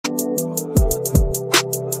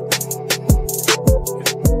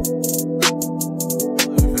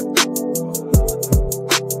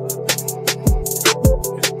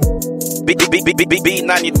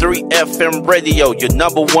B93 FM radio, your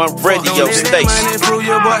number one radio station.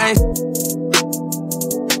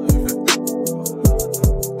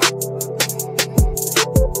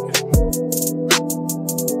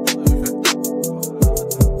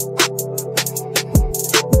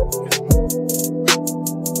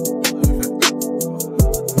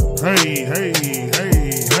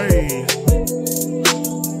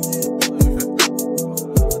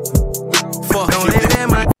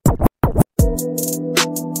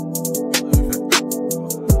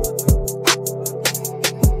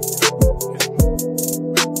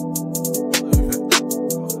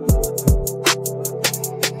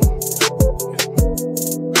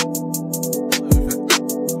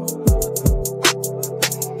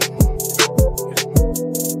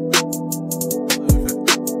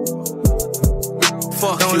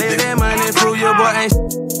 Don't let that money fool your boy ain't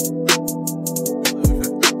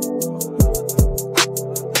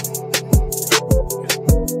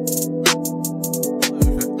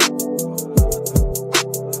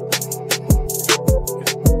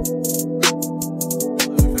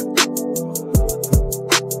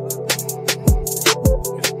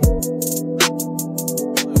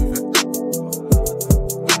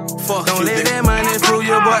Don't let that money fool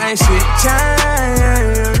your boy ain't shit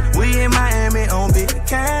change. We in Miami on big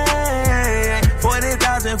cash,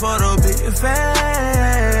 40,000 for the big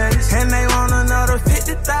fans, and they want another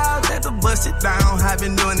 50,000 to bust it down. I've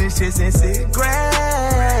been doing this shit since 6th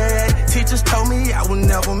grade. Teachers told me I would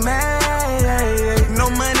never make no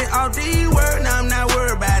money off these words. Now I'm not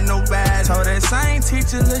worried about nobody. So that same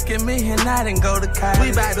teacher look at me and I didn't go to college.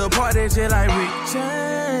 We bout to party just like Rick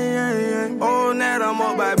James. Oh, now I'm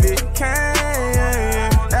up by big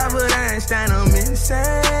can. Albert Einstein, I'm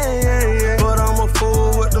insane. But I'm a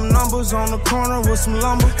fool with them numbers on the corner with some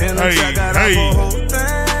lumber. And hey.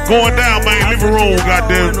 Going down, man. Living room,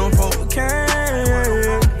 goddamn.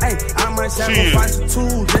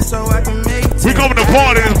 We coming to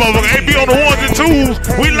party this motherfucker. AB on the ones and twos.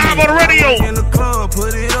 We live on the radio. In the club,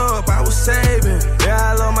 put it up. I was saving.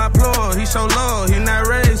 Yeah, I love my plug. He so low, he not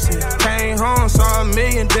racing. Came home, saw $1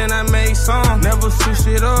 million, then I made some. Never switch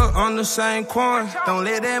it up on the same coin. Don't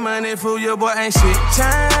let that money fool your boy, ain't shit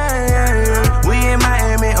change. We in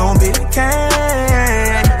Miami on big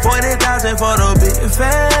cash, 40,000 for the big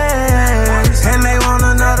fans, and they want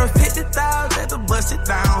another 50,000 to bust it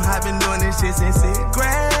down. I've been doing this shit since 6th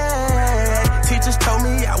grade. Teachers told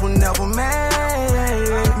me I would never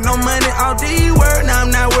make no money off these words. Now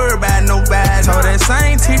I'm not worried about nobody. So that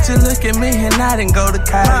same teacher look at me and I didn't go to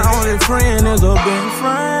college. My only friend is a big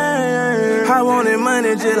friend. I wanted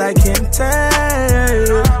money just like Kim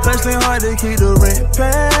Taylor. Hustling hard to keep the rent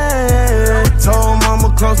paid. Told mama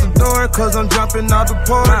close the door cause I'm jumping off the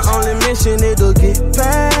porch. My only mission is to get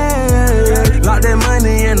paid. Lock that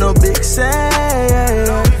money in a big safe.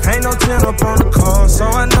 Ain't no 10 up on the call, so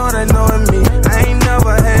I know they knowing me. I ain't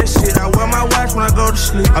never had shit. I wear my watch when I go to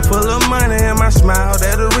sleep. I put a little money in my smile.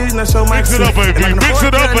 That's the reason I show my mix it up, baby. Mix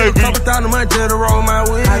it up, baby. Couple thousand months just to roll my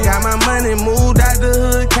weed. I got my money moved out the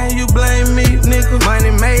hood. Can you blame me, nigga?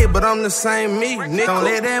 Money made, but I'm the same me, nigga. Don't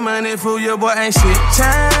let that money fool your boy, ain't shit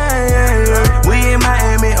change. We in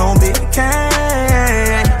Miami on big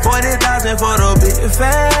cash, 40,000 for the big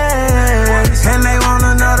fans, and they want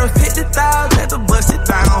another 50,000 to bust it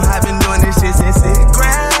down. I've been doing this shit since 6th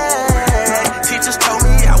grade. Teachers told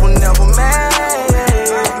me I would never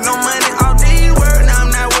make no money off these words. Now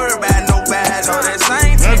I'm not worried about nobody. So that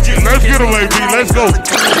same let's get away, B. Let's go.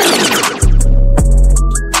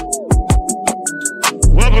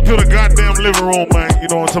 Welcome to the goddamn living room, man. You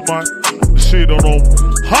know what I'm talking about? Shit on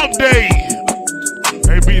Hump Day.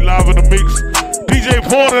 AB live in the mix. DJ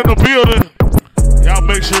Porter in the building. Y'all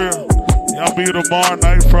make sure y'all be here tomorrow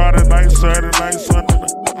night, Friday night, Saturday night, Sunday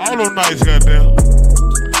night. All those nights, goddamn.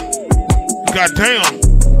 Goddamn.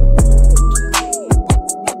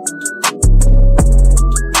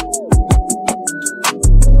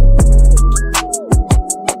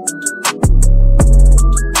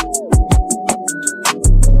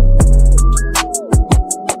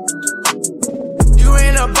 You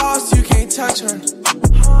ain't a boss, you can't touch her.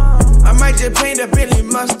 I might just paint a Billy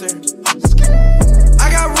mustard. I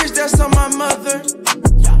got rich, that's on my mother.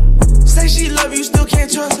 Say she love you, still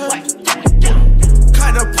can't trust her.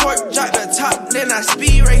 Cut the pork, drop the top, then I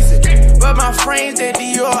speed race it. But my frames at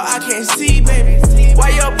Dior, I can't see, baby. Why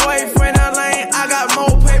your boyfriend a lane? I got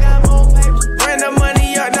more paper. Bring the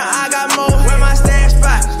money up, now I got more. Where my stash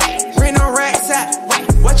spot? Bring no racks out.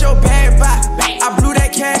 What your bag box? I blew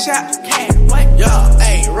that cash out. Yo,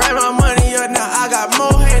 hey, ran my money up, now I got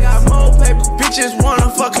more haters. Bitches wanna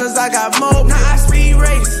fuck cause I got more. Now I speed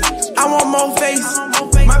race, I want more face.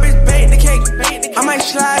 My bitch bait the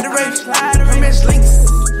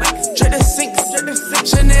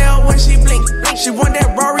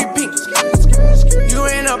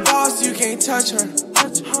touch her.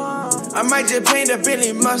 I might just paint a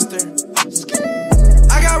Billy mustard.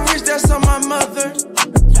 I got rich, that's on my mother.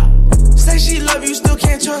 Say she love you, still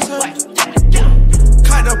can't trust her.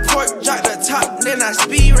 Cut the pork, drop the top, then I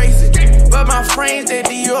speed race it. But my frames, they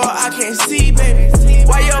Dior, I can't see, baby.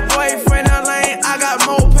 Why your boyfriend a lane? I got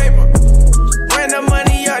more paper. Ran the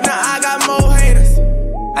money up, now I got more haters.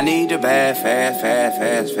 I need the bad, fast.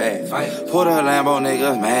 Put a Lambo,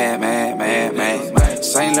 niggas, mad.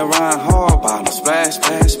 Saint Laurent hard bottom, splash.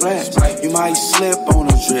 You might slip on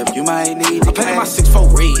a drip, you might need the cash. I'm my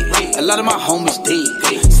 6'4" red, a lot of my homies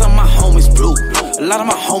dead. Some of my homies blue, a lot of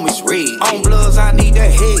my homies red. On bloods, I need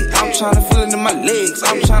that head. I'm tryna feel it in my legs,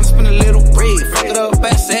 I'm tryna spin a little bread. Fuck it up,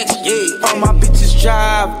 back sex, yeah. All my bitches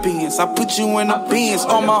drive Benz, I put you in a Benz.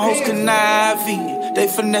 All my hoes conniving. They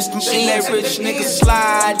finesse them in that rich nigga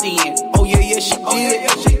slide in. Oh yeah, she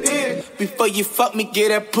did. Before you fuck me, get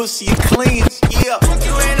that pussy cleanse. Yeah.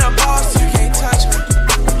 You ain't a boss, you can't touch her.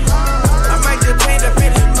 I might just paint a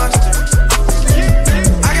Billy mustard.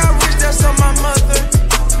 I got rich, that's on my mother.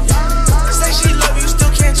 Say she love you,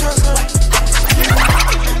 still can't trust her.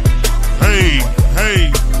 Hey.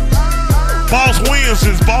 Boss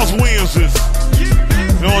Williamses. You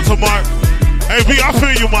know what I'm talking about? Hey, B, I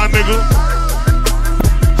feel you, my nigga.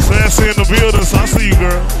 Sassy in the building, so I see you,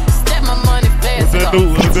 girl. Step my money fast.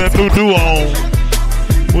 With that new do on.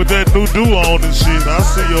 With that new do on and shit. I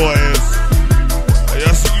see your ass. Hey,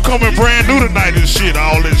 I see you coming brand new tonight and shit.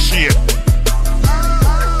 All this shit.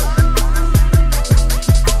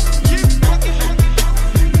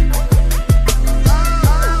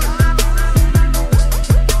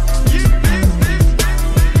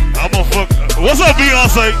 I'ma fuck. What's up,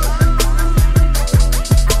 Beyonce?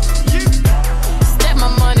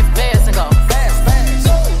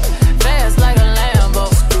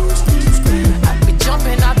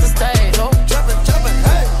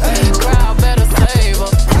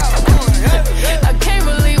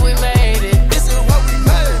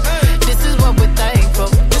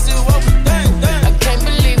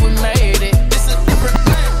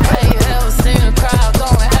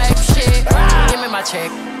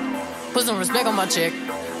 Check.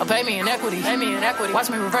 Pay me in equity. Watch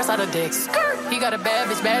me reverse out of dicks. He got a bad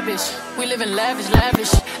bitch. We live in lavish.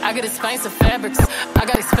 I got expensive fabrics. I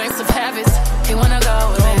got expensive habits. He wanna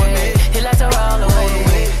go with me. He likes to roll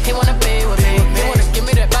away. He wanna be with me. He wanna give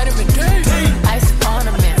me that vitamin D. Ice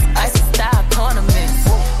ornaments. Ice style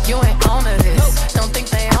ornaments. You ain't on to this. Don't think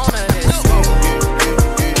they own to this.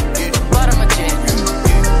 Bottom of jet.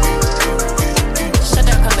 Shut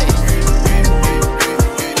down, Khalid.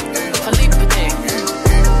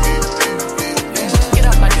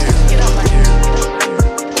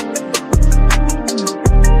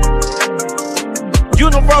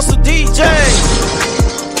 Universal DJ.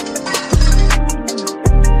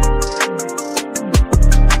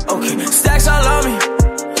 Okay, stacks all on me,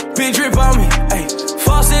 big drip on me, ayy,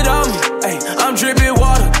 faucet on me, ayy, I'm dripping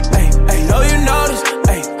water, ayy, know you notice,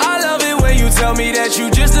 ayy, I love it when you tell me that you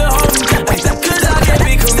just a homie, ayy, cause I can't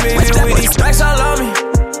be committed with these stacks all on me,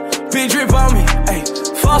 big drip on me, ayy,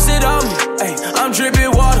 faucet on me, ayy, I'm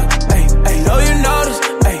dripping water, ayy, know you notice,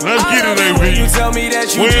 ayy, let's get it, baby. When you tell me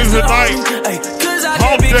that you Wednesday just a night. homie, ayy, I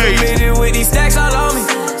can't be committed with these stacks all on me.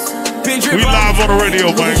 Big drip we live on the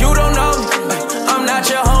radio, man. You don't know me, I'm not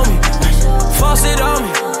your homie. Faucet on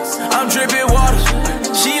me, I'm dripping water.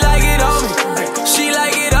 She like it on me, she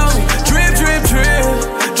like it on me. Drip, drip, drip,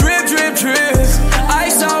 drip, drip, drip.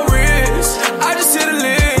 Ice on wrist, I just hit a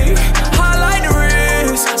lick. Highlight the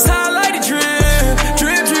wrist, highlight the drip.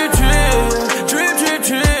 Drip, drip, drip, drip, drip,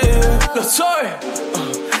 drip. Look, sorry,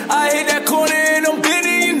 I hit that corner and I'm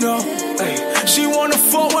bending, you know. She wanna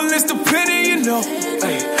fuck, well it's the pity, you know.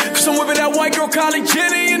 Cause I'm whipping that white girl Kylie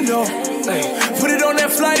Jenner, you know. Put it on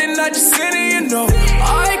that flight and I just sent it, you know.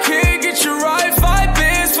 I can't get you right, 5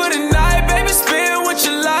 bands for the night, baby, spin what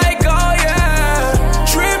you like, oh yeah.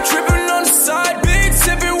 Trip, tripping on the side, big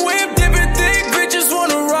sipping, whip, dipping, thick, bitches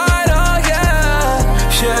wanna ride, oh yeah.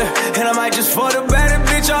 Yeah, and I might just fuck the baddest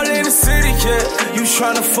bitch all in the city, yeah. You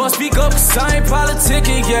tryna fuck, speak up, cause I ain't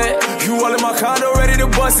politicking yet. You all in my condo, ready to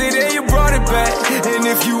bust it, and you brought it back. And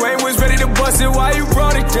if you ain't was ready to bust it, why you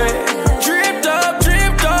brought it there? Dripped up,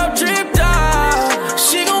 dripped up, dripped up.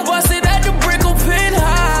 She gon' bust it at the Brickell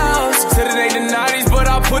penthouse. Said it ain't the 90s, but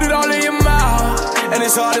I put it all in your mouth. And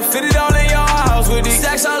it's hard to fit it all in your house with these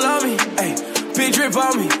stacks all on me, ayy. Big drip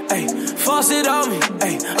on me, ayy. Faucet on me,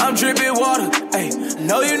 ayy. I'm dripping water, ayy.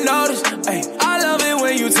 Know you notice, ayy. I love it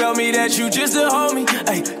when you tell me that you just a homie,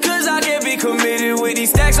 ayy. Cause I can't be committed with these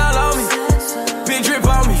stacks all on me. Big drip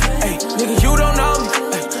on me, ayy. Nigga, you don't know me,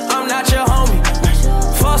 ayy. I'm not your homie,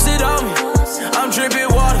 ayy. Faucet on me, I'm dripping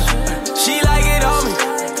water. She like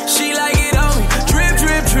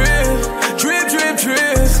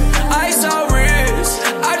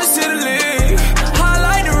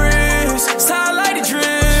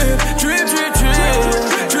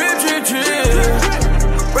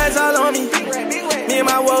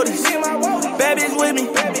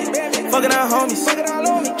fucking our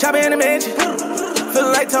homies. Chopping in the mansion.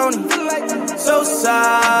 Feeling like Tony. So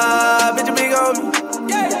sad, bitch, you big on me.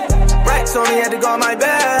 Racks on me, had to go on my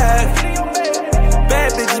back.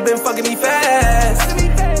 Bad bitches been fucking me fast.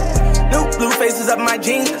 New blue faces up my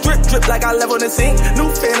jeans. Drip, drip like I live on the scene. New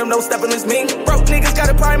phantom, no step on this mean. Broke niggas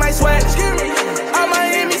gotta pry my swag. All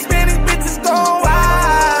Miami Spanish bitches going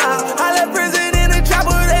wild. I left prison in the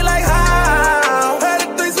chopper, they like how. Had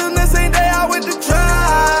a threesome the same day I went to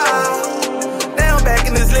trial. Now I'm back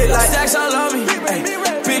in this lit like stacks all on me.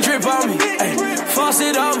 Big drip on me.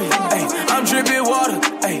 Faucet on me. I'm dripping water.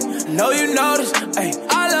 Know you notice.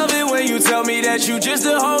 I love it when you tell me that you just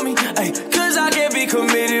a homie. Cause I can't be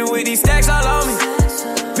committed with these stacks all on me.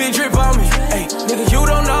 Big drip on me. Nigga, you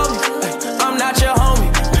don't know me. I'm not your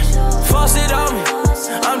homie. Faucet on me.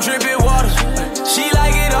 I'm dripping water. She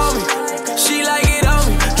like it on me. She like it on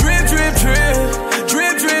me. Drip, drip, drip.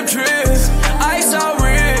 Drip, drip, drip. Ice on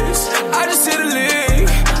wrist. I just hit a lick.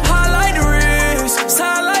 Highlight the wrist.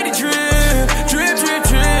 Sound like the drip. Drip, drip,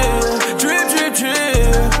 drip. Drip, drip, drip.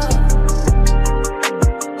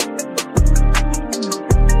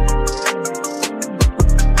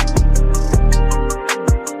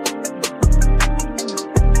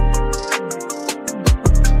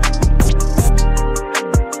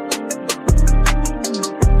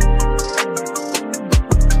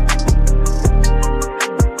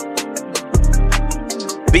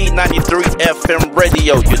 B93 FM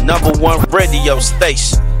Radio, your #1 radio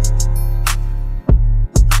station.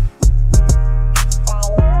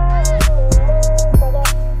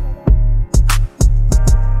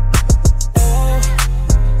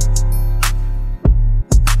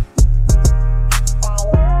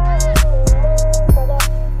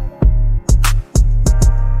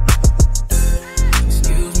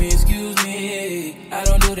 Excuse me, I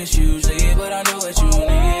don't do this usually, but I know what you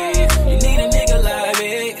need. You need a nigga like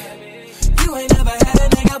me. You ain't never had a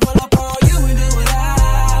nigga pull up on you and do what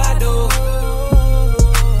I do.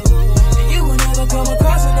 And you will never come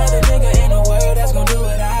across another nigga in the world that's gonna do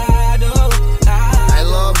what I do. Hey,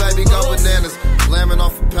 little baby, go bananas. Slamming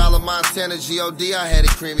off a pal of Montana, G.O.D. I had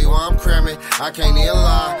it creamy, well, I'm cramming. I can't even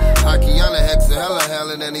lie. Akiana Hexa, hella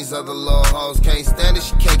hellin', and these other little hoes can't stand it.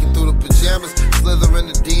 She caking through the pajamas, slither in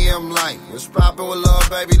the DM like, what's poppin' with little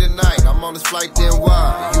baby tonight? I'm on this flight, then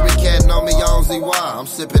why? You been catting on me, I don't see why. I'm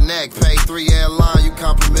sippin' neck, pay 3 airline, you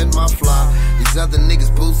compliment my fly. These other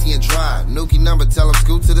niggas boozy and dry. Nuki number, tell them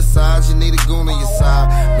scoot to the side, you need a goon on your side.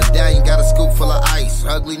 Medallion got a scoop full of ice.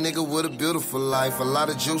 Ugly nigga with a beautiful life, a lot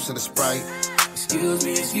of juice in the Sprite. Excuse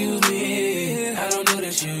me, I don't do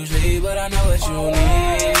this usually, but I know what you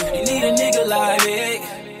need. You need a nigga like me.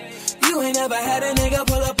 You ain't never had a nigga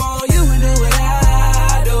pull up on you and do what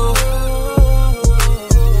I do.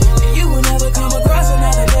 And you will never come across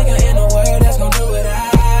another nigga in the world that's gonna do what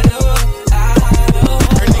I do.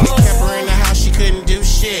 Her nigga kept her in the house, she couldn't do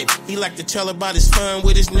shit. He liked to tell about his fun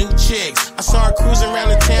with his new chicks. I saw her cruising around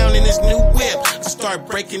the town in his new whip. I started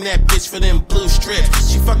breaking that bitch for them blue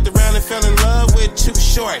strips. She fucked around and fell in love with Too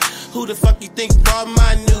Short. Who the fuck you think bought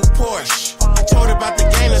my new Porsche? I told her about the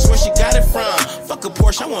game, that's where she got it from. Fuck a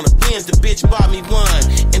Porsche, I want a Benz, the bitch bought me one.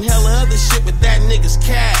 And hella other shit with that nigga's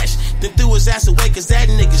cash. Then threw his ass away cause that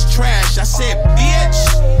nigga's trash. I said,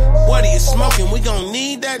 bitch, what are you smoking? We gon'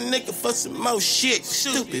 need that nigga for some more shit,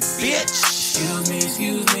 stupid bitch.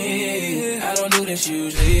 Excuse me, I don't do this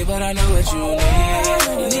usually, but I know what you need.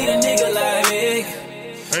 You need a nigga like me.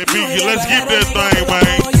 Hey, Biggie, let's get that thing,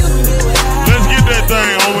 man. Let's get that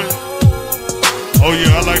thing, homie. Oh,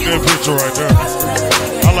 yeah, I like that picture right there.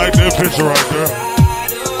 I like that picture right there.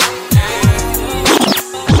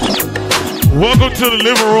 Welcome to the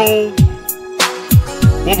living room.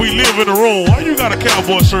 Where we live in the room. Why you got a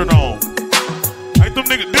cowboy shirt on? Ain't them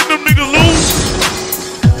niggas, didn't them niggas lose?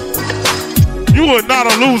 You are not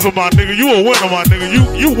a loser, my nigga. You a winner, my nigga.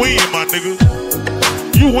 You win, my nigga.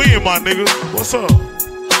 You win, my nigga. What's up?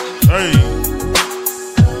 Hey.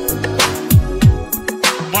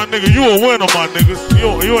 My nigga, you a winner, my nigga.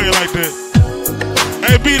 You ain't like that.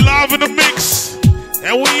 Hey, be live in the mix.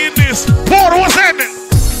 And we in this. Porter, what's happening?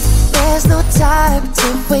 There's no time to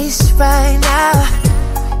waste right now.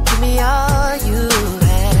 Give me all you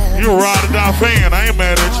have. You a ride or die fan. I ain't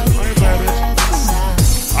mad at you.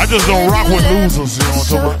 I just don't rock with losers, you know what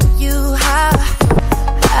I'm talking about?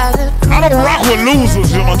 I don't rock with losers,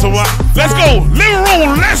 you know what I'm talking about? Let's go, living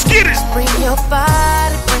room, let's get it. Bring your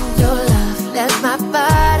body, bring your love. Let my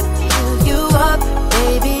body fill you up.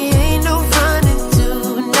 Baby, ain't no running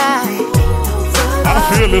tonight. I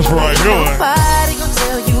feel this right here. Nobody gon'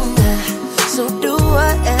 tell you nothing. So do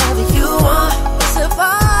whatever you want. It's a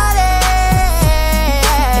party.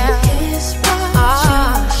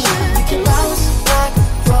 You can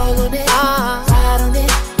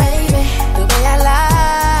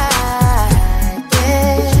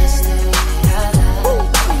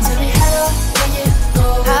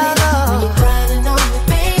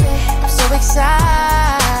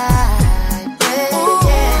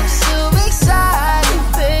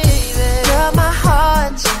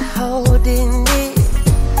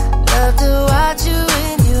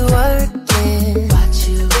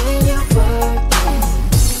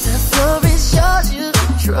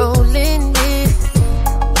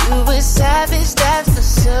you're savage, that's for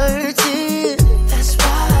certain. That's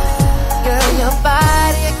why, girl, your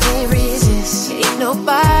body I can't resist. Ain't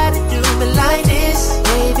nobody do me like this,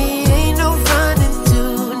 baby. Ain't no running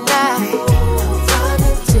tonight.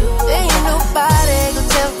 Ain't nobody gonna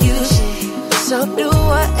tell you shit. So do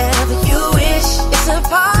whatever you wish. It's a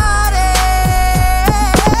party.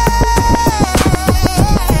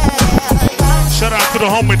 Shout out to the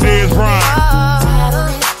homie Dez Bryant.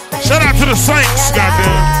 Shout out to the Saints,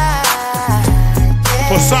 goddamn,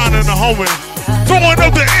 for signing the homie, throwing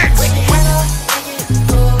up the X.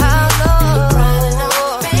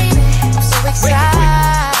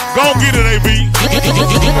 Go get it, AB.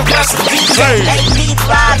 Hey.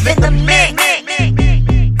 Live in the mix.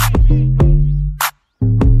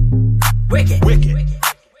 Wicked.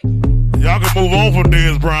 Y'all can move on from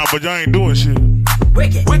Dez Bryant, but y'all ain't doing shit.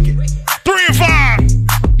 Wicked. 3 and 5.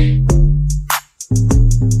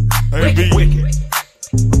 AB.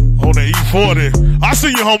 On the E40. I see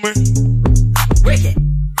you, homie. Wicked.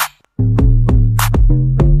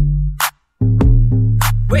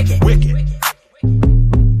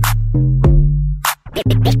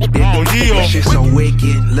 Oh, yeah. This shit so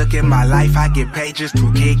wicked. Look at my life, I get paid just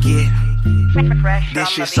to kick it. This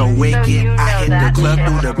shit so wicked. I hit the club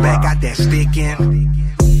through the back, got that sticking.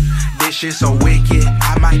 This shit so wicked.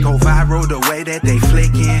 I might go viral the way that they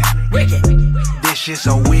flicking. This shit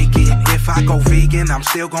so wicked. If I go vegan, I'm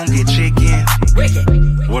still gonna get chicken.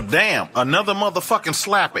 Well, damn, another motherfucking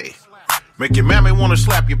slappy. Make your mammy wanna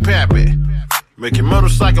slap your pappy. Make your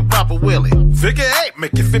motorcycle pop a wheelie. Figure 8,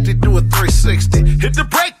 make your 50 do a 360. Hit the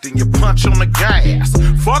brake, then you punch on the gas.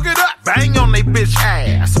 Fuck it up, bang on they bitch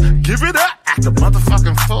ass. Give it up, act a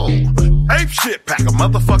motherfucking fool. Ape shit, pack a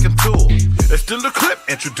motherfucking tool. It's still the clip,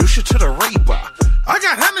 introduce you to the Reaper. I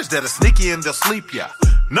got hunters that'll sneak you and they'll sleep ya.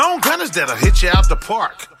 Known gunners that'll hit you out the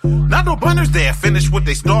park. Not no bunners there, finish what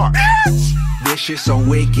they start. This shit so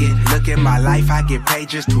wicked. Look at my life, I get paid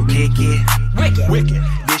just to kick it. Wicked.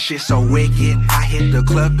 This shit so wicked. I hit the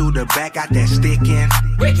club through the back, got that sticking.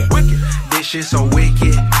 Wicked. This shit so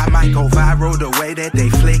wicked. I might go viral the way that they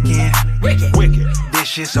flicking. Wicked. This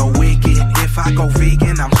shit so wicked. If I go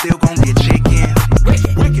vegan, I'm still gonna get chicken.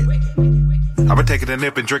 Wicked. I've been taking a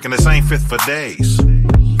nip and drinking the same fifth for days.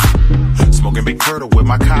 Smoking Big Turtle with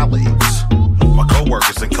my colleagues, my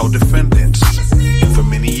co-workers and co-defendants. For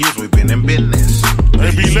many years we've been in business.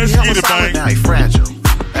 Hey, B, let's get it, man. Now he fragile,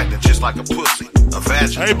 acting just like a pussy, a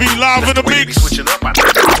vagina. Hey, B, live in the mix. Switching up,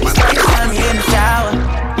 FaceTime me in the shower.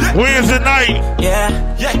 Wednesday night. Yeah.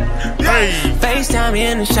 Hey. FaceTime me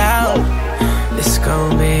in the shower. This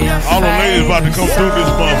gon' be a all the ladies about to come through this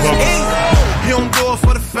motherfucker. You don't do it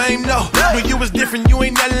for the fame, no. When you was different, you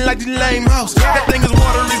ain't nothing like the lame house. That thing is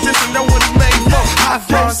water resistant, know what it's made for.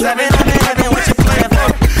 iPhone 7, what you playing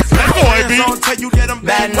for? Let's go, AB. I'll tell you that I'm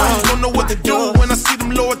bad news. Don't know what to do when I see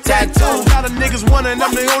them lower tattoos. A lot of nniggas wondering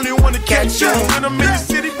I'm the only one to catch you. When I'm in the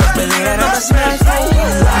city, believe that I'm a smash for you.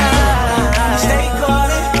 Stay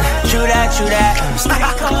calling. True that. Stay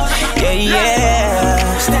calling. Yeah.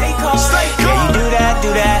 Stay calling. Yeah, you do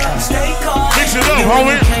that. Stay calling. Mix it up,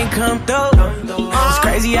 homie. You can't come through. It's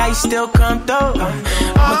crazy how you still come through.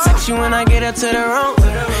 I'ma text you when I get up to the room.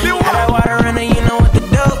 Have that water running, you know what to do.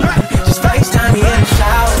 Just FaceTime me in the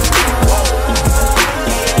shower.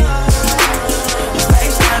 Just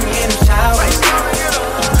FaceTime me in the shower.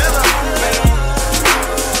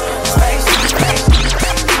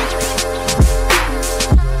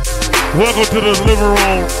 Welcome to the living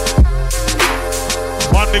room.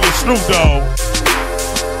 My nigga Snoop Dogg.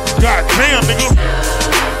 God damn, nigga.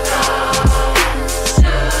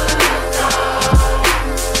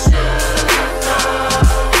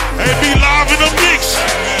 Hey, be live in the mix.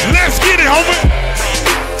 Let's get it, homie.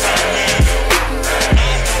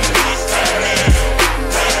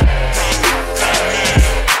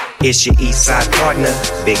 It's your east side partner,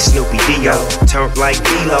 Big Snoopy Dio. Turned like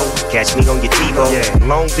D-Lo, catch me on your TiVo.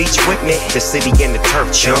 Long Beach with me, the city and the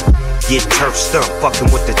turf chump. Get turf stumped,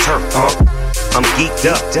 fucking with the turf pump. I'm geeked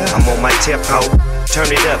up, I'm on my tip hoe. Turn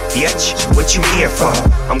it up, bitch, what you here for?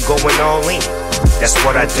 I'm going all in, that's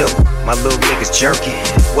what I do. My little niggas jerking,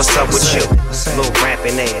 what's up with you? Little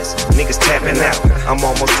rapping ass, niggas tapping out. I'm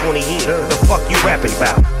almost 20 in, the fuck you rapping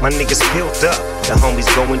about? My niggas built up, the homies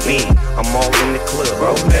going big. I'm all in the club,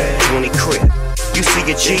 20 crib. You see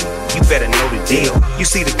a G, you better know the deal. You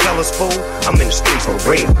see the colors, fool? I'm in the streets for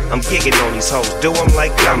real. I'm gigging on these hoes, do them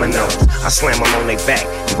like dominoes. I slam them on their back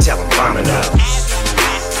and tell them dominoes.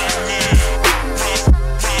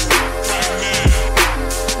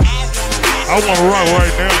 I wanna rock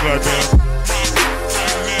right now, goddamn.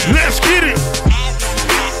 Let's get it.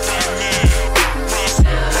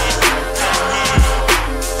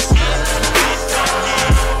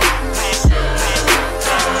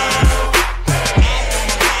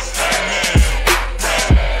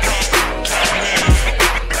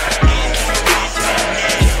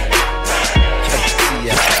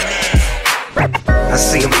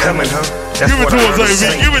 see him coming, huh? That's give what it to I us,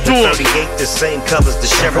 say. AB. Give it to us. 38, the same colors, the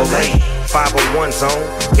Chevrolet. 501 zone,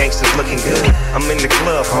 gangsters looking good. I'm in the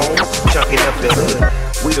club, home, chunking up the hood.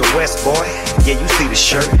 We the West, boy. Yeah, you see the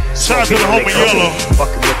shirt. Shout out to the homie Yellow.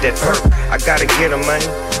 Fucking with that perk. I gotta get him, man.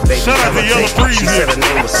 Baby, shout out to Yellow Freeze. She said her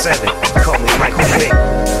name was 7. Call me Michael Vick.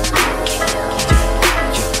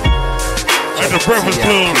 At the Breakfast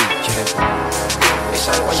Club.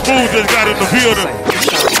 Smooth just got in the building.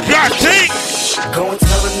 God dang! Go and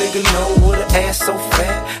tell a nigga no with an ass so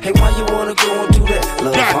fat. Hey, why you wanna go and do that?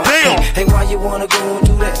 Love, God damn! Hey, why you wanna go and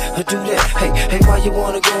do that? Or do that? Hey, why you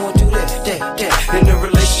wanna go and do that? That. In a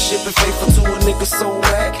relationship and faithful to a nigga so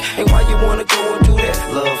whack. Hey, why you wanna go and do that?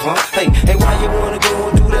 Love, huh? Hey, why you wanna go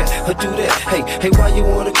and do that? Or do that? Hey, why you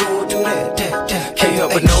wanna go and do that? That. Can't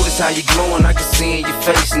help but notice how you glowing. I can see in your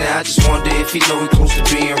face now. I just wonder if you know he close to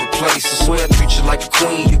being replaced. I swear I treat you like a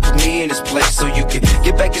queen. You put me in this place so you can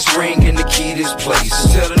get back his ring and the key to this place.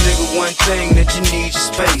 Just tell a nigga one thing that you need your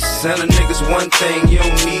space. Tell a niggas one thing you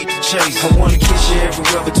don't need to chase. I wanna kiss you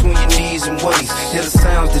everywhere between your knees and waist. Hear the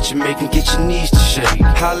sounds that you make and get your knees to shake.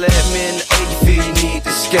 Holla at me in the A, you feel you need to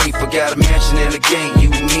escape. I got a mansion in the gate,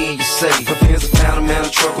 you and me and you safe. My pins are found a man, a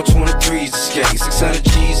truck with 23s to skate. 600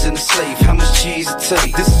 G's in the safe, how much cheese it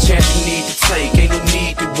take? This is a chance you need to take, ain't no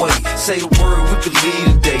need to wait. Say the word, we could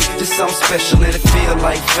leave today. This something special and it feel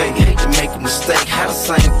like fate. Hate to make a mistake, how the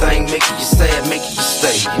same thing making you sad, making you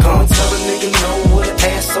stay. Go and tell a nigga no with an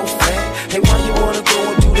ass so fat. Hey, why you wanna go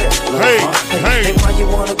and do that? Hey, why you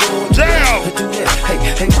wanna go and do that?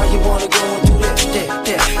 Hey, why you wanna go and do that?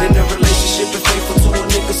 That. In a relationship and faithful to a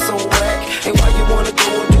nigga so whack. Hey, why you wanna go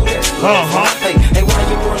and do that? Hey, why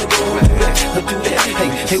you wanna go and do that? Or do that?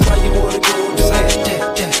 Hey, why you wanna go and do that?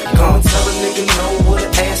 Go and tell a nigga no with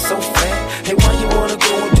an ass so fat. Hey, why you wanna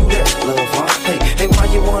go and do that? Love, huh? Hey, why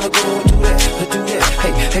you wanna go and do that? Or do that?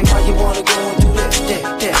 Hey, why you wanna go and do that?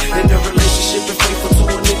 In a relationship and faithful to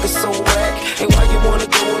a nigga so whack. Hey, why you wanna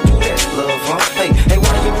go and do that? Love, huh? Hey,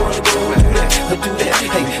 why you wanna go and do that? Or do that?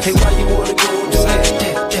 Hey, why you wanna go and do that?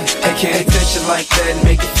 Hey, can't touch you like that and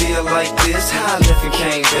make you feel like this. How I left and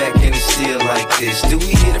came back and it's still like this. Do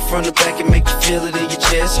we hit it from the back and make you feel it in your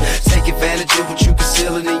chest? Take advantage of what you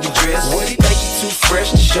conceal it in your dress. Would he make you too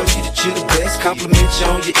fresh to show you that you're the best? Compliment you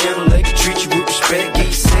on your intellect, treat you with respect. Get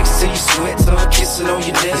you sex till you sweat, tongue kissing on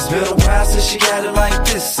your neck. It's been a while since she got it like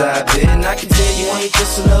this, I bet. And I can tell you ain't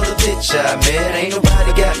just another bitch I met. Ain't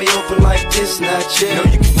nobody got me open like this, not yet. No,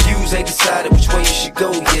 you confused, ain't decided which way you should go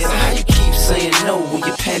yet. So how you keep saying no when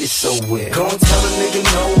your panties so wet? Go and tell a nigga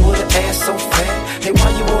no with an ass so fat. Hey, why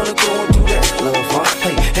you wanna go and do that? Love, huh?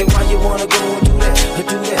 Hey, why you wanna go and do that? Or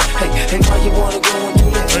do that? Hey, why you wanna go and do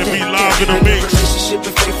that? They be live in the mix. Relationship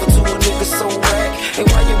and faithful to a nigga so whack. Hey,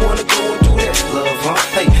 why you wanna go and do that? Love, huh?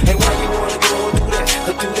 Hey, why you wanna go and do that?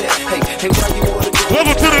 Or do that? Hey, why you wanna go?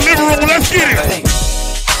 Welcome to the living room. Let's get it. Hey,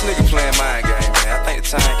 this nigga playing mind game, man. I think the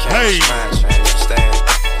time came. Hey, mind train, you understand?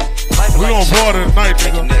 We gon' party tonight,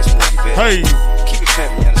 nigga. Hey, keep it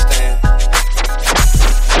pimpin', you understand?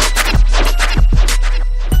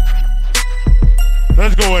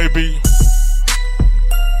 Let's go, AB.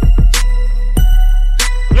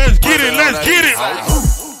 Let's get it, let's get it. I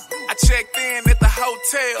checked in at the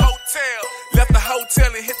hotel. Left the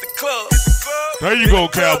hotel and hit the club. There you go,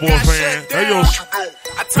 Cowboy fan. There you go.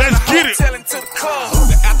 Let's get it. To the club.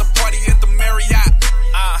 The after party at the Marriott.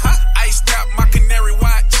 Iced out my canary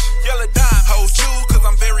watch. Yellow dime, hold shoes, cause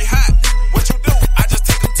I'm very hot. What you do? I just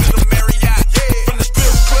take them to the Marriott. From the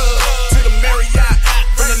strip club to the Marriott.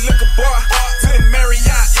 From the liquor bar to the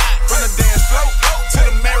Marriott. From the dance floor to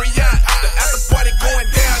the Marriott. The after party going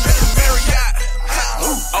down at the Marriott.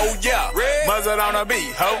 Oh yeah, buzzard on a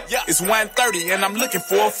beat, ho. It's 1:30 and I'm looking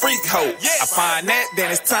for a freak hoe. I find that, then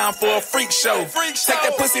it's time for a freak show. Take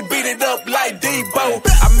that pussy, beat it up like Debo.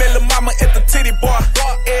 I met lil' mama at the titty bar.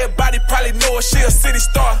 Everybody probably know her, she a city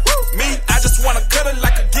star. Me, I just wanna cut her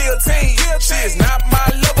like a guillotine. She is not my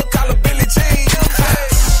lover, call her Billie Jean.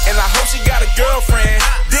 And I hope she got a girlfriend.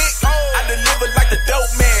 Dick, I deliver like the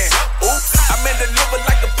dope man. Oops, I meant deliver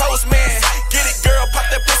like the postman. Get it, girl, pop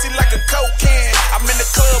that pussy like a Coke can. I'm in the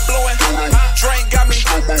club blowing. Drink got me.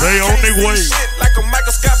 They on their way. Like a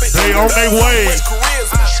microscopic. They on their way.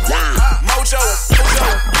 Mojo.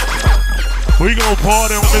 We gon'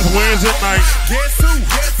 party on this Wednesday night.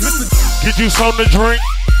 Get you something to drink.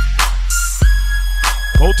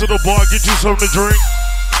 Go to the bar, get you something to drink.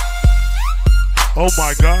 Oh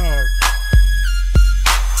my God.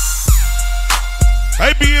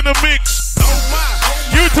 They be in the mix.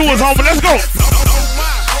 You two is home, let's go.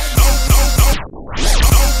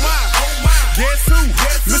 Guess who?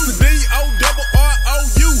 Mr.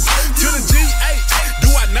 D-O-double-R-O-U to the G-H. Do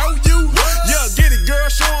I know you? Yeah, get it, girl.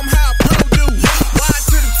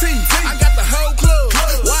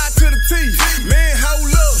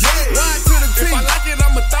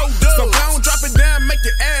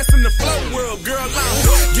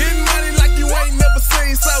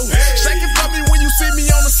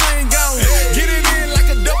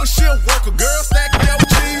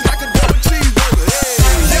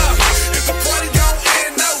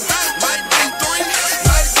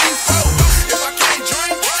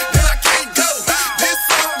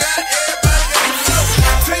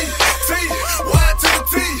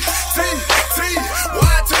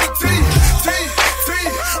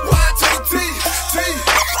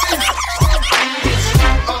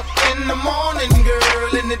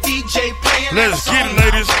 DJ playing. Let's get it,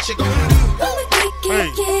 ladies.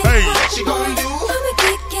 Hey, hey.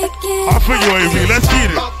 I feel you, AB. Let's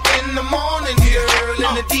get it. Up in the morning, girl,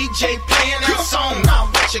 and the DJ playing that song. Now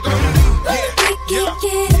what you gonna do?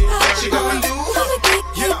 What you gonna do?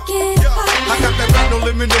 I got that right, no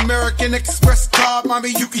limit American Express card, mommy,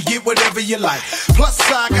 you can get whatever you like. Plus,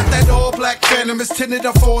 I got that all black Phantom, it's tinted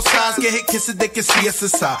on 4 sides. Get hit, kiss it, they can see us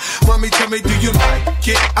inside. Mommy, tell me, do you like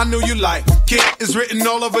it? I know you like it. It's written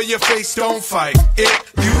all over your face, don't fight it.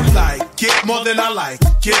 You like it more than I like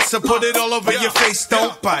it, so put it all over your face,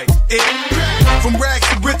 don't bite it. From rags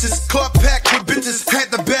to riches, club packed with bitches.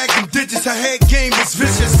 Had the bag and digits, her head game is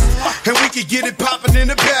vicious. And we could get it poppin' in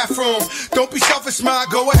the bathroom. Don't be selfish, ma,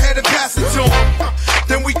 go ahead and pass it to him.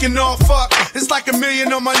 Then we can all fuck. It's like $1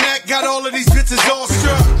 million on my neck, got all of these bitches all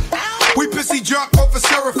struck. We busy drunk off of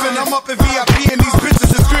Seraphim. I'm up in VIP and these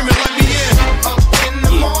bitches are screaming, let me in. Up in the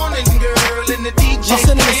morning, girl, and the DJ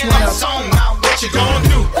playing that song. Now what you gonna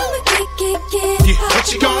do? What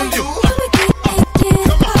you gonna do?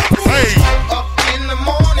 Hey. Up in the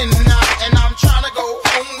morning now, and I'm trying to go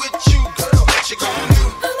home with you, girl. What you gonna do?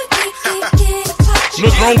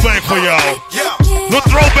 Little throwback for y'all. Little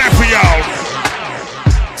throwback for y'all.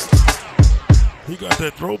 He got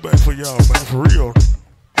that throwback for y'all, man, for real.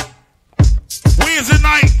 Wednesday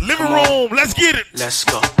night, living room, let's get it. Let's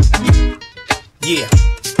go. Yeah.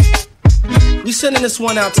 We sending this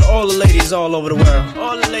one out to all the ladies all over the world.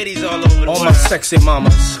 All the ladies all over the world. All my sexy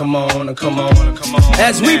mamas. Come on and come on and come on.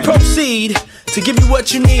 As we proceed to give you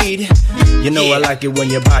what you need. You know I like it when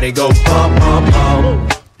your body go pump, pump,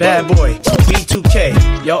 pump. Bad boy, B2K.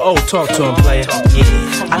 Yo, oh, talk to him, player.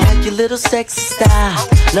 Yeah. I like your little sexy style.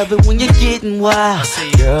 Love it when you're getting wild.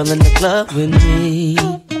 Girl in the club with me.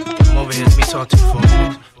 Come over here, let me talk to you for a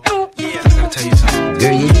minute. I gotta tell you something.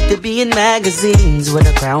 Girl, you need to be in magazines with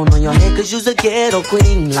a crown on your head, cause you's a ghetto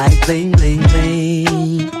queen, like bling, bling,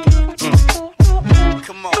 bling.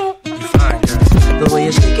 Come on. You fine, girl. The way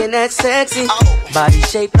you're shaking that sexy body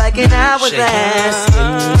shaped like an hourglass. Give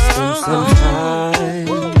me some time.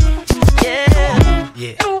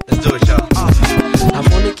 Yeah, let's do it, y'all. I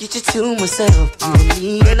wanna get you to myself, you and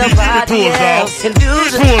me and nobody else, and do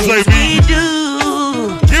the things we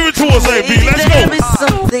do. Give it to us, AB. Let's go. There is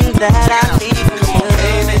something that I need from you.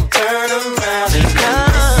 Baby, turn around and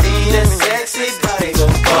come. See that sexy body go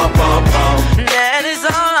bum, bum, bum. That is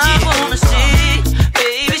all I wanna see.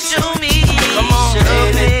 Baby, show me. Come on,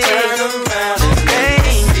 baby, turn around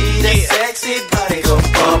and see that sexy body go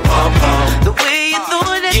bum, bum, bum. The way you throw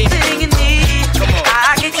that thing in me,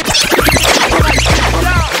 I get you.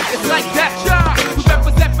 It's like that, y'all. We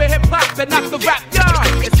represent for hip hop and not the rap,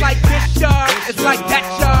 y'all. It's like this, y'all. It's like that,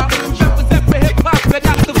 y'all. We represent for hip hop and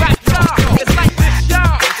not the rap, y'all. It's like this,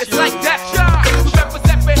 y'all. It's like that, y'all. We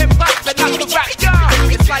represent for hip hop and not the rap, y'all.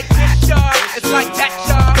 It's like this, y'all. It's like that,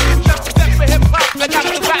 y'all. We represent for hip hop and not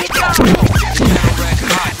the rap, y'all. Red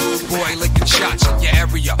hot, boy licking shots in your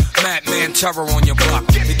area. Madman terror on your block.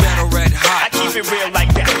 The ghetto red hot. I keep it real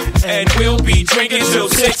like that. And we'll be drinking till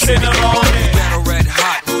 6 in the morning. Ghetto red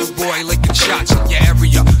hot, boy licking shots in your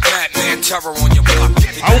area. Madman terror on your block.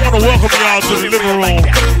 I want to welcome y'all to the living room.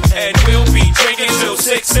 And we'll be drinking till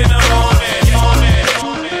 6 in the morning.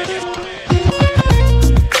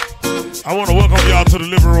 I want to welcome y'all to the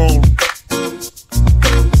living room.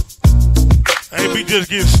 Hey, we just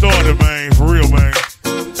getting started, man. For real, man.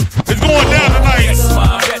 It's going down tonight.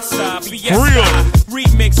 For real.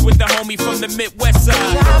 Remix with the homie from the Midwest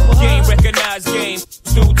side. Game recognized, game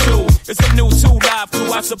new too. It's a new 2 live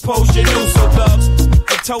crew, I suppose you knew. So thugs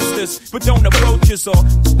and toasters, but don't approach us or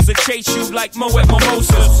to chase you like Mo at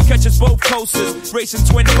Mimosas. Catch us both coasters, racing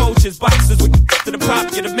twin poachers, boxers with to the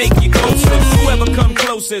pop, you to make you closer. Whoever come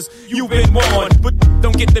closest, you've been warned, but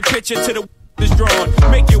don't get the picture to the is drawn.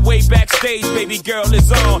 Make your way backstage, baby girl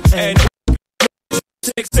is on. And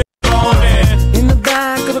 6 in the morning. In the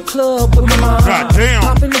back of the club with my mom. Goddamn.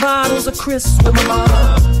 Popping bottles of crisps with my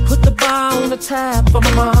mom. Put the bar on the tap for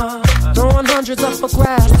my mom. Throwing hundreds up for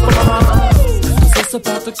grabs for my mom. It's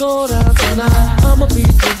about to go down tonight. I'ma be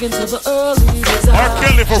drinking till the early days. R.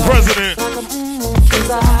 Kelly for president. I'ma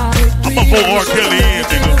vote R. Kelly in,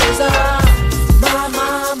 nigga. My.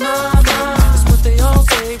 That's what they all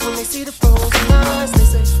say when they see the frozen eyes. They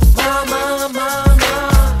say, my.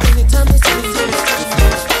 Anytime they see me.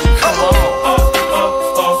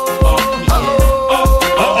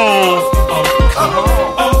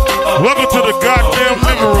 Welcome to the goddamn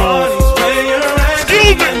living room.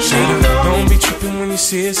 Excuse me. Don't be tripping. tripping when you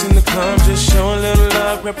see us in the club. Just show a little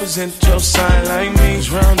love, represent your side like me. 'Cause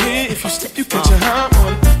round here, if you slip, you catch a hot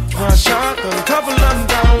one. Try shotgun, a couple of them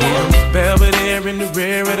down one. Belvedere in the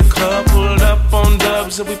rear of the club, pulled up on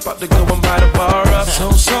dubs, and we about to go and buy the bar up.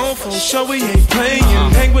 So for sure we ain't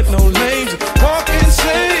playing. Hang with no lames, walk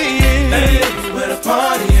insane. Hey, where the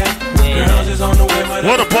party at? Girls is on the way.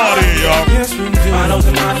 What a party, y'all. Yes, we do. I know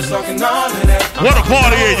the models talking all of that. What a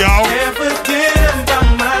party, y'all. Can't forget about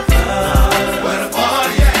my love. Where the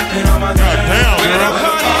party at? And all my God damn, girl.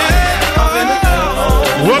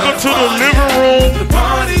 Welcome to the living room. The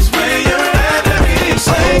party's where you're at. Let me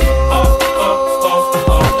say,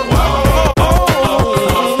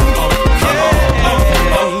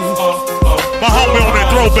 my homie on that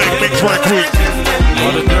throwback mix right quick.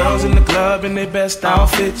 All the girls in the club in their best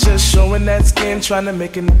outfit, just showing that skin, trying to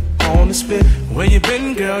make it on the spit. Where you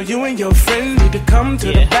been, girl? You and your friend need to come to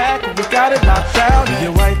the back. We got it locked down.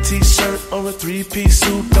 Your white t-shirt or a three-piece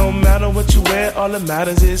suit, don't matter what you wear. All that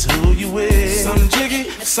matters is who you with. Some jiggy,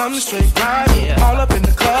 some straight grind. All up in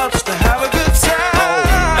the club just to have a good time.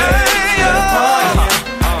 Hey,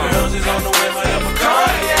 girls is on the way, but I'm a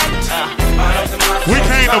We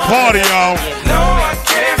came to party, y'all. No, I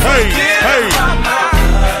can't forget about my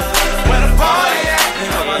where the party at?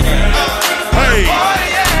 Hey.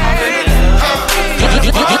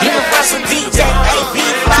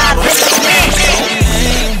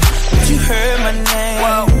 You heard my name.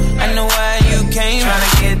 I know why you came. Tryna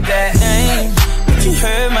get that name. But you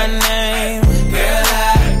heard my name. Girl,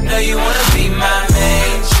 I know you wanna be my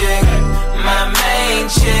main chick. My main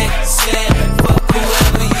chick. Said fuck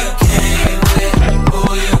whoever you came with. Who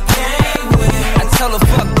you came with. I tell her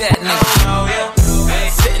fuck that nigga.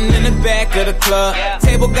 Sitting in the back of the club.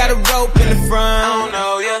 Table got a rope in the front. I don't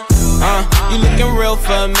know ya. You looking real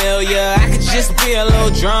familiar. I could just be a little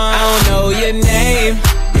drunk. I don't know your name.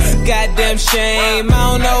 It's a goddamn shame. I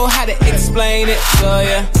don't know how to explain it to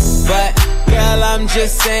ya. But girl, I'm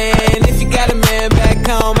just saying, if you got a man back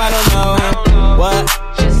home, I don't know him. What?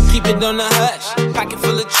 Just keep it on the hush. Pocket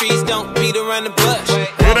full of trees, don't beat around the bush.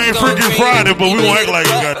 It ain't freaking Friday, but we won't act like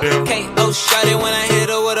it, goddamn. K.O. shot it when I hit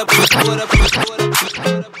her with a.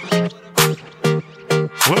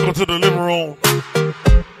 Welcome to the living room.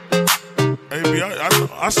 Hey,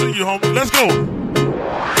 I see you, homie. Let's go.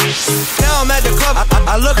 Now I'm at the club.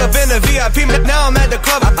 I look up in the VIP. Now I'm at the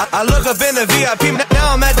club. I look up in the VIP.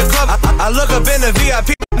 Now I'm at the club. I look up in the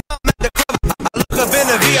VIP. Now I'm at the club. I look up in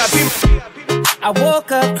the VIP. I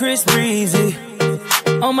woke up Chris Breezy.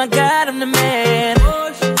 Oh my God, I'm the man.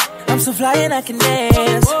 I'm so fly and I can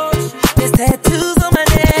dance. There's tattoos on my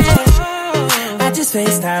neck. I just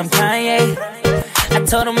FaceTime Kanye. I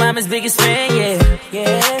told him I'm his biggest fan,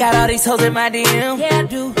 yeah. Got all these hoes in my DM. Yeah, I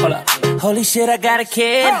do. Hold up. Holy shit, I got a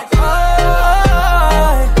kid. Oh,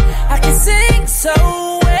 I can sing so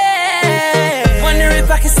well. Wonder if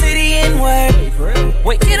I can say the N-word.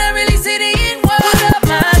 Wait, can I really say the N-word? What up,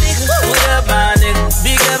 my nigga? What up, my nigga?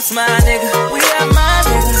 Big ups, my nigga. We are my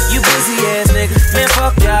nigga. You busy ass nigga. Man,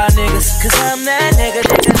 fuck y'all niggas. Cause I'm that nigga.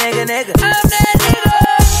 I'm that nigga.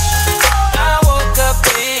 I woke up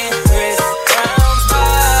in Chris Brown's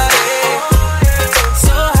body.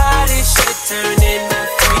 So how this shit turned into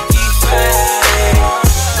Freaky Friday.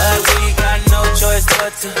 But we got no choice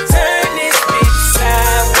but to turn this bitch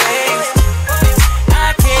sideways. I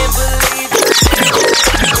can't believe it.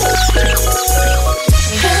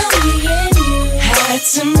 How we and you had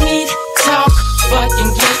to meet, talk,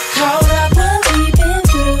 fucking get caught up. What we've been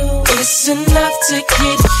through, it's enough to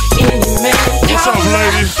get any man What's up,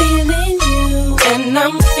 ladies? I'm feeling you, and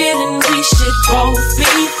I'm feeling we should both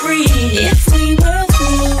be free. If we were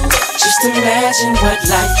through, just imagine what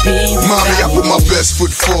life be like. Mommy, I put my best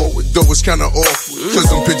foot forward, though it's kinda awkward,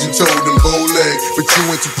 cause I'm pigeon-toed and bow-legged, but you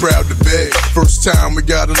ain't too proud to beg. First time we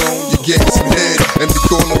got along, you gave me some head, and been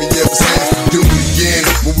calling me ever since. Do it again.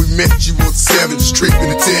 When we met, you was 7, straight in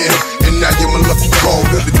the 10, and now you're my lucky call.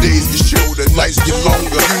 The days get shorter, nights get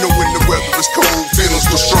longer. You know when the weather is cold, feelings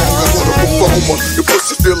go stronger. What a performer, the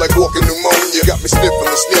pussy feel like walking pneumonia. Got me sniffing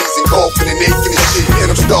and sneezing, coughing and aching and shit,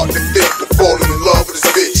 and I'm starting to think I'm falling in love with this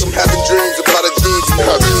bitch. I'm having dreams about a jeans and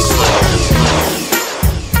cousins.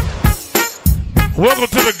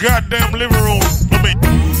 Welcome to the goddamn living room.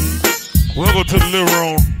 Welcome to the living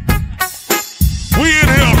room. We in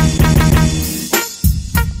here.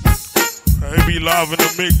 Hey, be live in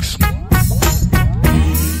the mix.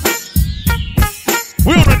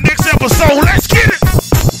 We on the next episode. Let's get it.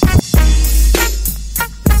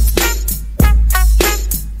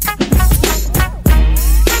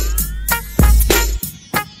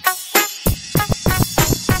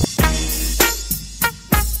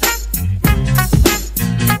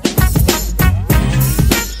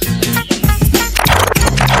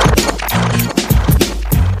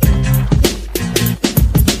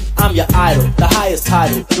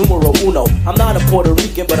 title, numero uno. I'm not a Puerto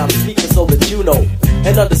Rican, but I'm speaking so that you know.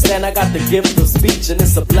 And understand I got the gift of speech and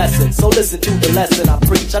it's a blessing. So listen to the lesson I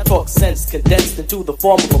preach. I talk sense condensed into the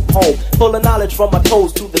form of a poem. Full of knowledge from my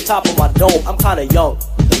toes to the top of my dome. I'm kinda young,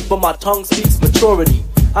 but my tongue speaks maturity.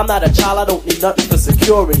 I'm not a child, I don't need nothing for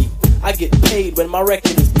security. I get paid when my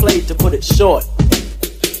record is played, to put it short.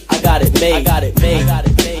 I got it made. I got it made. I got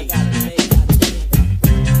it made.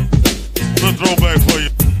 Good throwback for you.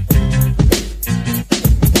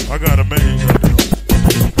 I got it made.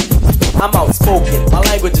 I'm outspoken, my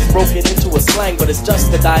language is broken into a slang, but it's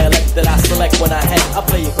just the dialect that I select when I head. I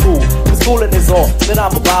play it cool, cause fooling is all that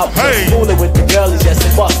I'm about. Fooling with the girlies, yes,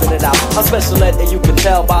 and busting it out. I'm special ed, and you can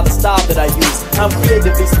tell by the style that I use. I'm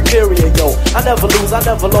creatively superior, yo. I never lose, I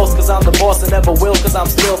never lost, cause I'm the boss and never will, cause I'm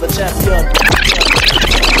still the champion.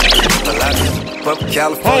 From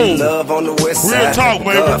California, love on the west side. Talk,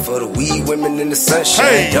 God for the weed women in the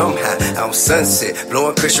sunshine. Dumb high on sunset,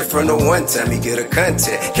 blowing cushion from the one time you get a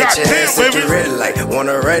contact. Catch your ass at the red light,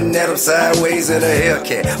 wanna run at them sideways in a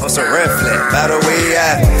Hellcat on some run flat. By the way,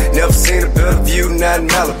 I never seen a better view, not in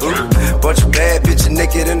Malibu. Bunch of bad bitches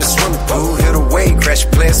naked in the swimming pool. Hit a wave, crash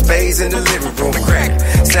playing spades in the living room. Crack,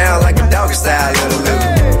 sound like a doggy style in the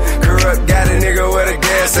living room. Corrupt, got a nigga with a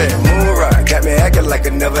gas at Moon Rock, got me acting like I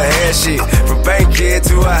never had shit. From bank kid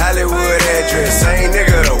to a Hollywood address. Same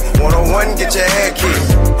nigga though, one-on-one, get your head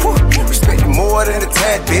kicked. Respect you more than a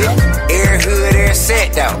tad bit. Air hood, air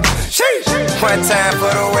set down. One time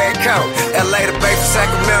for the way it count. LA to Bay from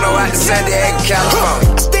Sacramento, out to San Diego,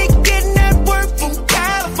 California. Stay getting that work from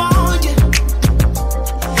California.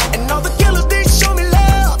 And all the killers, they show me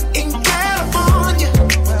love in California.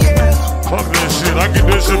 Yeah. Fuck that shit, I get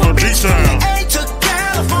this shit from D-Town.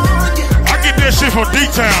 I get that shit from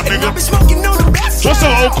D-Town, nigga. What's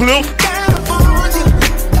up, Oak Cliff?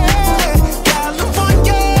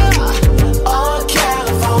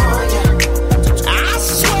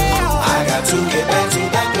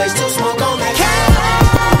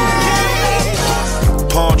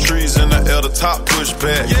 Top push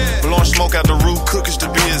back, blowing smoke out the roof, cookies to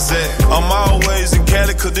be exact. I'm always in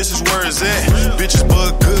Cali, cause this is where it's at. Bitches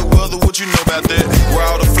bug good weather, what you know about that? Where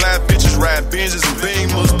all the fly bitches ride Benzes and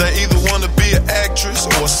Beamers. They either wanna be an actress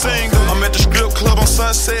or a singer. I'm at the strip club on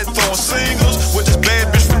Sunset, throwing singles with this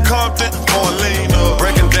bad bitch from Compton, pouring lean up.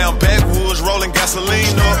 Breaking down backwoods, rolling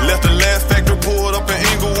gasoline up. Left the Laugh Factory pulled up in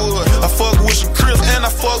Inglewood. I fuck with some Crips and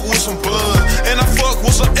I fuck with some blood. And I fuck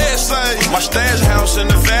with some essays. My stash house in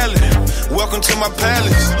the valley. Welcome to my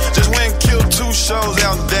palace. Just went and killed 2 shows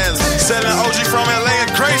out in Dallas. Selling OG from LA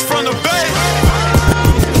and crates from the Bay.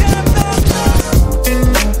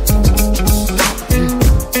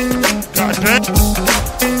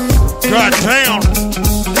 God damn.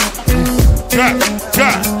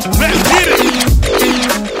 Let's get it.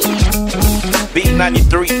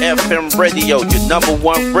 B93 FM Radio, your number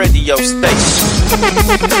 1 radio station.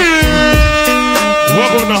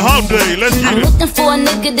 Welcome to Hump Day. Let's get it. I'm looking for a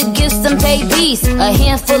nigga to give some babies, a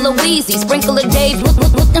handful of Wheezy, sprinkle of Dave.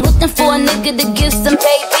 Looking for a nigga to give some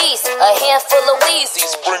babies, a handful of Wheezy,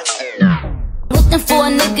 sprinkle. Looking for a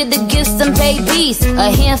nigga to give some babies,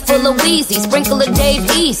 a handful of Wheezy, sprinkle of Dave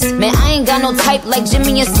East. Man, I ain't got no type like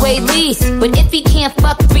Jimmy and Sway Lee's, but if he can't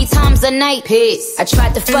fuck 3 times a night, piss. I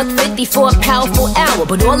tried to fuck 50 for a powerful hour,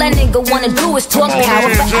 but all that nigga wanna do is talk power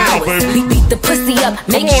for hours. Beat the pussy up,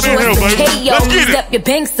 make sure it's the KO. Step your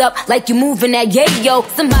banks up like you moving that yayo.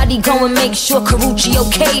 Somebody go and make sure Karuchi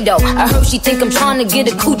okay though. I heard she think I'm trying to get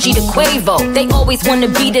a coochie to Quavo. They always wanna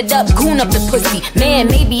beat it up, goon up the pussy. Man,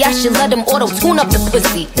 maybe I should let them auto-tune up the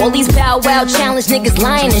pussy. All these bow wow challenge niggas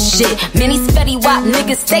lying and shit. Many Fetty Wap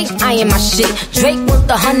niggas stay eyeing my shit. Drake worth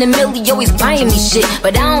 100 million, always buying me shit.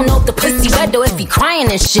 But I don't know if the pussy red or if he crying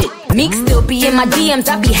and shit. Meek still be in my DMs,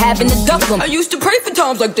 I be having to duck him. I used to pray for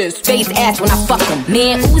times like this. Face ass when I fuck him.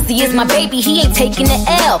 Man, Uzi is my baby, he ain't taking the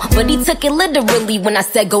L. But he took it literally when I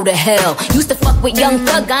said go to hell. Used to fuck with Young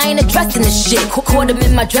Thug, I ain't addressing the shit. Caught him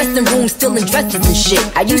in my dressing room, still in dresses and shit.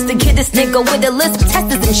 I used to get this nigga with a list of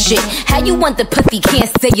testers and shit. How you want the pussy, can't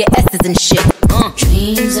say your S's and shit.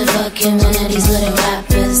 Dreams of fucking one of these little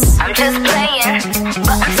rappers. I'm just playing,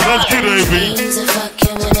 but I'm saying. Dreams of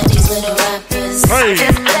fucking one of these little rappers. Hey. I'm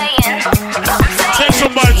just playing. Take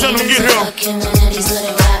somebody, tell them get here.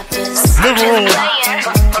 Living room.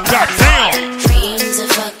 God damn.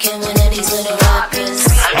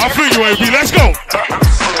 I feel you, AB. Let's go.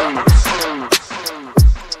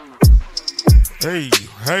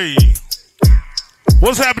 Hey.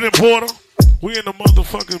 What's happening, Porter? We in the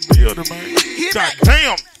motherfucking building, man. God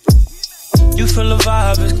damn. You feel the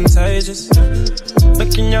vibe, it's contagious.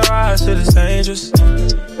 Look in your eyes, it is dangerous.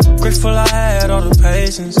 Grateful I had all the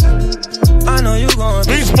patience. I know you going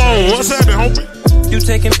through Beast Mode, what's happening, homie? You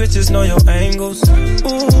taking pictures, know your angles.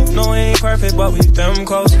 Ooh, no, we ain't perfect, but we damn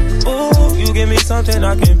close. Ooh, you give me something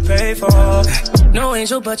I can pay for. No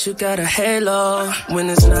angel, but you got a halo. When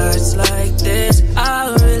it's nights like this,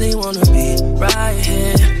 I really wanna be right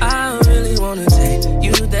here. I really wanna take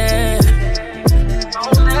you there.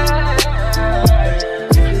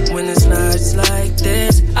 When it's nights like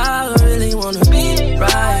this, I really wanna be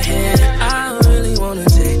right here. I really wanna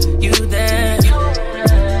take you there.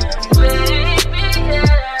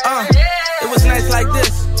 It was nice like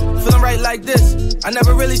this, feeling right like this. I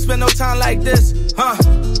never really spent no time like this,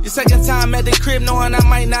 Your second time at the crib knowing I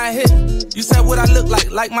might not hit. You said what I look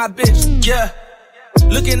like my bitch, yeah.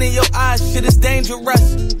 Looking in your eyes, shit is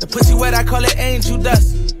dangerous. The pussy wet, I call it angel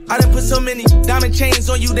dust. I done put so many diamond chains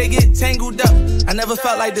on you, they get tangled up. I never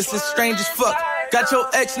felt like this, is strange as fuck. Got your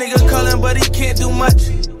ex nigga calling, but he can't do much.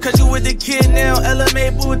 Cause you with the kid now,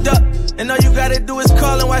 LMA booed up. And all you gotta do is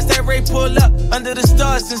call and watch that Ray pull up. Under the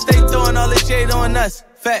stars since they throwing all the shade on us.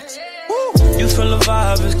 Facts. Woo. You feel the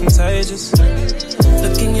vibe is contagious.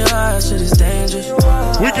 Look in your eyes, shit is dangerous.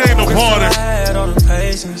 We came to party.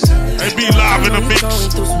 They be live in the mix.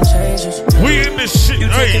 We in this shit. You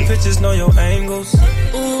taking pictures, know your angles.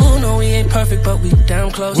 Ooh, no, we ain't perfect, but we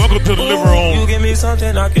damn close. Welcome to the living room. You give me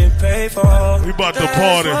something I can pay for. We about to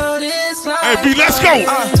party. Hey, B, let's go.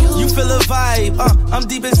 You feel a vibe, I'm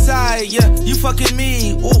deep inside, yeah. You fucking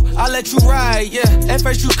me, ooh, I let you ride, yeah. At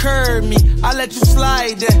first you curve me, I let you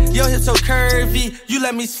slide in. Your hips so curvy, you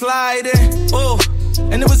let me slide in, ooh.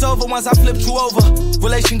 And it was over once I flipped you over.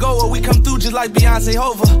 Relation goer, we come through just like Beyonce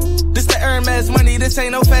Hova. This the Hermes money, this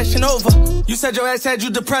ain't no fashion over. You said your ex had you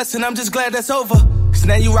depressed, and I'm just glad that's over. Cause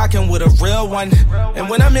now you rockin' with a real one. And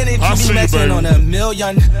when I'm in it, you be messing on a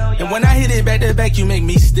million. And when I hit it back to back, you make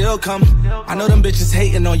me still come. I know them bitches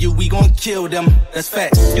hating on you, we gon' kill them. That's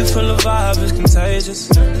facts. You feel the vibe is contagious.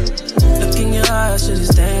 Look in your eyes, shit is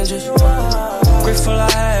dangerous. Grateful I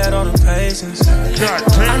had all the patience.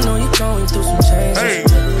 I know you're going through some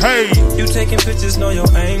changes. Hey. You taking pictures, know your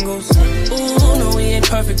angles. Ooh, no, we ain't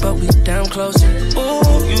perfect, but we damn close.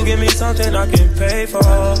 Ooh, you give me something I can pay for.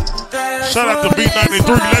 Shout out to B93,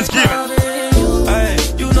 let's get it. Hey,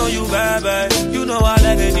 you know you bad, babe. You know I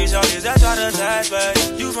like it, these shorties that try to attach,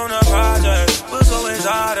 babe. You from the project, but so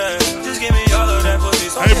exotic. Just give me all of that pussy.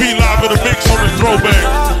 Hey, be live in the mix on the throwback.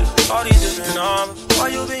 All these different arms, why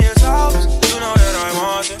you being soft? You know that I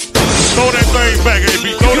want you. Throw that thing back,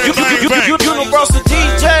 AB. Throw that thing back. You know, bro, the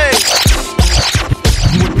DJ.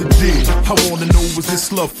 I wanna know, is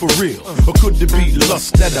this love for real? Or could it be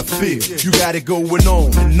lust that I feel? You got it going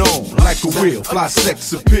on and on like a wheel. Fly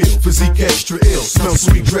sex appeal, physique extra ill. Smell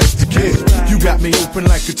sweet, dress to kill. You got me open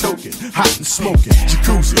like a token, hot and smoking.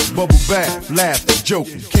 Jacuzzi, bubble bath, laughing,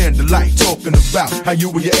 joking. Candlelight, talking about how you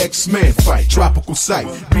and your ex-man fight. Tropical sight,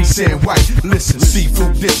 be sand white. Listen,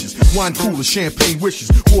 seafood dishes, wine cooler, champagne wishes.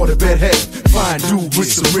 Waterbed head, fine dude with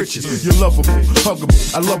some riches. You're lovable,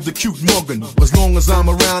 huggable. I love the cute mugging. As long as I'm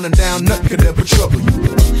around and down, nothing could ever trouble you.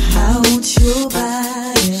 I want your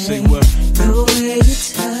body. Say what? The way you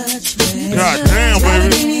touch me. God damn,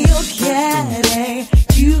 baby.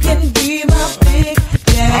 You can be my big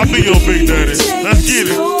daddy. I'll be your big daddy. Let's get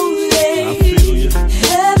it. I feel you.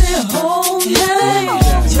 Have it home.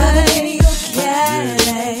 Drive in your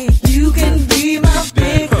Cadillac. You can be my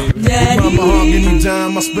big daddy. Mama hugging me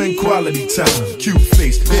down, I spend quality time. Cute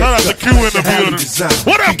face. Shout out to Q in the building.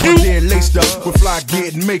 What up, Q? There laced up with fly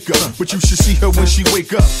getting makeup. But you should see her when she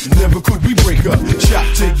wake up. Never could we break up. Chop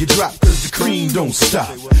till you drop, cause the cream don't stop.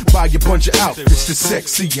 Buy a bunch of outfits that's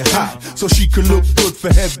sexy and hot. So she could look good for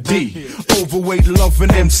FD. Overweight, love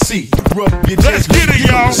and MC. Rub your Let's get it,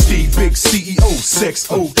 y'all. Steve, big CEO,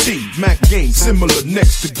 sex OT. Mac game similar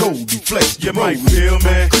next to Goldie Flex. You might feel,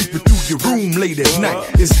 man. Creeping through your room late at night.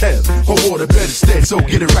 It's hell. Her water better stand, so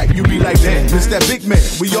get it right. You be like, damn, it's that big man.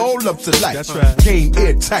 We all love to life. That's right. Game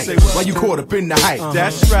airtight. While you caught up in the hype.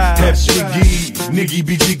 That's right. F-Jiggy, Niggy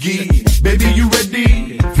be jiggy. Baby, you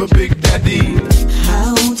ready for Big Daddy?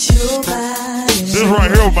 I want your body. This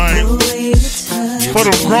right here, man. For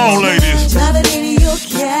them grown ladies.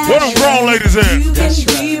 Where them grown ladies at? That's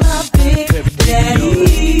right.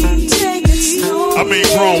 I mean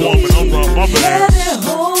grown woman. I'm wrong. My bad.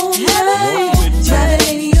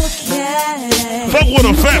 Fuck with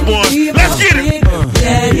a fat boy. Let's get it.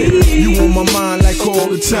 You on my mind like all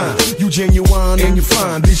the time. You genuine And you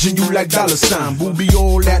find vision, you like dollar sign. Booby,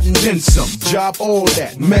 all that and then some. Job, all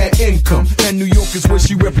that, mad income. And New York is where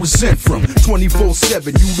she represent from.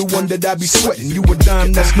 24/7, you the one that I be sweating. You a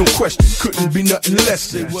dime, that's no question. Couldn't be nothing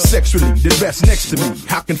less than sexually the best next to me.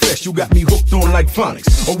 I confess, you got me hooked on like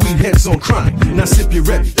phonics. Or weed heads on chronic. Now sip you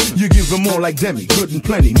ready. You give them more like Demi. Good and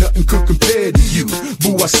plenty, nothing could compare to you.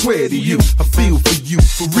 Boo, I swear to you, I feel for you,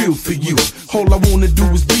 for real for you. All I wanna do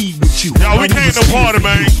is be with you. Yo, we came to party,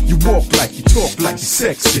 man. You walk like you talk like you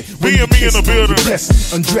sexy. Me in the building. Bless me,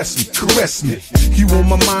 undress me, caress me. You on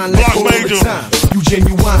my mind like all the time. You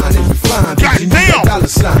genuine and you fine. God damn. Dollar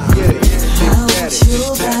sign.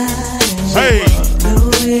 Hey.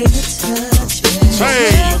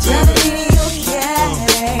 Hey.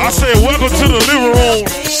 I said, welcome to the living room.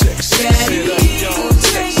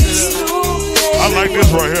 I like this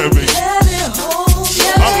right here, baby.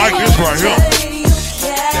 I like this right here.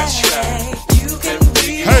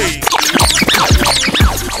 Hey.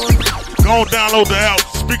 Go download the app,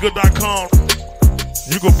 speaker.com.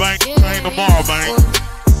 You can bang tomorrow, man.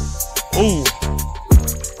 Ooh.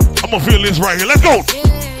 I'm gonna feel this right here. Let's go.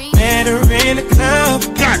 Met her in the club.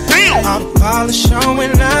 God damn. All the ballers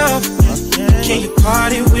showing love. Can you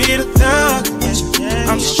party with a thug?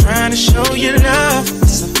 I'm just trying to show you love.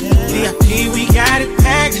 VIP, we got it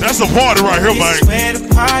packed. That's a party right here, man. This is where the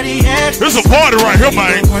party at. This a party right here,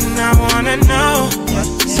 man. One I wanna know.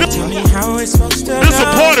 Tell me how it's supposed to This a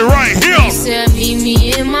party right here. He said meet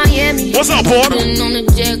me in Miami. What's up, party? On the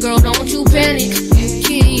jet, girl, don't you panic.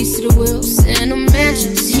 Keys to the wheels and the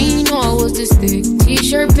mansions. He know I was this thick.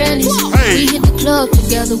 T-shirt panties. Hey. We hit the club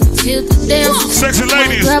together. We tilt the dance. Sexy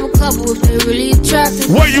ladies. Grab a couple if they're really attractive.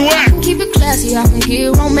 Where you at? I can keep it classy. I can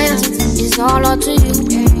get romantic. It's all up to you.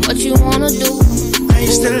 What you wanna do? I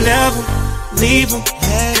used to love him, leave him.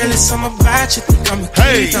 Girl, it's something about you. Think I'm a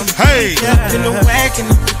kid. Hey. Up in the wagon,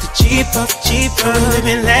 put the Jeep up,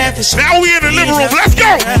 living lavish. Now we in the living room. Let's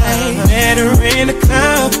go. Met her in the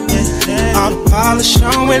club. All the ballers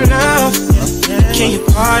showing love. Can you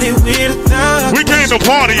party with a thug? We came to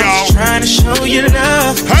party, y'all. Trying to show you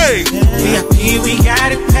love. Hey. VIP, we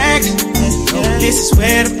got it packed. This is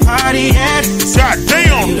where the party at. God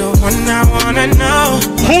damn. You the one I wanna know.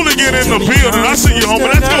 Hooligan in the building. I see you, homie.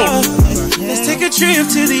 Let's go. Let's take a trip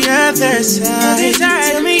to the other side.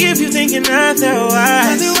 Tell me if you're thinking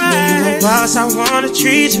otherwise. You're my boss, I wanna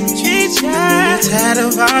treat you. I'm tired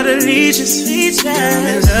of all the leeches. I'm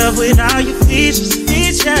in love with all your features.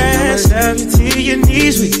 I'ma love you till your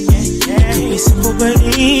knees weak. Could be simple but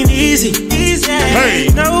it ain't easy. Hey,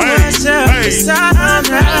 know myself.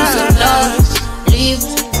 Leave.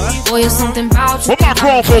 Boy, it's something about you. What my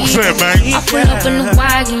grown folks at, man? I put up in the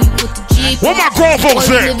wagon, you put the Jeep. What my grown folks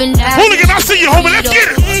at? Hooligan, I see you, homie. Let's get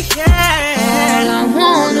it. All I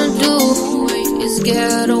wanna do is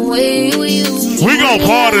get away with you. We gon'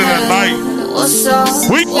 party tonight. What's up?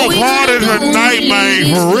 We gon' party tonight, man.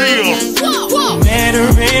 For real. Met her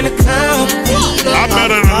in the club. I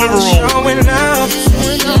met her in the living room. Showing love.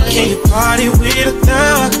 Can you party with a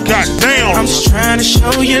thug? God damn. I'm just trying to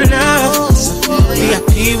show you love.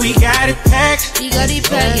 VIP, we got it packed.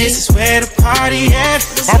 This is where the party at.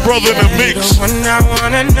 My brother in the mix. The one I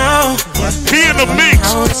wanna know. He in the mix.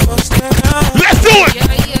 Let's do it.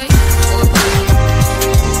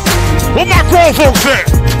 Where my grown folks at?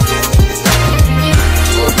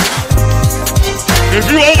 If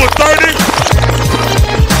you over 30,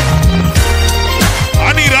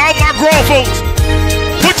 I need all my grown folks.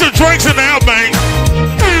 Put your drinks in the air, man.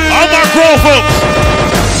 All my grown folks.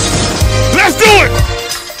 Let's do it.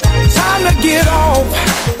 Time to get off.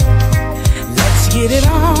 Let's get it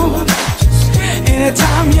on.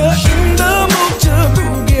 Anytime you're in the mood to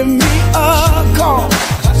give me a call.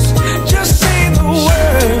 Just say the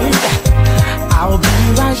word. I'll be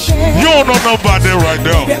right there. You don't know nothing about that right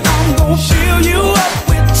there. Baby, I'm gonna fill you up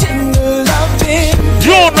with tender loving.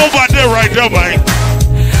 You don't know about that right there, man.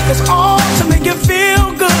 It's all to make you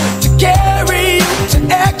feel good, to carry you to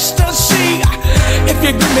ecstasy. If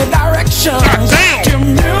you give me directions,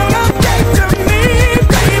 communicate to me,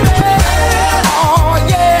 baby. Oh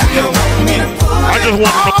yeah. I just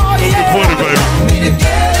want to know where you put it, baby.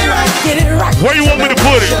 Get it right. Where you want me to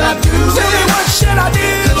put it? Tell me what should I do?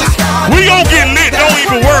 We gon' get lit. Don't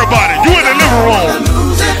even worry about it. You in the living room.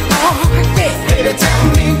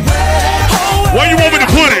 Where you want me to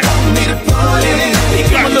put it?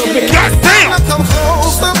 God damn. Come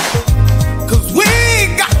closer, 'cause we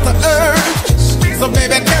got the urge. So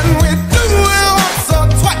baby, can we do it once or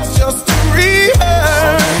twice just to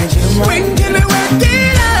rehearse? When can we work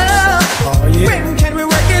it out? When can we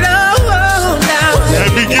work it out now?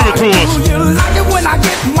 Let me give it to us. You like it when I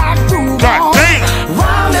get my groove God on. damn.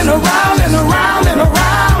 Round and around and around.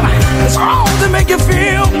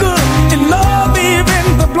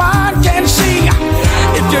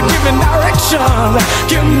 give me direction.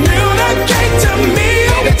 Communicate to me,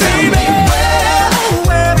 baby.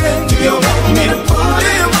 Where do you want me to put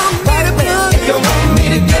it? If you want me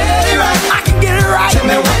to get it right, I can get it right. Tell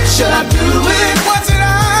me what should I do with it? What's it I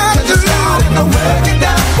do? Work it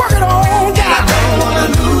down, work it on down. I don't wanna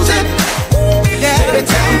lose it. Baby,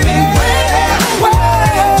 tell me where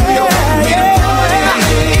do you want me to put it?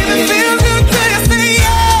 If it feels good to you, say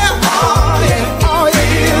yeah. Oh yeah, oh yeah,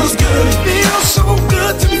 feels good. Feels so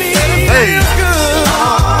good to me. Feels good.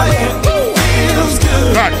 Oh yeah, feels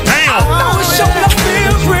good. God damn. I know it sure enough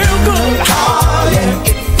feels real good. Oh yeah,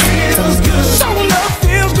 it feels good. Sure enough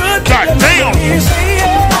feels good. God damn. Say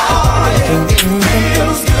yeah. Oh yeah, it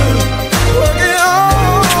feels good. Work it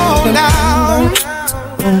on now.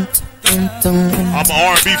 I'm an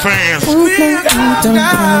R&B fan.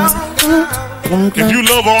 If you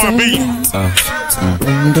love R&B,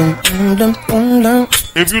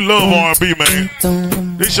 if you love R&B, man,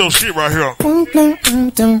 this your shit right here.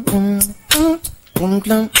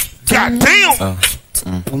 God damn.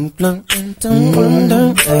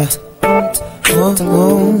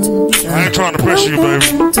 I ain't trying to pressure you, baby.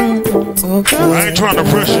 I ain't trying to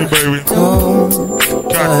pressure you, baby. God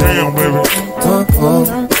damn, baby.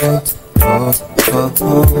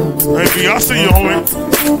 Baby, I see you, homie.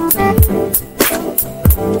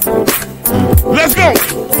 Let's go.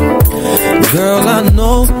 Girl, I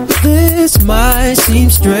know this might seem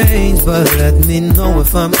strange, but let me know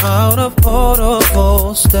if I'm out of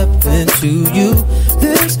protocol. Step into you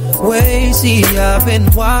this way. See, I've been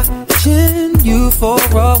watching you for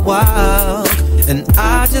a while, and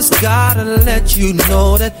I just gotta let you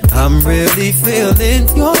know that I'm really feeling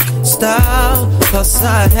your style. Plus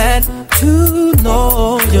I had to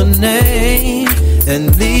know your name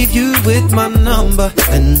and leave you with my number,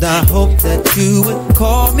 and I hope that you would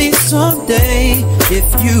call me someday. If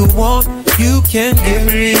you want, you can give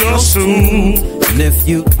me your suit, and if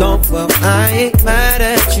you don't, well, I ain't mad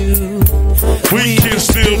at you. We can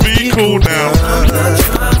still be cool now.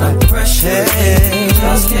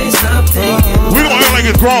 We don't act like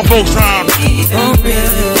it's grown folks time.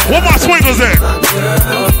 Where my swingers at?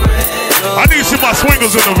 I need to see my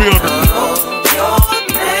swingers in the building.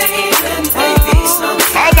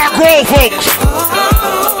 All my grown folks.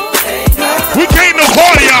 We came to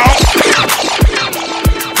party, y'all.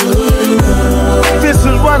 This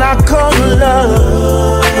is what I call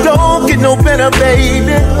love. Don't get no better, baby,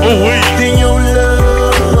 than your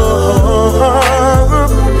love.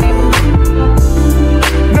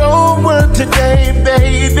 No one today,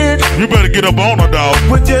 baby. You better get up on her, dog.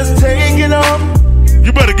 We're just taking off.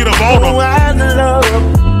 You better get up on her.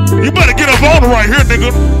 You better get up on her right here,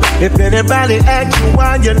 nigga. If anybody asks you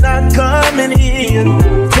why you're not coming in,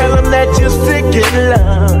 tell them that you're sick in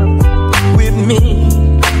love with me.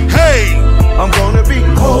 Hey! I'm gonna be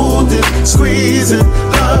holding, squeezing,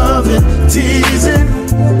 loving, teasing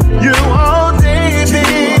you all day,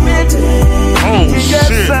 baby. Oh, yes,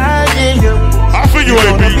 shit. I feel you,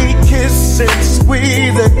 AB. Be kissing,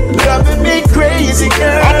 squeezing, loving me crazy,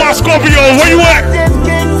 girl. I'm my Scorpio, where you at?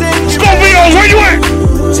 Scorpio, where you at?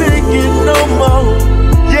 Take it no more.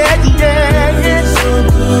 Yeah, yeah,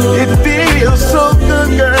 yeah. It feels so good,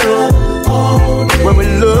 girl, when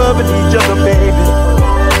we're loving each other, baby.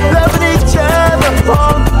 Loving each other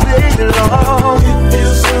all day long. It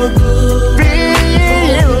feels so good.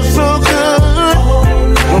 Feels so good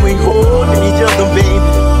when we holding each other,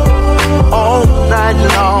 baby, all night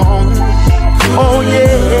long. Oh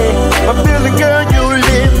yeah, I feel the girl your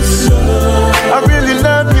lips. I really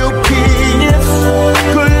love your kiss.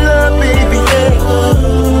 Good love, baby,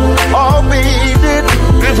 yeah. Oh baby,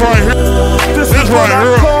 this right here. This right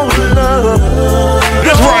here.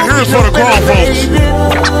 This right here is for the grown folks.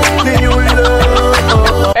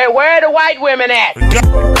 Hey, where are the white women at?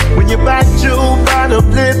 When you bite your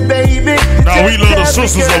bottom lip, baby. Now we love the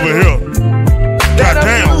sisters over here.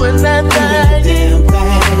 Goddamn.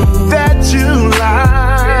 That you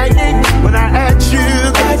like when I ask you,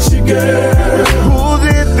 girl, who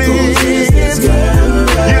this is? You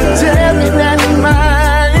tell me that you're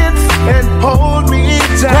mine and hold me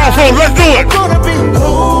tight. Come on, let's do it. I'm gonna be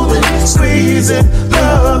holding, squeezing,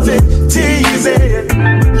 loving, teasing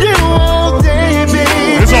you all day,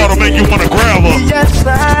 baby. This ought to make you want to grab her. Yes,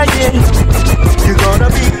 I am. You're gonna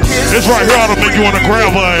be kissing. This right here ought to make you want to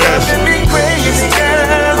grab her ass.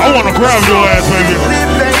 I want to grab your ass, baby.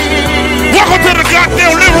 Welcome to the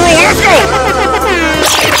goddamn living room. Let's go.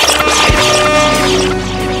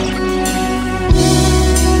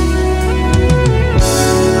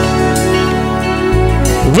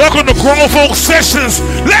 Welcome to Grown Folk Sessions.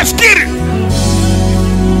 Let's get it.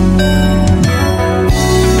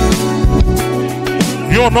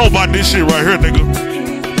 You don't know about this shit right here, nigga.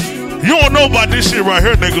 You don't know about this shit right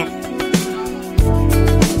here, nigga.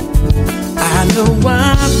 I know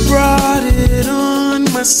I brought it on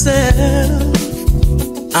myself.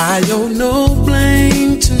 I owe no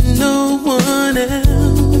blame to no one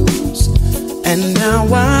else. And now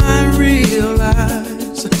I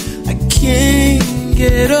realize I can't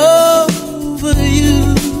get over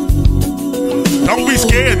you. Don't be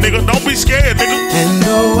scared, nigga. Don't be scared, nigga. And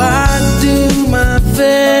though I do my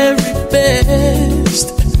very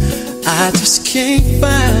best, I just can't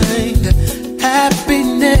find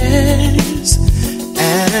happiness.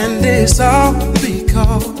 And it's all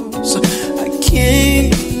because I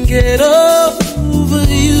can't get over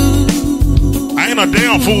you. I ain't a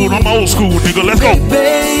damn fool. I'm old school, nigga. Let's go.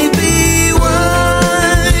 Baby,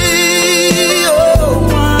 why, oh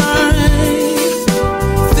why,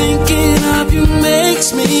 thinking of you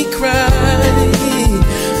makes me cry.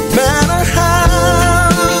 Matter how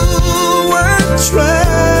I try,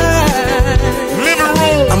 living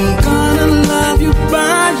room. I'm gonna love you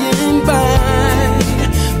by and by,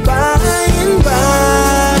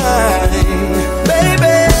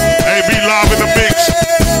 baby. Hey, be live in the mix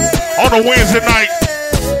on a Wednesday night.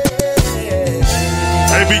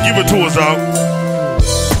 Hey, be give it to us, dog.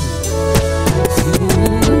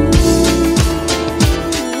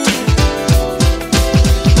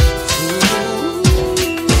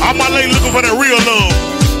 All my ladies looking for that real love.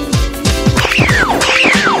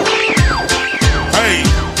 Hey,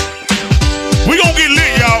 we gon' get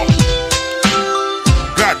lit, y'all.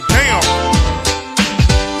 God damn.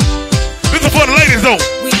 This is for the ladies, though.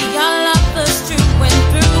 We are lovers through and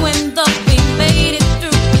through, and though we made it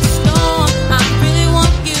through the storm, I really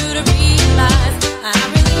want you to realize I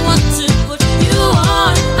really want to put you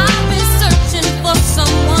on. I've been searching for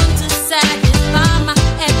someone to satisfy my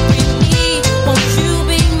every need. Won't you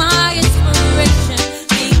be my inspiration?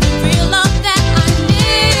 Be the real love that I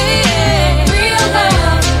need. Real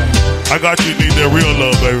love. I got you, need that real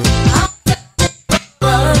love, baby.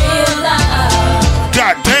 Real love.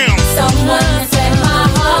 God damn. Someone to set my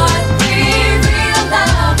heart free. Real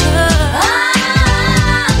love.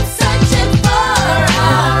 I'm searching for a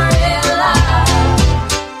real love.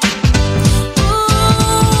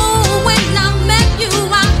 Ooh, when I met you,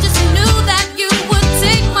 I just knew that you would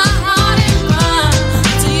take my heart and run.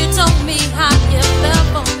 Till you told me how you felt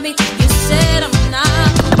for me. You said I'm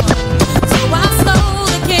not the one. So I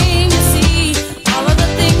slowly came to see all of the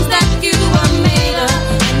things that you are made of.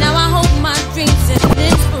 And now I hope my dreams and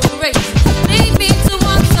inspiration lead me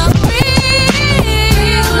towards some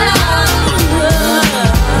real love.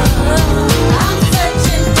 I'm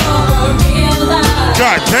searching for a real love.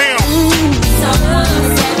 God damn. Someone to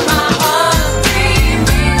set my heart free.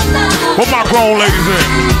 Real love. What my grown ladies in?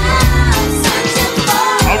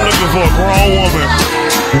 I'm looking for a grown woman.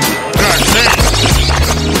 God damn.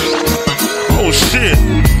 Oh shit.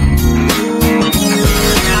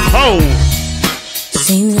 Oh.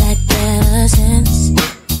 Seems like ever since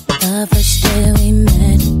the first day we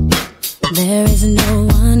met, there is no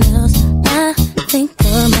one else I think of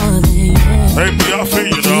more than you. Baby, I feel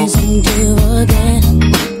you, though. Kissing you again,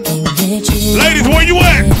 think that you Ladies, where you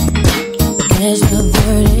at? There's no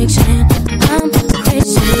verdict, and I'm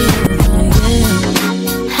crazy over you.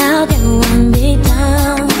 How can one be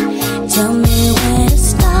down? Tell me where to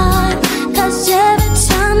start, 'cause every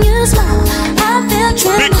time you smile, I feel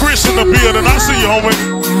Big Chris in the building. I see you, homie.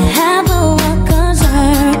 I have a one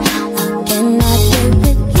concern. I cannot live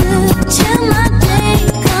with you till my day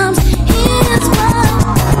comes. Here's what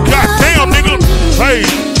God damn, nigga. Hey.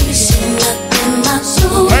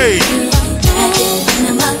 Hey.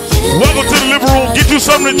 Welcome to the living room. Get you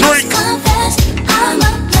something to drink.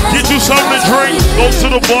 Get you something to drink. Go to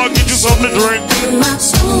the bar, get you something to drink.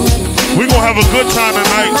 We gonna have a good time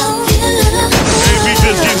tonight. Maybe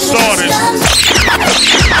just get started.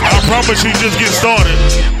 I promise you, just get started.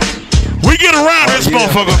 We get around this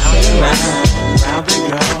motherfucker.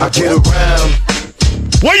 I get around.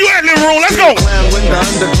 Where you at, living room? Let's go. When the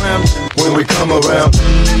underground, when we come around.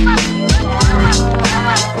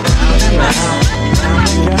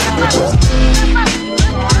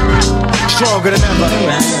 Stronger than ever.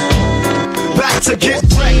 Back to get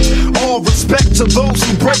wrecked. All respect to those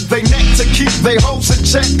who break their neck to keep their hopes in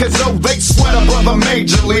check. 'Cause oh, they sweat a brother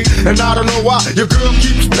majorly. And I don't know why your girl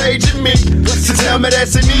keeps paging me. To tell me that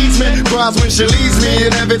she needs me. Cries when she leaves me.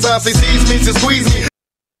 And every time she sees me, she squeeze me.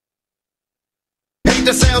 Hate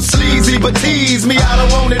to sound sleazy, but tease me. I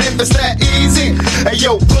don't want it if it's that easy. Hey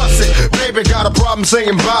yo, bust it. Baby got a problem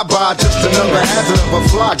saying bye-bye. Just another hazard of a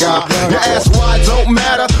fly guy. Your ass wide don't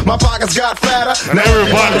matter. My pockets got fatter. Now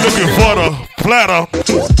everybody looking for the platter.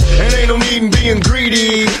 And ain't no need in being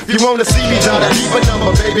greedy. If you wanna see me, try to keep a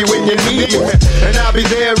number, baby, when you need it. And I'll be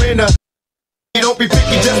there in a. Don't be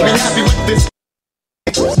picky, just be happy with this.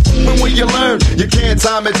 When will you learn? You can't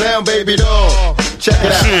time it down, baby doll. Check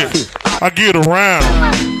it out. Shit, I get around.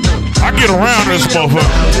 I get around this motherfucker.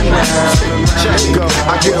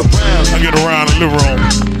 I get around the living room.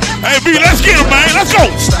 Hey, B, let's get him, man. Let's go.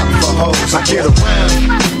 Stop for hoes. I get around.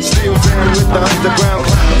 Still down with the underground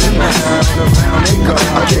clowns.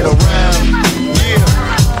 I get around. Yeah.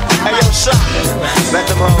 Hey, yo, shot. Let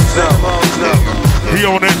them hoes know. He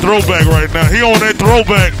on that throwback right now. He on that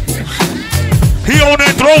throwback. He on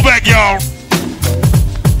that throwback, y'all.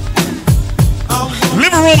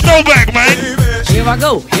 Living room throwback, man. Here I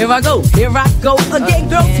go, here I go, here I go again,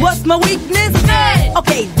 girls. What's my weakness?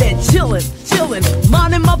 Okay, then chillin',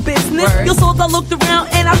 minding my business. Your souls, I looked around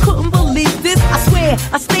and I couldn't believe this. I swear,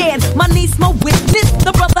 I stand, my niece, my witness.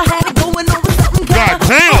 The brother had it going on with something kind of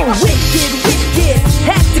wicked.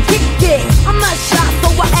 Had to kick it. I'm not shy, so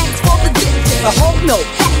I asked for the distance. I hope no,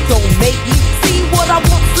 that don't make me see what I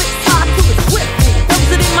want. Flip side to the swift. Thumbs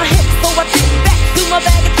it in my hip, so I tip back to my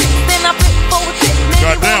bag of tricks. Then I flip forward, tip.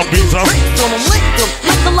 Goddamn, beats up.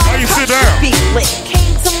 Why you sit down?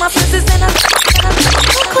 Came to my senses and I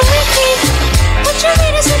Uncle Ricky, would you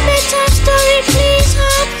read us a bedtime story, please,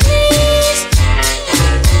 please?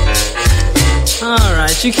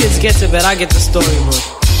 Alright, you kids get to bed, I get the storybook.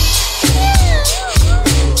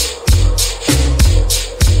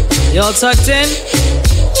 Y'all tucked in?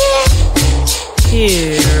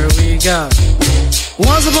 Here we go.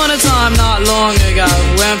 Once upon a time, not long ago,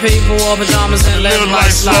 when people wore pajamas and lived life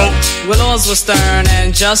slow, where laws were stern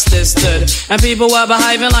and justice stood, and people were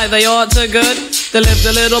behaving like they ought to good, there lived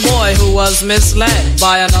a little boy who was misled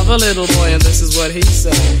by another little boy, and this is what he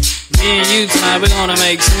said. Me and you tonight, we're gonna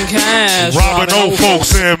make some cash. Robbing old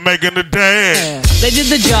folks and making the dash. They did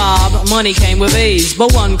the job, money came with ease,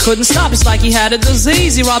 but one couldn't stop, it's like he had a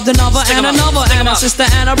disease. He robbed another and another, and a sister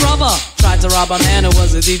and a brother. Tried to rob a man who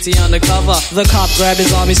was a DT undercover. The cop grabbed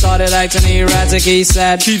his arm, he started acting erratic. He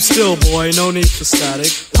said, keep still, boy, no need for static.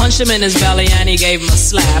 Punched him in his belly and he gave him a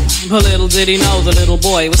slap. But little did he know the little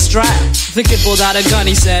boy was strapped. The kid pulled out a gun,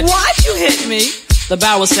 he said, why'd you hit me? The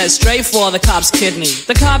barrel set straight for the cop's kidney.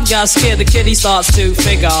 The cop got scared, the kid he starts to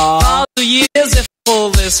figure, all 2 years if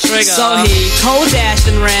pull this trigger. So he cold dashed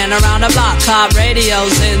and ran around the block. Cop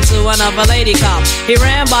radios into another lady cop. He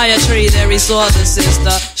ran by a tree, there he saw the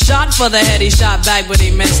sister. Shot for the head, he shot back but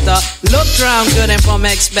he missed her. Looked around good and from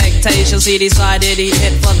expectations he decided he'd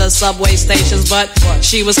hit for the subway stations. But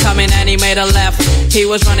she was coming and he made a left. He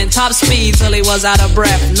was running top speed till he was out of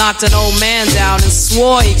breath. Knocked an old man down and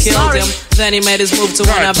swore he killed him. Then he made his move to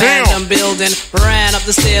an abandoned building. Ran up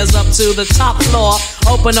the stairs up to the top floor.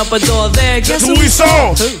 Opened up a door there, guess who we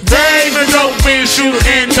saw? Dang the dope man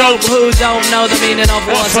shooting dope. Who don't know the meaning of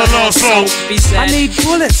what's a lost soul? He said, I need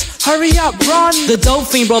bullets, hurry up, run. The dope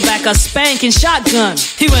fiend brought back a spanking shotgun.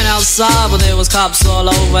 He went outside, but there was cops all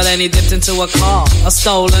over. Then he dipped into a car, a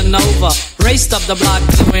stolen Nova. Raced up the block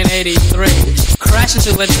doing 83. Crashed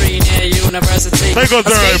into a tree near University. Escaped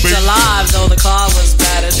alive, though the car was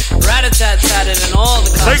battered. Rat-a-tat-tatted and all the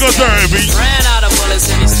cops ran out of bullets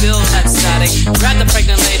and he still had static. Grabbed the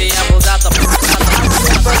pregnant lady and pulled out the...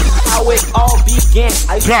 How it all began.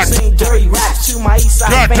 I used to sing dirty raps to my east side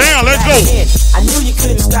fans. Goddamn, let's go. I knew you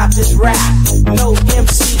couldn't stop this rap. No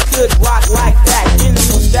MC could rock like that. In the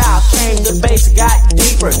new style came the bass got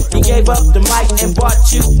deeper. He gave up the mic and bought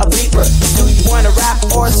you a beeper. Do you wanna rap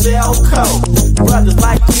or sell coke? Brothers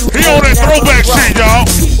like you. He on that throwback shit, y'all.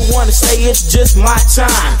 People wanna say it's just my time.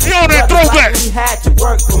 He on that throwback. Like we had to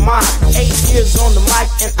work for mine. 8 years on the mic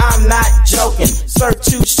and I'm not joking. Sir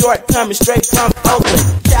too short coming straight from Oakland,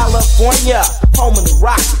 California, home of the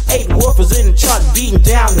rock. 8 woofers in the truck beating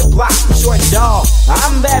down the block. Short dog,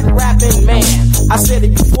 I'm that rapping man. I said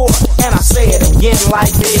it before and I say it again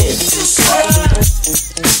like this.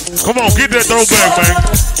 Come on, get that throwback, man.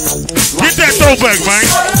 Get that throwback, man.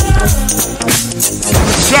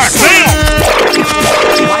 God damn.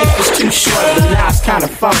 Life is too short, but now it's kind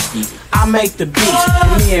of funky. I make the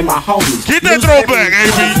beats, me and my homies. Get that throwback,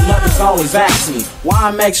 AB. Mothers always ask me why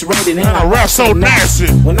I'm X-rated and I rap so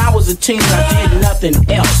nasty. When I was a teen, I did nothing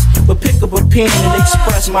else but pick up a pen and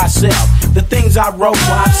express myself. The things I wrote,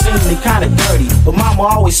 well, I've seen they kinda dirty, but mama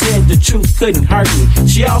always said the truth couldn't hurt me.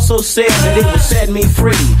 She also said that it would set me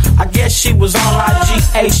free. I guess she was on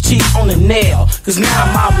IGHT on the nail, cause now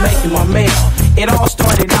I'm out making my mail. It all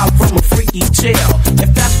started out from a freaky tale.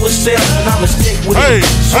 If that's what sells, then I'ma stick with it.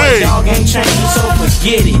 Short dog ain't changing, so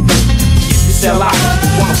forget it. You can sell out if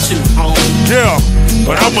you want to, homie. Yeah,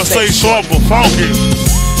 but I'ma stay sharp but funky.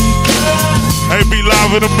 Hey, be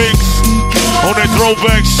live in the mix on that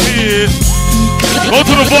throwback shit. Go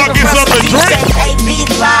to the bar, get something to drink.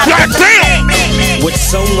 Goddamn! With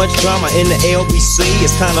so much drama in the LBC,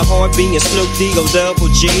 it's kinda hard being Snoop D-O double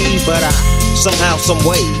G, but I somehow, some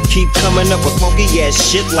way keep coming up with funky ass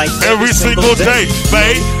shit like every single day,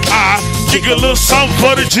 babe. I kick a little something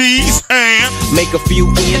for the G's and make a few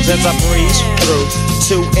ends as I breeze through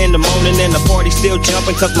 2 in the morning and the party still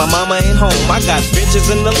jumping cause my mama ain't home. I got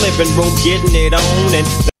bitches in the living room getting it on and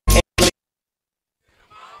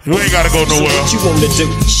you ain't gotta go nowhere. So what you wanna do?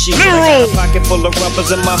 Shit, I got a pocket full of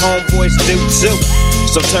rubbers and my homeboys do too.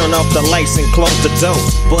 So turn off the lights and close the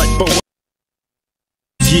doors. But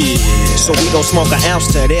yeah, so we gon' smoke an ounce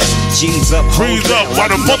to this. G's up, freeze up, while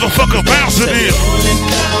the motherfucker bouncing in.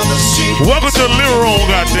 Welcome to the living room,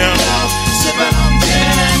 goddamn.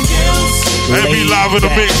 Hey, be live in the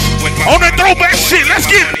mix on that throwback shit. Let's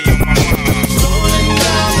get it.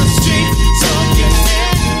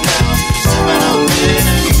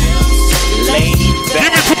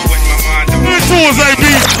 Give it to us, AB.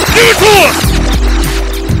 Give it to us.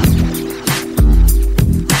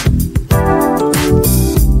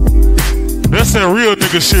 That's that real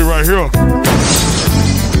nigga shit right here.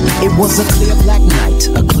 It was a clear black night,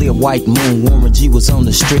 a clear white moon. Warren G was on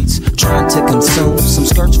the streets trying to consume some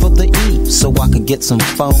skirts for the E, so I could get some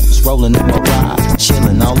phones. Rolling in my ride,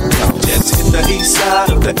 chilling all alone. Just hit the east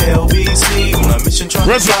side of the LBC on a mission trying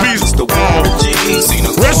rest to find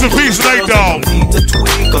the rest in peace, Nate Dogg.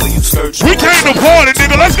 We came to party,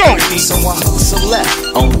 nigga. Let's go. So I hustle left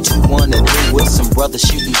on 2-1 and 3 with some brothers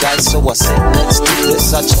shooting dice. So I said, let's do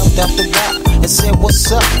this. I jumped out the rap and said,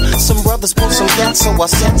 what's up? Some brothers pulled some gas, so I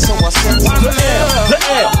said, the L, the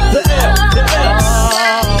L, the L, the L.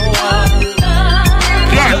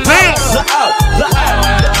 God damn. The L, the L,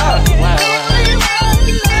 the L.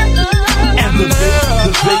 And the V,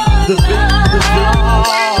 the V, the V, the V.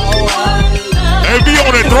 Hey, be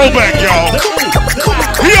on that throwback, y'all.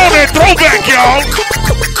 Be on that throwback, y'all.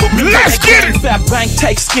 Let's get it. Fat bank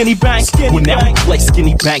take skinny bank. Well, now we play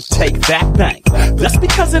skinny bank take that bank. That's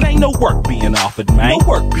because it ain't no work being offered, man. No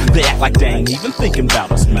work. They act like they ain't even thinking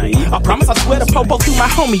about us, man. I promise I swear to popo through my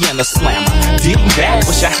homie and the slammer. Didn't bad,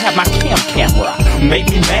 wish I had my camera. Made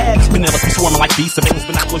me mad. Vanilla swarming like bees. Surveillance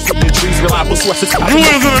binoculars shooting in trees. Reliable sources. You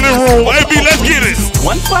is in this room. AB, let's get it.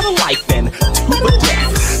 1 for the life and 2 for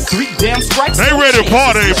death. 3 damn strikes. They ready to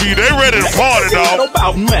party, AB. They ready to party, dog.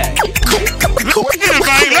 About man.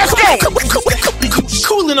 Let's go.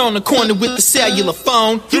 Cooling on the corner with the cellular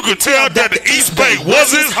phone. You could tell that the East Bay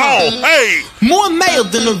was his home. Hey, more male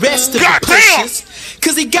than the rest of the pushes,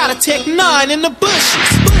 cause he got a Tech 9 in the bushes.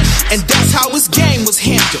 And that's how his game was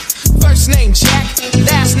handled. First name Jack,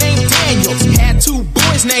 last name Daniels. Had 2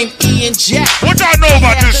 boys named E and Jack. What y'all know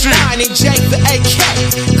about this shit? 9 and Jake the AK.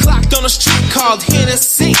 Clocked on a street called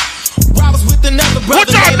Hennessy. Robbers with another brother. What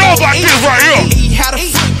y'all know about this right here? He had a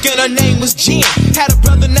freak and her name was Jen. Had a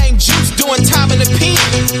brother named Juice doing time in the pen.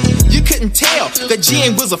 You couldn't tell that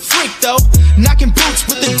Jen was a freak though. Knocking boots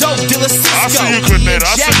with the dope dealer Cisco. I see you, Cornette.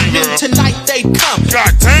 I see you, girl. Tonight they'd come.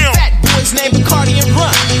 God damn. Fat boys named Bacardi and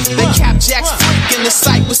Run. They capped Jack's freak and the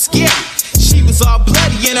sight was scary. She was all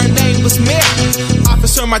bloody and her name was Mary.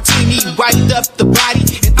 Officer Martini wiped up the body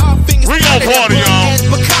and all fingers. We gon' party, y'all.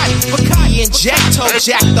 Bacardi and Jack told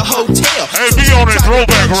Jack the hotel. Hey, be on that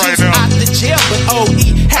throwback right now. Out the jail, but OE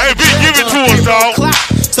hey, B, give it to us, dog.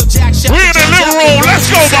 So Jack we in the living room. Let's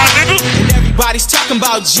go, my nigga. And everybody's talking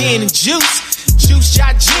about gin and juice. Juice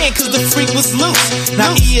shot gin cause the freak was loose.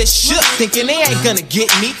 Now he is shook, thinking they ain't gonna get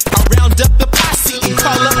me. I round up the posse and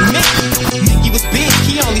call up Mickey. Mickey was big,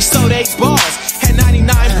 he only sold 8 bars. Had 99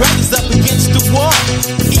 brothers up against the wall.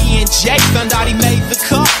 E and J found out he made the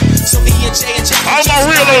call. So E and J all my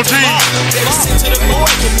real OGs. They were sent to the morgue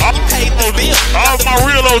and paid the bill. All my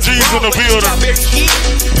real OGs in the building.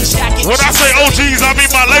 When I say OGs, I mean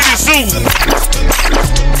my ladies too.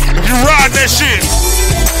 If you ride that shit,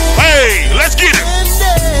 hey, let's get it.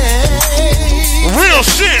 Real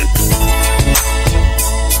shit.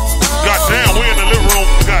 Goddamn, we in the living room.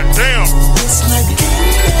 Goddamn.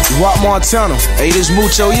 Rock Montana, hey, this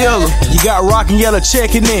Mucho Yellow. You got Rock and Yellow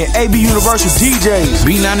checking in. AB Universal DJs.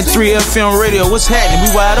 B93 FM Radio, what's happening?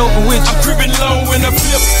 We wide open with you. I'm creeping low in a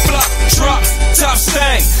flip flop drop top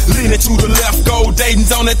stang. Leaning to the left, gold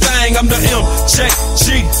Dayton's on that thing. I'm the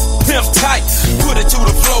MJG, pimp tight. Put it to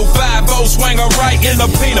the flow, 5-0, swing a right in the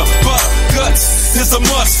peanut butter guts. It's a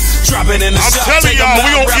must. Drop it in the shop. I'm telling y'all,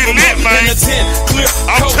 we gon' get lit, man.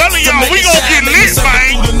 I'm telling y'all, we gon' get lit,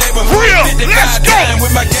 man. Real, let's go.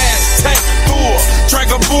 With my gas tank full, drink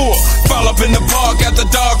a bull. Fall up in the park, got the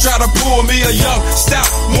dog try to pull me a young stout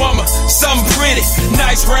woman, something pretty,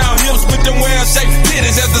 nice round hips with them well-shaped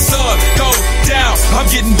titties. As the sun goes down, I'm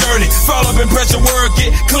getting dirty. Fall up and pressure word,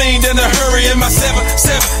 get cleaned in a hurry. In my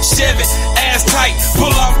 7-7 Chevy, ass tight,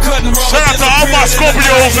 pull off cutting roll. Shout out to all my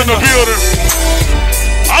Scorpios in the building.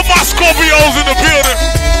 All my Scorpios in the building.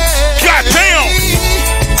 God damn.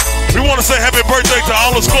 We want to say happy birthday to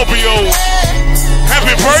all the Scorpios.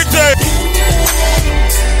 Happy birthday.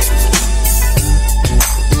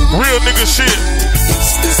 Real nigga shit.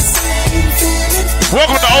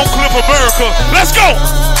 Welcome to Oak Cliff, America. Let's go.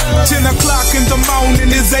 10 o'clock in the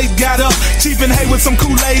morning, his 8 got up. Cheap and hay with some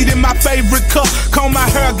Kool-Aid in my favorite cup. Comb my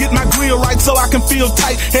hair, get my grill right so I can feel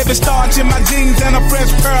tight. Heavy starch in my jeans and a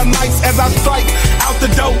fresh pair of Nikes as I strike out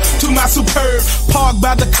the door to my superb. Park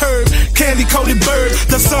by the curb, candy-coated bird.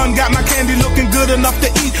 The sun got my candy looking good enough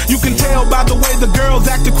to eat. You can tell by the way the girls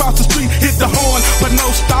act across the street. Hit the horn, but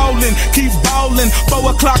no stalling. Keep ballin'. 4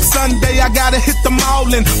 o'clock Sunday, I gotta hit the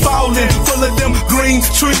mallin'. Fallin', full of them green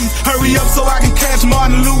trees. Hurry up so I can catch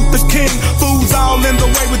Martin Luther King. Fools all in the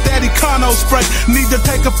way with that Econo spray. Need to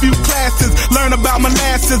take a few classes, learn about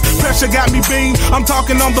molasses. Pressure got me beamed. I'm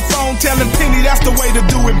talking on the phone, telling Penny that's the way to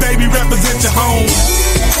do it, baby. Represent your home.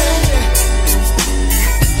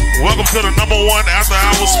 Welcome to the number 1 after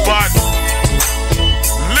hour spot.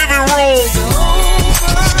 Living room.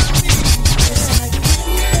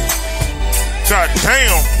 God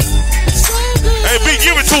damn. Hey, B,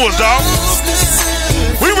 give it to us, dog.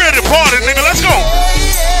 We ready to party, nigga. Let's go.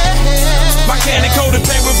 My candy coated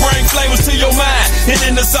paper bring flavors to your mind. And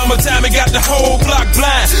in the summertime, it got the whole block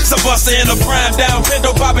blind. Some buster in the prime down,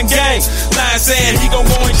 Pendo popping gang. Line saying he gon'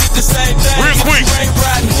 go and get the same thing. Real quick. If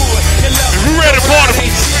you ready to party,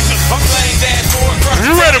 if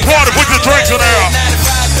you ready to party, put your drinks in there.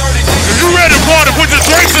 If you ready to party, put your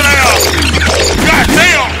drinks in there. God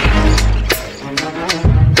damn.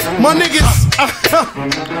 My niggas,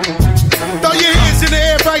 throw your hands in the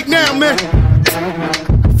air right now, man.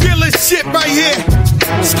 Feel this shit right here.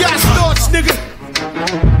 Scott Storch, nigga.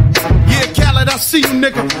 Yeah, Khaled, I see you,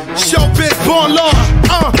 nigga. Showbiz, born law.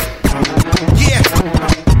 Yeah.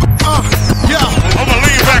 I'm gonna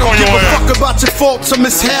lean back on your ass. Fuck about your faults or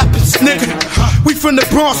mishaps, nigga. We from the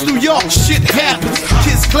Bronx, New York, shit happens.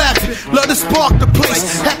 Kids clapping, love to spark the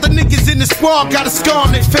place. Half the niggas in the squad got a scar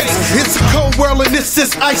on their face. It's a cold world and this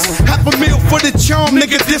is ice. Half a meal for the charm,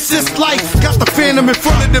 nigga, this is life. Got the Phantom in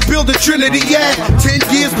front of the building, Trinity, yeah. 10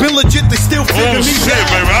 years been legit, they still figure me shit, out.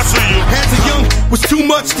 baby, I see you. As a young, was too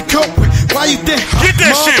much to cope with. Why you think? Get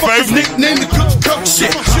that shit, baby. Nickname the cook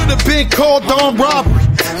shit. Should've been called on robbery,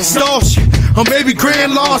 stall shit, or maybe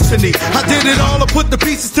grand larceny. I did it all, I put the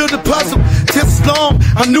pieces to the puzzle. Just long,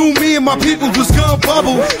 I knew me and my people was gonna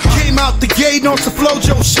bubble. Came out the gate on some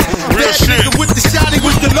Flojo shit. That nigga with the shotty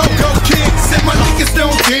with the logo kid. Said my niggas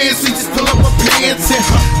don't dance, we just pull up my pants and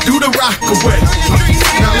do the rock away.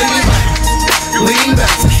 Now lean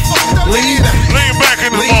back, lean back, lean back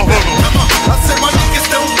in the motherfucker. I said my niggas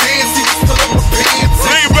don't dance, we just pull up my pants.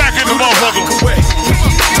 Lean back in the motherfucker.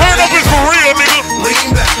 Turn up is for real, nigga. Lean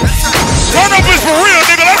back. Turn up is for real,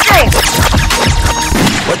 nigga. Let's go.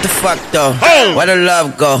 What the fuck though? Oh. Where the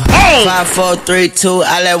love go? Oh. 5, 4, 3, 2,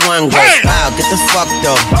 I let one go. Hey. Wow, get the fuck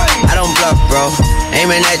though. I don't bluff, bro.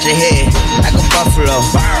 Aiming at your head like a buffalo.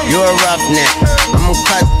 You a roughneck, I'm a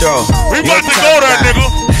cutthroat. We about to go there, nigga.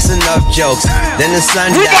 That's enough jokes. Then the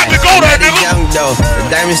sun we about to go there, nigga. Young though, the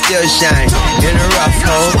diamond still shine. In a rough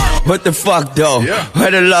hole. What the fuck though? Yeah.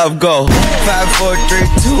 Where the love go? 5, 4, 3,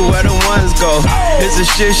 2, where the ones go? It's a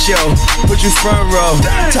shit show. Put you front row.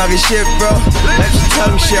 Talking shit, bro. Let your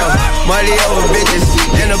tongue show. Money over bitches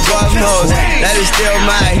and above hoes. That is still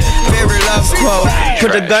my favorite love quote.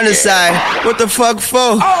 Put the gun aside. What the fuck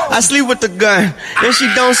for? I sleep with the gun and she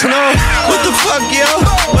don't snow. What the fuck, yo?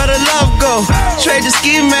 Where the love go? Trade the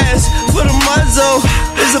ski mask for the muzzle.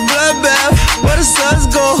 It's a bloodbath. Where the suns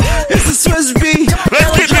go? It's a Swiss beat.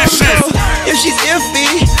 Let's get this shit. If she's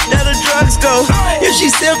iffy, that'll the drugs go. If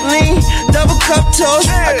she's simply double cup toast,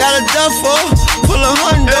 I got a duffel full of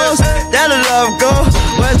hundos. That'll love go.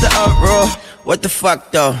 Where's the uproar? What the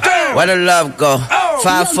fuck though? Where the love go?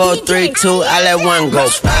 5, 4, 3, 2, I let one go.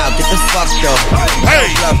 Wow, get the fuck though. Hey,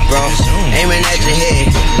 up, bro. Aiming at your head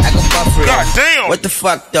like a buffalo. God damn. What the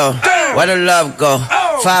fuck though? Where the love go?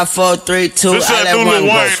 5, 4, 3, 2, I let one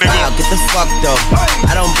go. Wow, get the fuck though.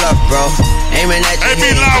 I don't bluff, bro. Aiming at your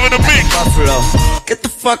head like a buffalo. Get the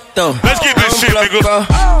fuck though. Let's get this shit, nigga. Bro.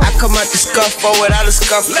 I come out the scuffle without a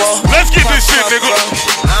scuffle. Let's get this shit, nigga.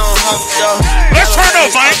 I don't huff though. Let's turn up,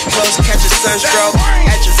 Mike. Close, catch a sunstroke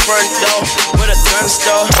at your front door with a gun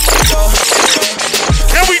store.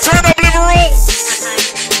 Can we turn up, living room?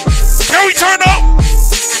 Can we turn up?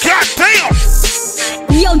 God damn.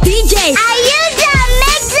 Yo, DJ, are you done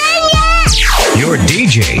mixing yet? Your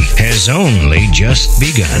DJ has only just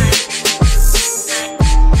begun.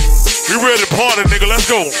 We ready to party, nigga. Let's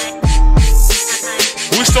go.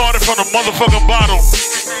 We started from the motherfucking bottom.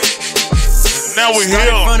 Now we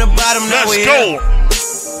here. From the bottom, now Let's we go. Here.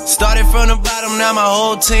 Started from the bottom, now my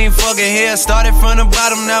whole team fucking here. Started from the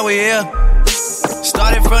bottom, now we here.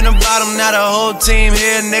 Started from the bottom, now the whole team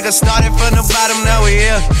here, nigga. Started from the bottom, now we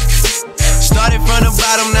here. Started from the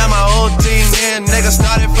bottom, now my whole team here, nigga.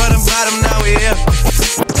 Started from the bottom, now we here.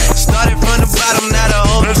 Started from the bottom, now the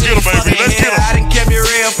whole team fucking here. I done kept it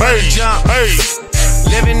real from the jump.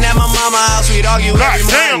 Living at my mama's house, we'd argue every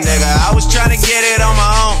morning, nigga. I was trying to get it on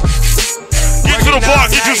my own. Get to the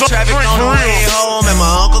bar, get you some drink for real. Home, and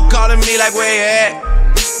my uncle calling me like, where you at?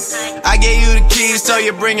 I gave you the keys, so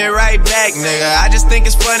you bring it right back, nigga. I just think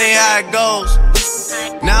it's funny how it goes.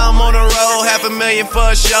 Now I'm on the road, $500,000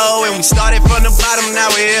 for a show, and we started from the bottom,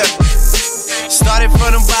 now we here. Started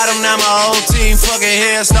from the bottom, now my whole team fucking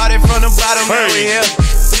here. Started from the bottom, now we here.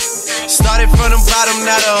 Started from the bottom,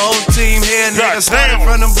 now the whole team here, nigga. Started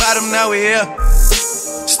from the bottom, now we here.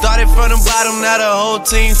 Started from the bottom, now the whole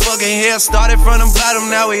team fucking here. Started from the bottom,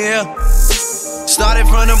 now we here. Started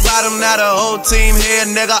from the bottom, now the whole team here,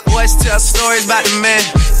 nigga. Always tell stories about the man.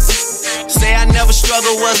 Say I never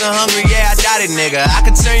struggled, wasn't hungry, yeah, I doubt it, nigga. I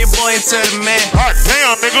could turn your boy into the man. Hot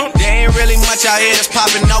damn, nigga. There ain't really much out here that's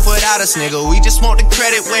popping off without us, nigga. We just want the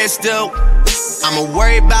credit where it's due. I'ma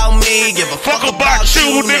worry about me, give a fuck about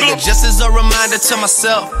you, nigga. Just as a reminder to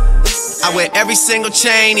myself, I wear every single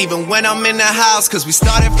chain, even when I'm in the house. Cause we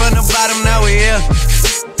started from the bottom, now we here.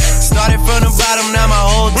 Started from the bottom, now my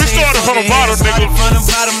whole team. We started from the bottom, nigga. Started from the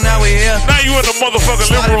bottom, now we here. Now you in the motherfucking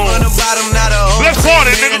living room. From the bottom, now the whole Let's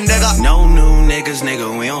party, nigga. No new niggas,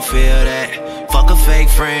 nigga, we don't feel that. Fuck a fake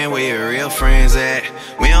friend, where your real friends at?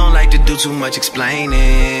 We don't like to do too much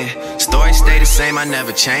explaining. Story stay the same, I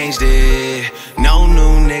never changed it. No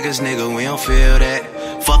new niggas, nigga, we don't feel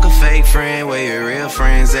that. Fuck a fake friend, where your real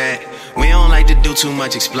friends at? We don't like to do too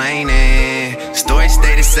much explaining. Story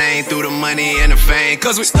stay the same through the money and the fame.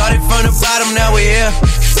 Cause we started from the bottom, now we here.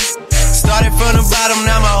 Started from the bottom,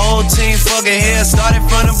 now my whole team fucking here. Started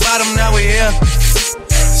from the bottom, now we here.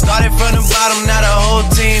 Started from the bottom, now the whole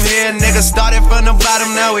team here, nigga. Started from the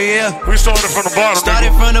bottom, now we here. We started from the bottom,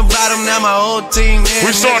 Started from the bottom, now my whole team here.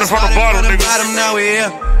 We started from the bottom, nigga. Bottom, now we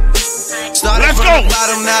here. Started Let's from go. the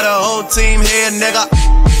bottom, now the whole team here, nigga.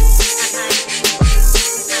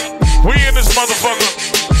 We in this motherfucker.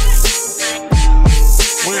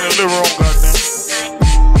 We in the living room, goddamn.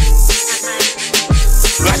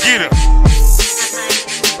 Let's get it.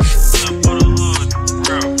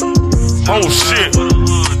 Oh shit.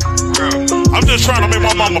 I'm just trying to make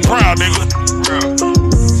my mama proud, nigga.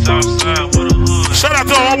 Shout out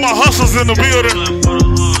to all my hustlers in the building.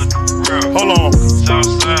 Hold on.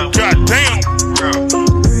 God damn.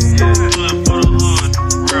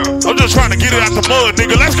 I'm just trying to get it out the mud,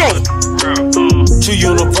 nigga. Let's go. To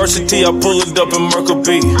university, I pull it up in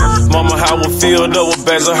Mercury. Mama, how I filled up with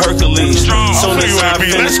bags of Hercules. Soon as I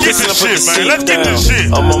finish kissing, I put the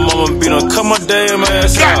seat down. Oh, my mama be done cut my damn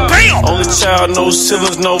ass out. Only child, no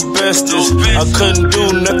siblings, no besties. I couldn't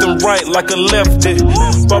do nothing right like a lefty.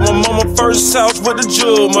 Bought my mama first house with the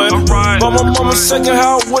jewel, man. Bought my mama second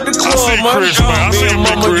house with the club, man. Me and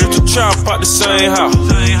mama used to chop out the same house.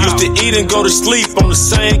 Used to eat and go to sleep on the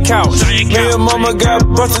same couch. Me and mama got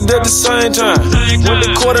busted at the same time. Went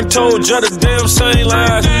to court and told judge the damn same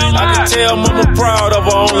lies. I can tell mama proud of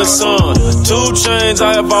her only son. 2 chains,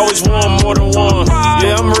 I have always worn more than one.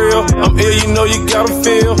 Yeah, I'm real, I'm ill, you know you gotta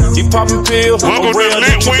feel. You popping pills, I'm real,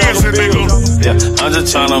 that you gotta feel. Yeah, I'm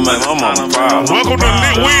just trying to make my mama proud. Welcome to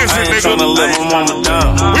Lit Wednesday, nigga. I ain't trying to let my mama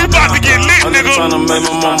down. We about to get lit, I'm nigga. just trying to make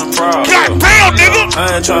my mama proud. God damn, nigga.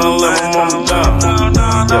 I ain't trying to let my mama down.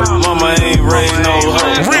 Yeah, mama ain't raised no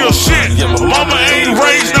hoe. Real shit. Yeah, mama ain't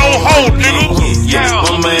raised no hoe, nigga. Yeah,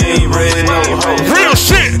 mama ain't raised no hoe. Real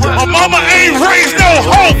shit. My mama ain't raised no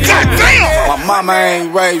hoe. God damn. My mama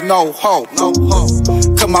ain't raised no hoe.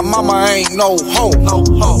 Cause my mama ain't no hoe.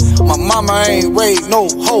 My mama ain't raised no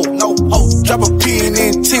hoe. Drop a P and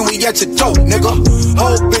then 10, we at your door, nigga.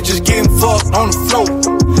 Whole bitches getting fucked on the floor.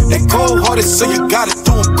 They cold hearted, so you gotta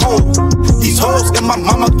do them cold. These hoes and my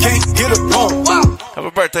mama can't get along. Have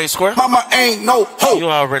a birthday, Square. Mama ain't no hoe. You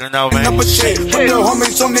already know, man. Up a shit, put the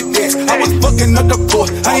homies on the desk. I was fucking up the boy.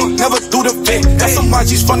 I ain't never do the vet. Got some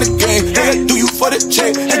watches from the game. They do you for the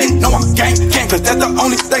check. And you know I'm gang, cause that's the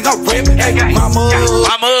only thing I rap. Hey, mama.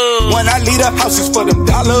 When I leave the house, it's for them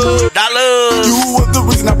dollars. You was the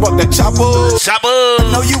reason I brought that chopper. I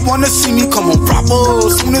know you wanna see me come on proper.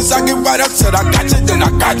 Soon as I get right up, said I got you, then I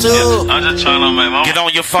got you. Yeah, I'm just trying to make my get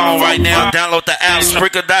on your phone right now. Download the app,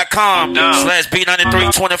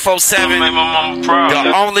 Spreaker.com/B93 24/7.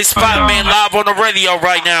 The only spot man live on the radio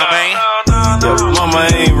right now, man. Mama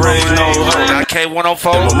ain't raised no hoe.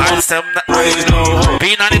 K104, 97,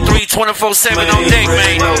 B93 24/7 on deck,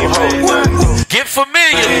 man. Get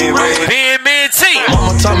familiar. BMT.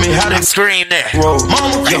 Mama taught me how to scream that.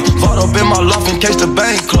 Mama, fought up in my loft in case the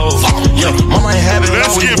bank closed. Mama ain't have it.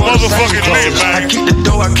 Let's get motherfucking lit, man. I keep the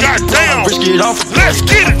door, I keep the door, I risk it off. Let's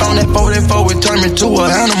get it. Found that 4 and turned me to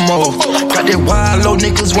an animal. Got that wild low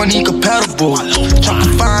niggas when he compatible. Try to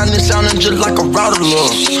find this sounding just like a router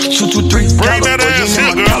love. 2, 2, 3, bring that ass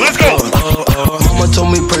here, girl. Let's go. Mama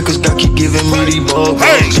told me pray cause God keep giving me these bugs.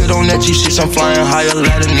 Sit on that G6, I'm flying higher,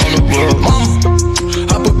 landing on the rug. Mama,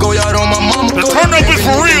 I put go out on my mama. The turn up is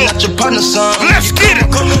for real. Not your partner, son. Let's get it.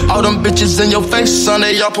 All them bitches in your face, son,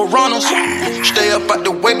 they all piranhas. Stay up out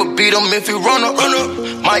the way, but beat them if you run up.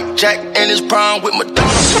 Mike Jack in his prime with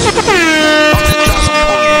Madonna.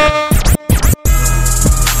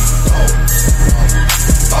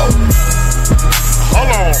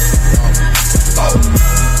 Hold on.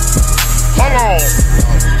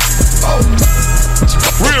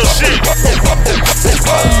 Real shit.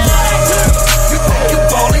 You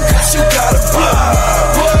ballin' cause you got a block.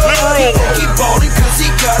 He ballin' cause he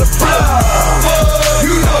got a block.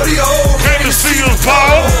 You know the old came to see us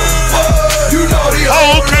ball. You know the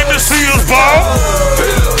old came to see us ball.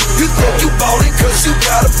 You think you ballin' cause you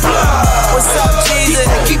got a block. What's up, Jesus? He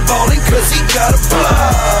think he ballin' cause he got a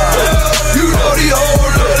block. You know the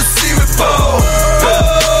old love to see me ball.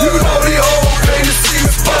 You know the old came to see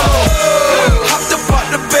me ball. Hopped up out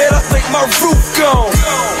the bed, I think my roof gone.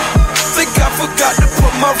 Think I forgot to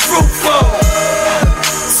put my roof on.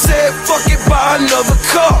 Said fuck it, buy another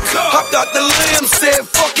car. Hopped out the limb, said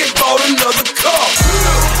fuck it, bought another car.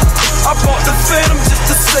 I bought the Phantom just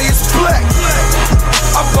to say it's black.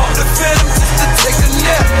 I bought the Phantom just to take a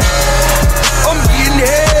nap. I'm getting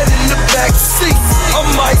head in the back seat. I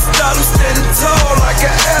might start him standing tall like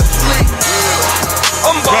an athlete.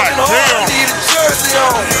 I'm ballin' hard, I need a jersey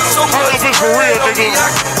on. So much bread on me,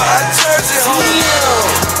 I can buy a jersey home.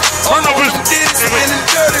 Turn up his spending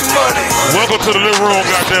dirty money. Welcome to the living room,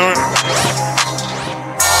 goddammit.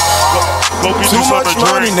 Go get Too you much something to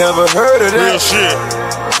money, drink. never heard of that. Real shit.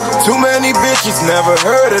 Too many bitches, never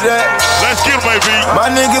heard of that. Let's get him, AB. My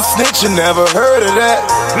niggas snitching, never heard of that.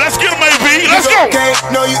 Let's get him, AB. Let's go. Can't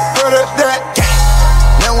know you heard of that.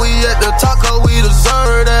 Now we at the taco, we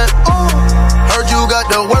deserve that. Heard you got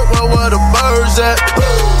the work, well, where the birds at?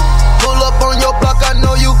 Pull up on your block, I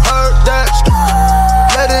know you heard that.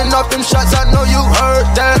 Letting off them shots, I know you heard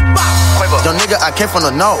that. Yo nigga, I came from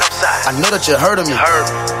the north. I know that you heard of me.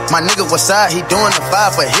 My nigga was side, he doing the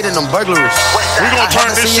 5 for hitting them burglaries. We gon'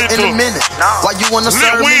 turn this shit in to a minute. Why you wanna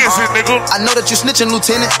serve me? Nigga. I know that you snitching,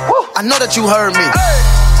 Lieutenant. I know that you heard me.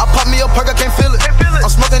 I pop me a perk, I can't feel it. I'm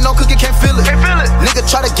smoking no cookie, can't feel it. Nigga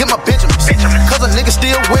try to get my Benjamins, cause a nigga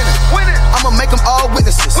still winning. I'ma make them all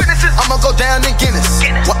witnesses. I'ma go down in Guinness.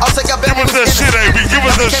 Well, I'll take out back. Give us that shit, AB. Give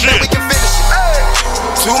us that shit. We can finish it.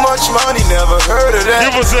 Too much money, never heard of that.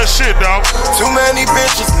 Give us that shit, dog. Too many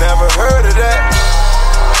bitches, never heard of that.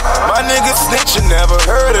 My niggas snitching, never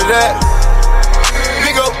heard of that.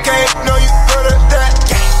 Big old gang, know you heard of that.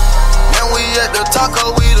 Now we at the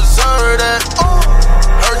taco, we deserve that.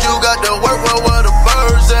 Heard you got the work, well, where the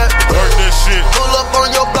birds at? Work that shit. Pull up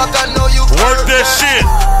on your block, I know you work that shit.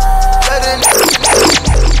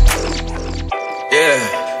 Yeah.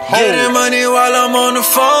 Getting money while I'm on the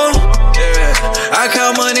phone. Yeah. I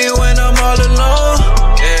count money when I'm all alone.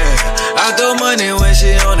 Yeah. I throw money when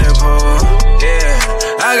she on that pole.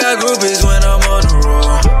 Yeah. I got groupies when I'm on the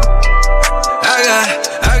road. I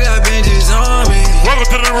got binges on me.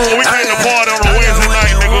 Welcome to the room. We came to party on a Wednesday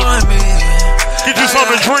night, nigga. Get you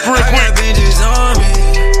something to drink real quick. I got binges on me.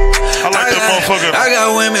 I like that motherfucker. I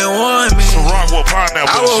got women want me. Ciroc with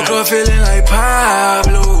pineapple. I woke up feeling like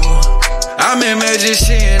Pablo. I'm in Magic,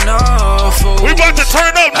 she and off. fool. We about to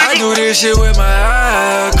turn up, nigga. I do this shit with my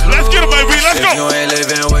eyes closed. Let's get it, baby. Let's go. If you ain't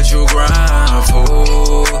living what you grind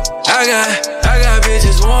for. I got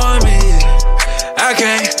bitches want me. I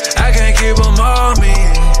can't keep them on me.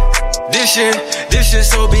 This shit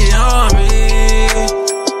so beyond me.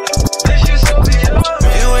 This shit so beyond me.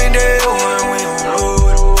 You ain't there when we roll.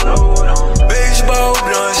 Baseball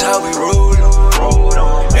blunts, how we roll.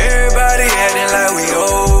 Everybody acting like we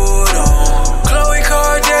old on. Chloe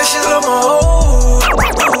Kardashian, I'm a hold.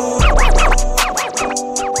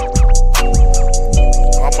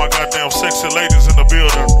 All my goddamn sexy ladies in the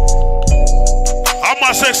building. All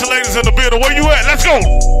my sexy ladies in the building. Where you at? Let's go.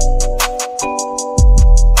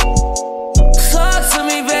 Talk to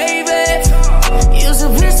me, baby. You's a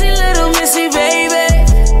pretty little missy, baby.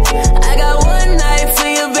 I got one night for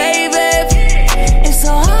you, baby. It's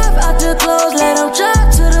so hard out the clothes, let them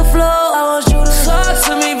drop to the floor. I want you to talk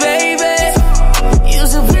to me, baby.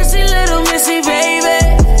 You's a pretty little missy,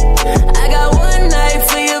 baby. I got one night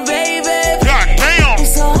for you, baby. God damn.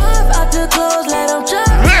 It's so hard out the clothes, let them drop.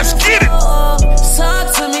 Let's get it.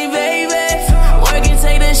 Talk to me, baby. Work and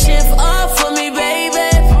take the shift off for me, baby.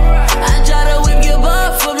 I try to whip your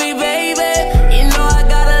butt for me, baby. You know I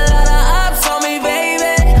got a lot of ops on me,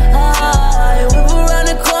 baby. I whip around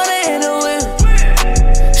the corner in the whip.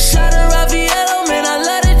 Shot a Raffaello, man, I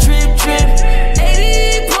love the trip.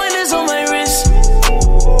 80 pointers on my wrist.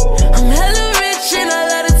 I'm hella rich and I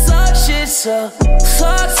love to talk shit, so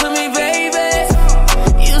talk to me, baby.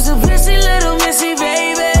 You's a pretty little missy,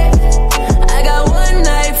 baby.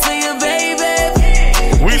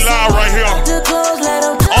 We live right here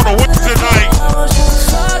on a Wednesday night.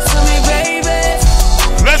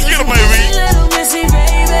 Let's get it, baby.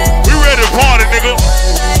 We ready to party, nigga.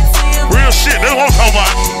 Real shit. That's what I'm talking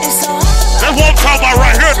about. That's what I'm talking about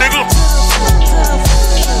right here, nigga.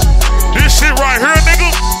 This shit right here, nigga.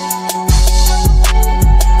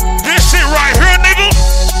 This shit right here, nigga.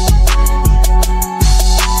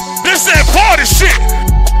 This that party shit.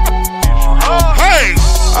 Hey.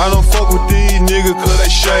 I don't fuck with these niggas cause they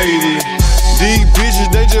shady. These bitches,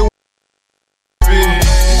 they just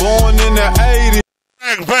born in the 80s.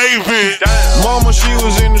 Baby. Mama, she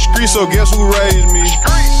was in the street, so guess who raised me?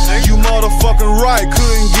 You motherfucking right,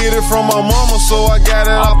 couldn't get it from my mama, so I got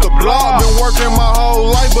it off the block. Been working my whole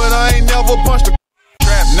life, but I ain't never punched a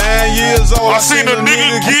trap. 9 years old, I seen a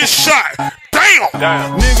nigga get shot. Damn.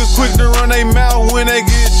 Niggas quick to run they mouth when they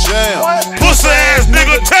get jammed. Pussy ass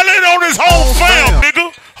nigga, tell it on his whole fam,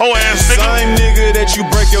 nigga. Whole ass nigga. Same nigga that you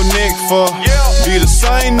break your neck for. Be the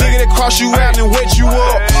same nigga that cross you out and wet you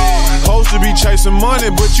up. Supposed to be chasing money,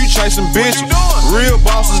 but you chasing bitches. Real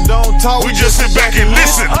bosses don't talk, we just sit back and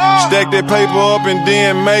listen. Stack that paper up and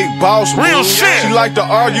then make boss moves. Real shit. She like to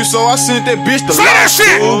argue, so I sent that bitch to say that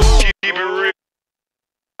shit. Keep it real.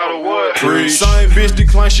 Same bitch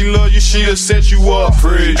decline, she love you, she'll set you up.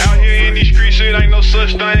 Out here in these streets, it ain't no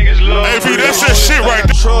such thing as love. Hey, B, that's that shit right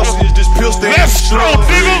there. Trust is this pistol. Let's go,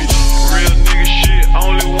 nigga. Real nigga shit,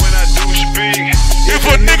 only when I do speak. If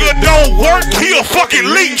a nigga don't work, he a fucking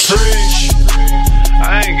leech.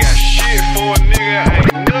 I ain't got shit for a nigga,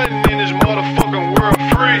 ain't nothing in this motherfucking world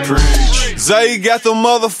free. Zay got the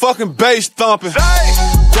motherfucking bass thumping.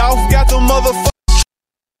 Dolph got the motherfucking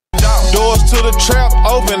doors to the trap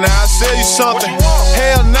open, now I sell you something.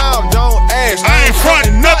 Hell no, don't ask. I ain't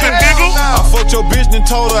frontin' nothing, nigga. I fucked your bitch and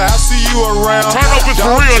told her I see you around. Turn up is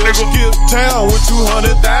for real, nigga. Skip town with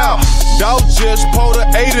 200,000. Dolph just pulled a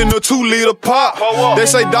 8 in a 2-liter pop. They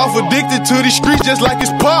say Dolph addicted to these streets just like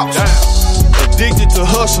his pops. Addicted to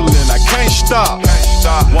hustling, I can't stop.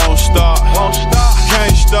 Won't stop.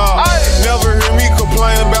 Can't stop. Never hear me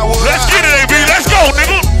complain about what Let's get it, AB. Let's go,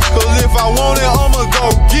 nigga. Cause if I want it, I'ma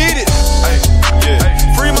go get it.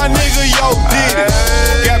 Free my nigga, yo, did it.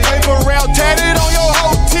 Got paper round tatted on your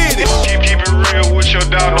whole titty. Keep it real with your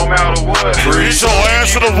dog no matter what. Get your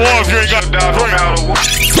ass to the wall if you ain't got nothing to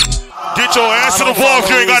drink. Get your ass to the wall if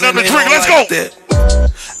you ain't got nothing to drink. Let's go.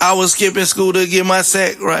 I was skipping school to get my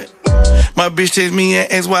sack right. My bitch text me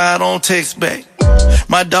and asked why I don't text back.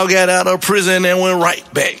 My dog got out of prison and went right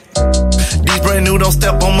back. These brand new don't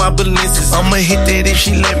step on my balances. I'ma hit that if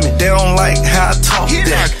she let me. They don't like how I talk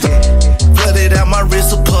that. Flooded out my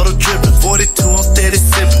wrist, a puddle dripping. 42, I'm steady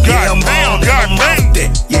sipping. Yeah, I'm on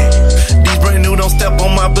that. Yeah. These brand new don't step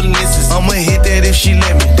on my balances. I'ma hit that if she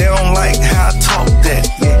let me. They don't like how I talk that.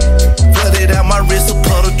 Yeah. Flooded out my wrist, a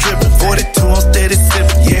puddle dripping. 42, I'm steady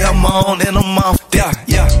sipping. Yeah, I'm on and I'm off that.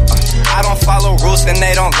 Yeah. I don't follow rules and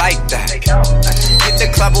they don't like that. Hit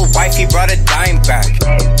the club with wife, he brought a dime back.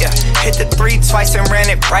 Yeah, hit the 3 twice and ran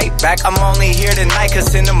it right back. I'm only here tonight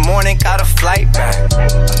cause in the morning got a flight back.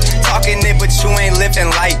 Talking it but you ain't living nothing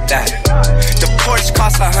like that. The Porsche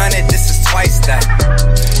cost 100, this is twice that.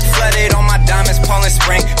 Flooded on my diamonds, Poland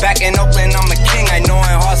Spring. Back in Oakland, I'm a king. I know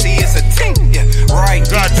in Halsey it's a ting. Yeah, right.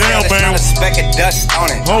 Goddamn, man. Not a speck of dust on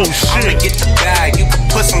it. Oh, shit. I'ma get the bag. You can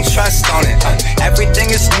put some trust on it. Everything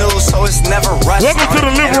is new, so it's never rust. Welcome to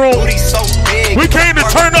the living room. So big, we came to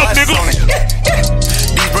turn up, nigga.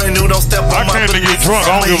 These brand new don't step on my I came to get drunk.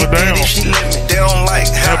 I don't give a damn. They don't like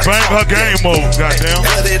how I bang her game mode, goddamn.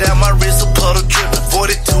 Cut it out my wrist, a puddle dripping.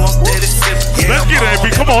 42, I'm steady sipping. Let's get it,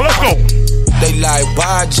 AB. Come on, let's go. They like,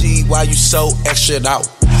 why G, why you so extra out?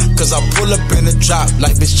 Cause I pull up in the drop,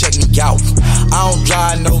 like bitch check me out. I don't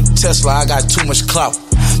drive no Tesla, I got too much clout.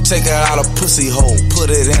 Take her out a pussy hole,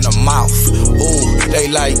 put it in her mouth. Ooh, they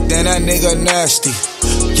like, then that nigga nasty.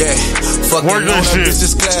 Yeah, fucking work that shit. This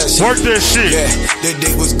is classy. Work that shit. Yeah, the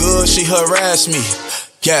dick was good, she harassed me.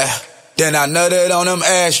 Yeah. Then I nutted on them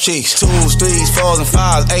ass cheeks. 2s, 3s, 4s, and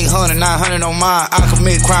 5s, 800, 900 on mine. I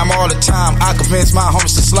commit crime all the time. I convince my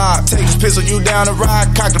homies to slide. Take this pistol, you down the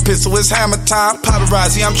ride. Cock the pistol, it's hammer time.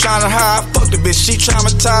 Paparazzi, I'm trying to hide. Fuck the bitch, she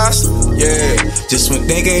traumatized. Yeah, just when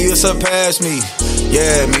thinking you surpassed me.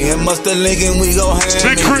 Yeah, me and Mustard Lincoln, we go hand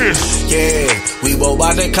Big Chris. Yeah, we both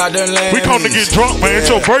about to cut the land. We come to get drunk, man.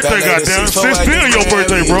 It's your birthday, goddamn. Since still your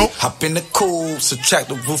birthday, bro. Hop in the cool,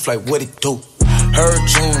 subtract the roof like what it do. Heard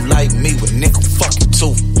June like me with nigga fucking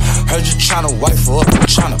too. Heard you tryna wife her up and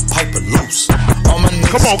tryna pipe her loose. All my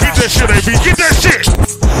niggas come on, get that shit, AB. Get that shit.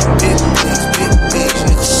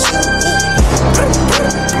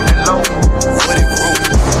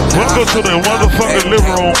 Welcome to the motherfucking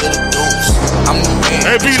living room.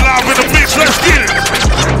 AB live in the mix. Let's get it.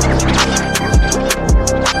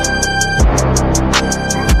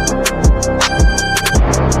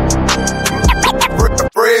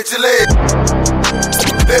 Spread your leg.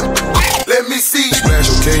 Let me see. Smash,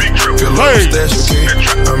 okay? Feel like a stash, okay?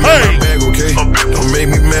 I'm in my bag, okay? Don't make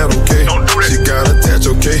me mad, okay? She got attached,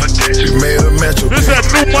 okay? We made a match, okay? This that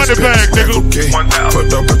new money bag, nigga. Okay?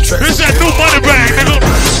 Put up a track, this that new money bag, nigga.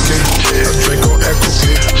 Okay? I drink on Echo,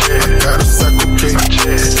 okay? I got a sack, okay?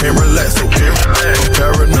 Can't relax, okay? I'm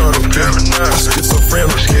paranoid, okay? I'm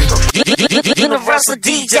schizophrenic, okay? Universal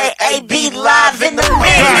DJ AB live in the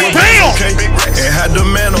mix. Damn! Okay. And had the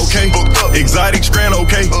man, okay? Exotic strand,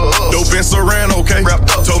 okay? Dope and Saran, okay?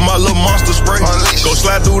 Told my little monster spray. Go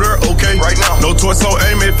slide through there, okay? No torso,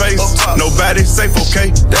 aim at face. Nobody safe,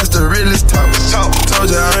 okay? That's the realest talk. Told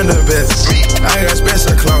you I'm the best. I got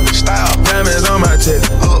special clothes. Diamonds on my chest.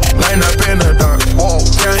 Light up in the dark.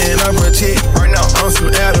 Counting up a check. On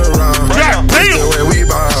some Adderall. God damn! Where we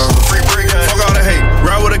ball. Fuck all the hate.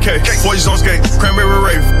 Ride with a K. Forges on skate. Cranberry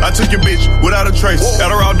rave. I took your bitch without a trace.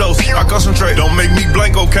 Adderall dose. I concentrate. Don't make me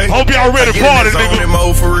blank, okay? Hope y'all ready to party, nigga.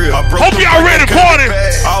 For real. Hope y'all ready to party.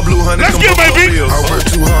 All blue honey. Let's get it, baby. I work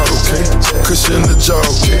too hard, okay? Cushion the jaw,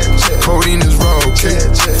 okay? Codeine is raw, okay?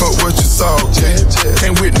 Fuck what you saw, okay?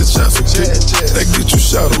 Can't witness shots, okay? They get you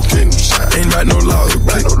shot, okay? Ain't got no laws,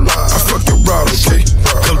 okay? I fuck your broad, okay?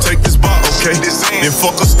 Come take this bar, okay? Then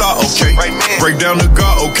fuck a star, okay? Break down the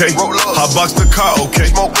guard, okay? Hot box the car,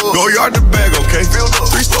 okay? Go yard the bag, okay?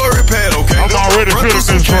 3-story pad, okay? I'm already feeling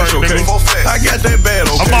this right, okay? nigga. I got that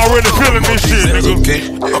bad, okay? I'm already feeling this shit, nigga. Okay?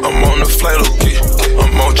 I'm on the flight, okay?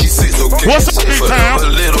 I'm on G6, okay? What's up, B-Town?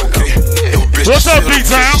 What's up,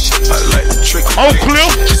 B-Town? Oak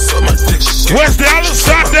Cliff? West Dallas?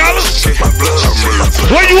 South Dallas?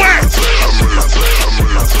 Where you at?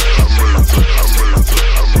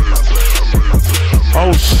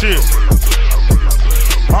 Oh shit.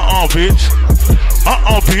 Bitch.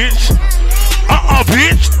 Bitch.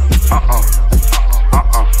 Bitch.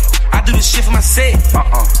 I do this shit for my set.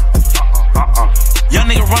 Young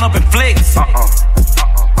nigga run up and flex. I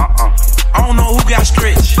don't know who got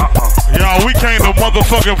stretched. Y'all, we came to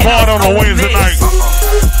motherfucking party on a Wednesday night.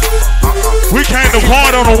 We came to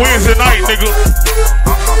party on a Wednesday night, nigga.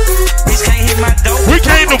 Bitch can't hit my dope. We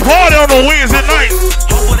came to party on a Wednesday night.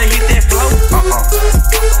 Hope when they hit that flow.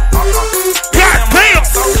 God damn!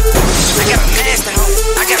 I got a nasty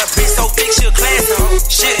hoe. I got a bitch so thick she'll class a hoe.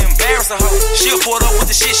 She'll embarrass a hoe. She'll pull up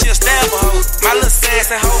with the shit, she'll stab a hoe. My little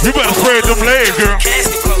sassy hoe. You better spread them legs, girl.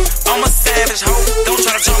 Casket blow. I'm a savage hoe. Don't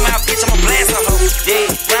try to jump my bitch, I'm a blast a hoe. Yeah,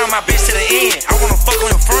 round my bitch to the end. I wanna fuck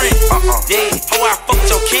on your friend. Yeah, hoe I fuck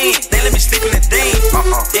with your kin. They let me sleep in the den.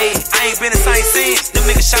 Yeah, I ain't been the same since. Them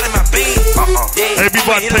niggas shot in my beam. Yeah, hey, we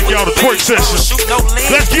about to take y'all to twerk session.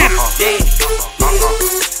 Let's get it. Yeah,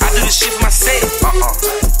 I do this shit for my set.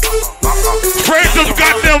 Spread them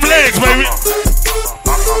goddamn legs, baby.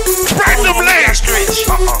 Spread them legs.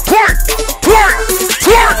 Twerk, twerk,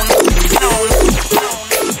 twerk.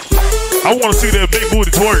 I want to see that big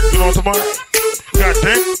booty twerk. You know what I'm talking about? God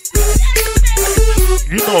damn.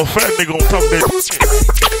 know a fat nigga on top of that.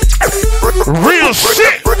 Real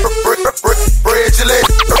shit. Spread your leg.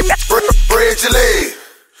 Spread your leg.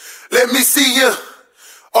 Let me see you.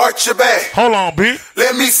 Arch your back. Hold on, bitch.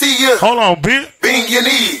 Let me see you. Hold on, bitch. Bend your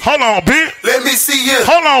knee. Hold on, bitch. Let me see you.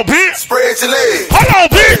 Hold on, bitch. Spread your leg. Hold on,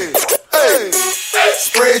 bitch. Hey.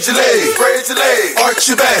 Spread your leg. Spread your leg. Arch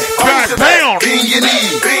your back. Arch your back. Bend your knee.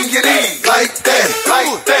 Bend your knee. Like that.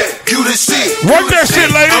 Like that. You the shit. Work that shit,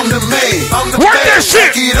 lady. I'm the man. I'm the Work man. that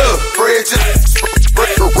shit. Back it up. Spread your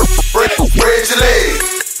leg.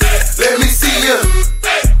 Let me see you.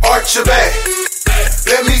 Arch your back.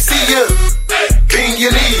 Let me see you. Bend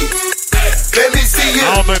your knee. Let me see you.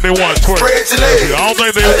 I don't think they want to twerk. Spread your leg. I don't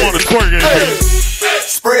think they want to twerk it.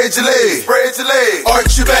 Spread your leg. Spread your leg.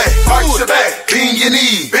 Arch your back. Arch your back. Bend your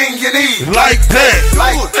knee. Bend your knee. Like that.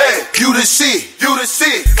 Like that. You the shit. You the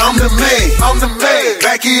shit. I'm the man. I'm the man.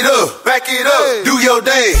 Back it up. Back it up. Do your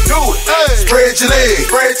thing. Do it. Spread your leg.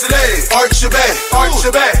 Spread your leg. Arch your back. Arch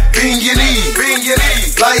your back. Bend your knee. Bend your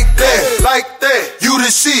knee. Like that. Like that. You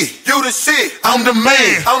the shit. You the shit. I'm the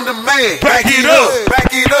man. I'm the man. Back it up.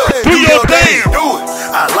 Back it up. Do your thing. Do it.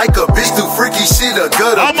 I like a bitch do freaky shit. A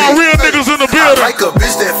gutter. All my real niggas in the building. I like a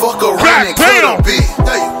bitch that fuck around and cut a bitch.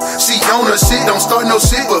 She on her shit. Don't start no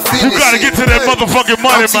shit but finish. You gotta get to that motherfucking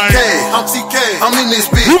money, man. I'm TK. I'm in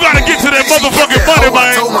this bitch. You gotta get to that motherfucking money,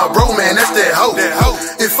 man. I told my bro, man, that's that hoe.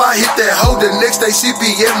 If I hit that hoe, the next day she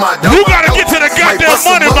be at my door. You gotta get to that goddamn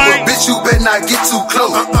money, man. Bitch, you better not get too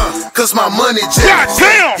close. Cause my money jacked.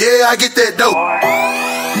 Goddamn. Yeah, I get that dope.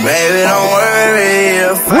 Baby, don't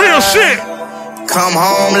worry if real shit. Come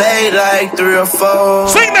home late like 3 or 4.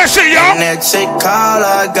 Sing that shit, y'all. And that chick call,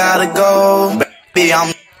 I gotta go. Baby,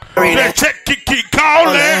 I'm sorry. That chick keep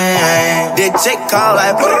calling. That chick call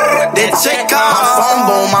like that chick call.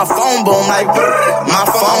 My phone boom like my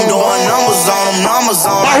phone doing numbers on them, numbers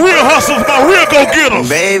on. My real hustlers, my real go getters.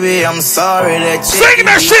 Baby, I'm sorry that chick sing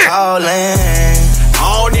that shit. Calling.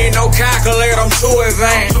 I don't need no calculator, I'm too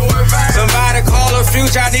advanced. Somebody call a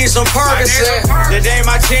future, I need some Percocet. Today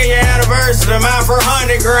my 10-year anniversary, mine for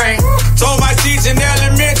 100 grand. Told my teacher in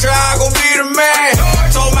elementary I gon' be the man.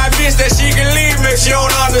 Told my bitch that she can leave me if she don't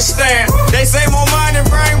understand. They say more money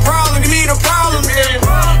bring problems, give me the problem then.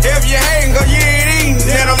 If you hating cause you ain't eating,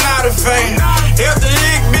 then I'm not a fan. If the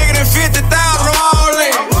lick bigger than 50,000, I'm all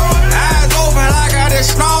in. Eyes open like I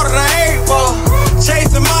just snorted an 8-ball. Chase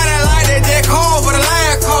the money like they just called for the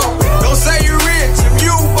last call. Don't say you rich if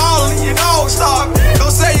you ballin', you don't stop.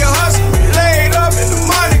 Don't say you hustle, you laid up in the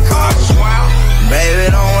money car. Wow.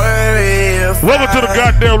 Baby, don't worry if welcome to the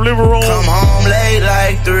goddamn living room. Come home late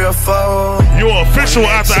like 3 or 4. Your official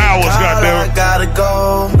after hours, goddamn. I gotta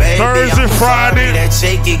go. Baby, Thursday, Friday. That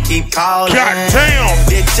chick keep calling. Goddamn.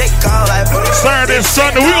 That chick call like Saturday,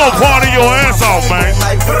 Sunday, we gon' party your ass off, man.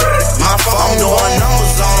 My phone doing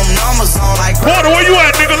numbers on them, numbers on like. Party, where you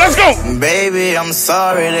at, nigga? Let's go. Baby, I'm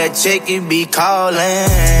sorry that chick be calling.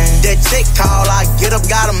 That chick call, I get up,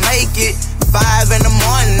 gotta make it. 5 in the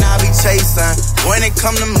morning, I be chasing. When it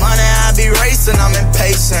come to money, I be racing, I'm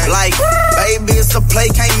impatient. Like, baby, it's a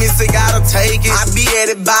play, can't miss it, gotta take it. I be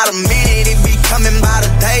at it by the minute, it be coming by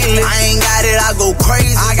the daily. I ain't got it, I go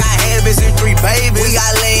crazy. I got habits and 3 babies. We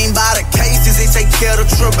got lean by the cases, it take care of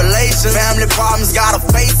the tribulations. Family problems, gotta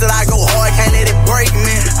face it, I go hard, can't let it break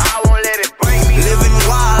me. I won't let it break me. Living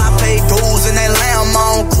wild, I pay dues in that lamb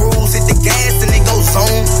on cruise. Hit the gas and it goes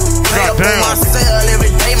on. Play up on my cell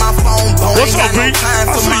every day, my phone boom. What's up, B? I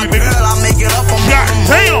see you, nigga. I make it up on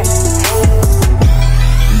goddamn.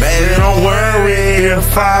 Baby, don't worry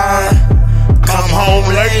if I come home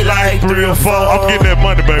late like 3 or 4. I'm getting that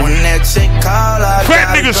money, baby. When that chick call, I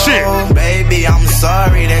fat nigga go. shit. Baby, I'm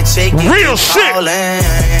sorry that chick real shit.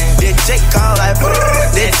 That chick call like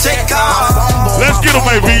that chick call. Let's get him,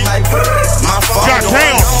 baby.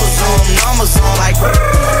 Goddamn. Numbers on like.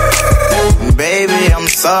 Baby, I'm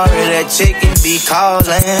sorry that chicken be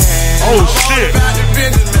calling. Oh shit.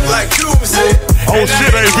 Like you said. Oh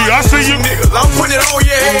shit, AB, I see you. Niggas, I'm putting it on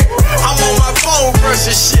your head. I'm on my phone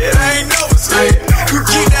brushing shit. I ain't never said. You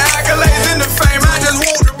keep the accolades in the fame. I just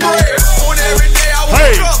want the bread. On every day I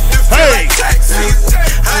wake up to feel like taxis.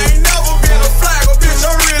 I ain't never been a flagger, bitch.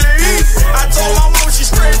 I'm really easy. I told my mom she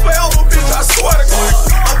straight forever, bitch. I swear to God.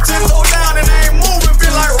 I'm 10 toes down and I ain't moving.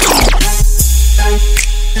 Feel like.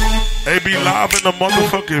 AB live in the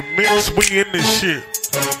motherfucking mix. We in this shit.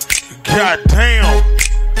 God damn.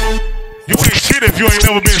 You ain't shit if you ain't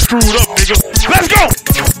never been screwed up, nigga. Let's go.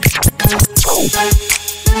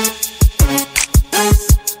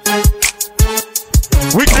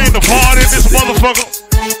 We came to party in this motherfucker.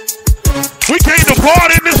 We came to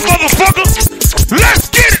party in this motherfucker. Let's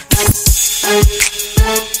get it.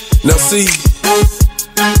 Now see,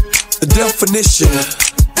 definition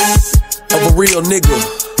of a real nigga.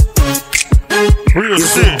 Real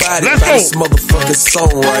is shit. embodied Let's by go. this motherfucking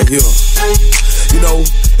song right here. You know,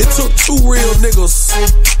 it took two real niggas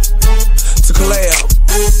to collab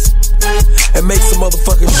and make some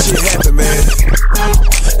motherfucking shit happen, man.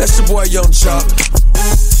 That's your boy Young Chop,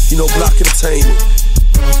 you know, Block Entertainment.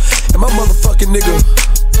 And my motherfucking nigga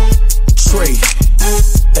Trey,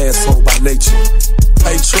 asshole by nature.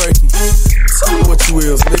 Hey Trey, tell me what you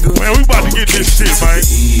is, nigga. Man, we about to get this shit, man.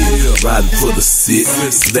 Riding for the sit,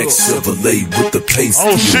 black Chevrolet with the paint.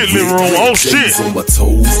 Oh shit, living room, oh shit. On my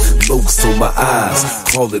toes, locs on my eyes,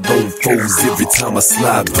 crawling on foes every time I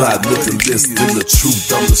slide by. Nothing less than the truth.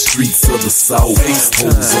 I'm the streets of the South.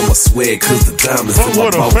 Hoes on my swag, cause the diamonds in my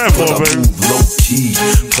mouth. But I move low key.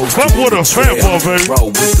 Fuck with a fat boy, baby. Raw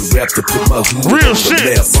with the rap to put my hood real on shit.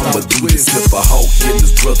 the lap. I'ma do this if a hawk and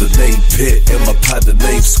his brother named Pet and my partner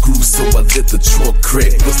named Screw. So I let the trunk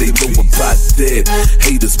crack. What they know about that?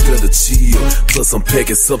 Haters better chill. Plus I'm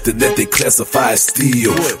packing something that they classify as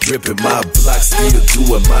steel. Ripping my block, still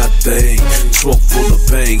doing my thing. Trunk full of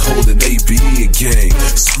bang, holding ABE gang.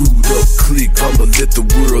 Screwed up click, I'ma let the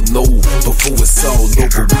world know. Before it's all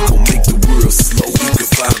over, we gon' make the world slow. You can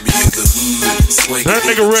find me in the hood, swinging. That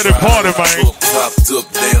nigga ready to party, man.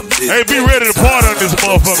 Hey, be ready to party on this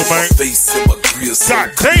motherfucker, man.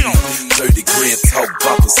 God damn. 30 grand talk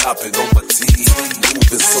boppers hopping on my team.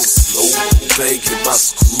 Moving so slow, banging my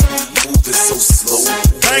screw. Moving so slow,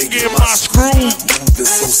 banging my screw. Moving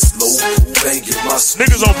so slow, banging my screw.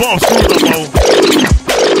 Niggas don't bump screws no more.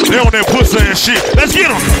 They on that pussy and shit. Let's get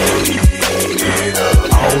them.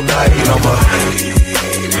 All night, I'ma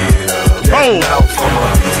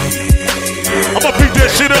beat that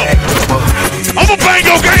shit up. I'ma bang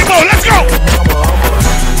your game on. Let's go.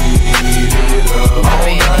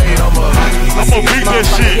 I'ma beat that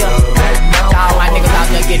shit. All my niggas out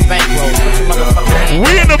there getting bankrolled.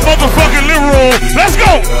 We in the motherfucking living room. Let's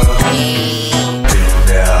go.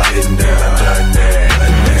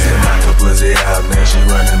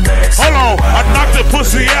 Hold on. I knocked the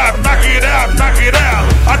pussy out. Knock it out. Knock it out.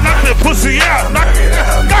 I knocked the pussy out. Knock it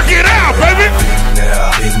out. Knock it out, baby.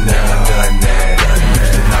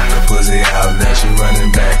 Pussy out, now she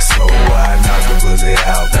running back, so I knock the pussy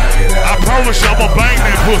out, knock it out. I promise you, I'ma bang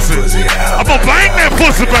that pussy. I'ma bang that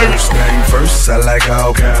pussy, baby. Name first, I like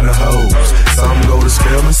all kind of hoes. Some go to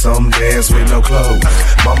spell and some dance with no clothes.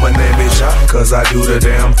 Mama name me Shot, cause I do the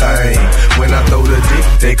damn thing. When I throw the dick,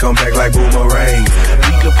 they come back like boomerang.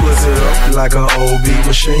 Beat the pussy up like an old beat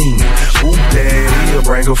machine. Whoop daddy,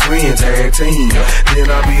 bring a friend, tag team. Then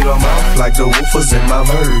I beat them off like the woofers in my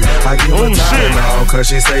verse. I give her time now, cause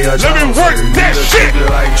she say a let me work that shit.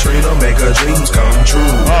 Like Trina, make her dreams come true.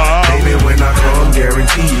 Baby, when I come,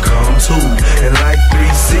 guarantee you come too. And like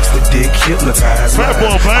 360, dick hypnotized. Fat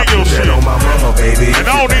boy, bang your shit. On my mama, baby. And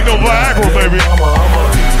I don't need no Viagra, baby.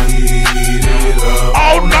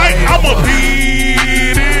 All night, I'ma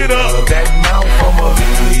beat it up. That mouth, I'ma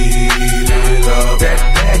beat it up. That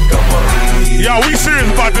back, I'ma beat it up. Y'all, we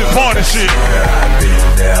serious about this party shit. I've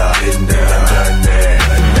been there, done that.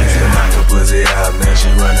 Knock the pussy out, now she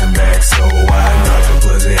running back, so I knock the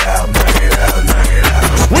pussy out, knock it out, knock it out.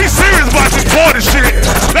 We serious about this party shit.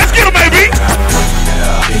 Let's get him, baby.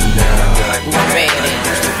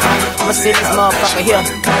 I'ma sit this motherfucker here.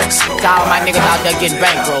 All my niggas out there getting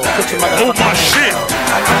bankrolled. Put your motherfucker. Oh my shit.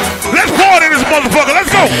 Let's party this motherfucker.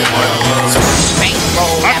 Let's go.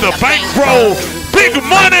 Bankroll after bankroll. Big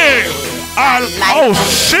money. Oh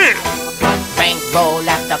shit. Bankroll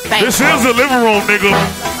after bankroll. This is the living room, nigga.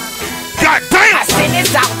 God damn. I send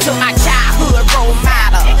this out to my childhood role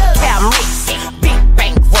model. Cam Ricks, big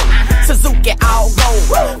bankroll. Suzuki all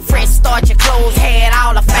gold. Fresh start your clothes, had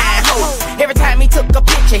all the fine hoes. Every time he took a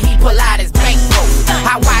picture, he pull out his bankroll.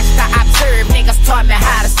 I watched, I observed, niggas taught me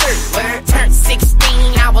how to serve. Turned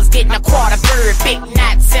 16, I was getting a quarter bird. Big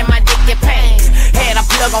knots in my dicky pants. Had a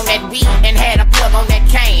plug on that weed and had a plug on that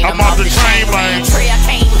cane. I'm off the train, man. Trail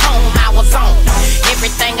came home, I was on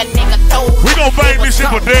everything a nigga told me. We gon' bang this shit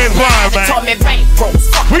for Dan's Rhyme, man.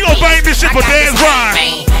 We gon' bang this shit for Dan's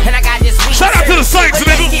Rhyme. And I got this weed. Shout out to the Saints,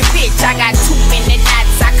 nigga. I got too many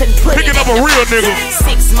knots, I couldn't put Picking it up a real nigga.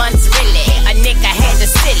 6 months really, a nigga had to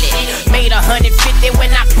steal it. Made 150 when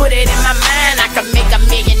I put it in my mind. I could make $1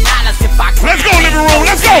 million if I could. Let's go, living room,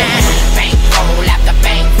 let's go. Bankroll after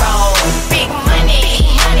bankroll, big money,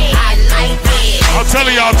 I like it. I'm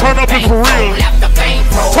telling y'all, turn up is for real.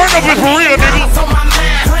 Turn up is for real, nigga. On my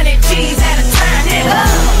mind, 100 G's at a time, nigga.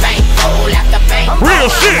 Bankroll after bankroll, real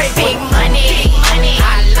shit. Big money,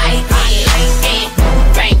 I like it.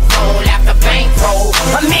 Bankroll after bankroll,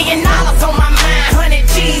 $1 million on my mind, 100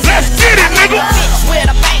 G's. Let's get it, nigga. Bitch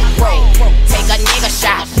with a bankroll.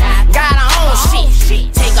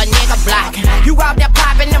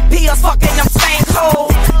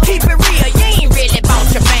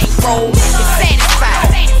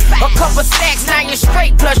 couple stacks, now you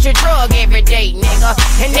straight, plus your drug every day, nigga.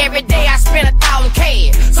 And every day I spend 1,000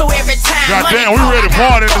 cash. So every time. Goddamn, we ready to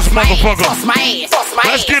party in this motherfucker.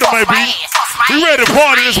 Let's get it, baby. We ready to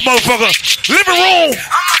party in this motherfucker. Living room.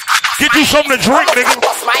 Get you something to drink, nigga.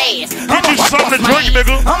 Get you something to drink,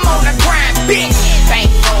 nigga. I'm on the grind, bitch.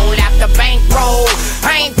 Bankroll after bankroll.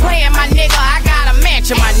 I ain't playing, my nigga. I got a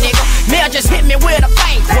mansion, my nigga. Mel just hit me with a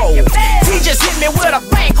bankroll. He just hit me with a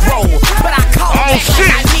bankroll. But I call back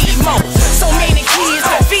like I need more. So many kids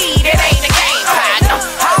to feed, it ain't a game, partner.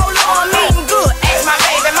 How long I'm eating good? Ask my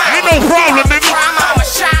baby mama. Ain't no problem, nigga. I'm a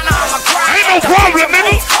shiner, I'm a grind. Ain't no problem,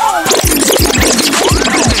 nigga.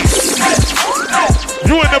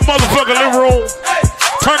 You in the motherfucking living room.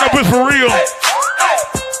 Turn up is for real.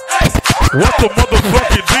 What the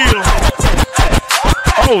motherfucking deal?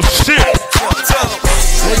 Oh shit.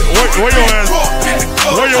 Where your ass?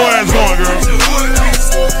 Where your ass going, girl?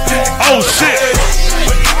 Oh shit.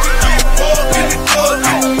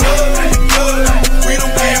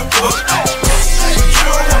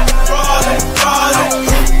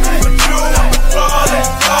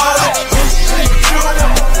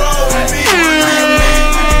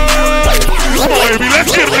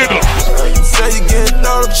 Let's get a nigga. Say you getting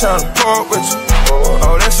thought, I'm tryna park with you.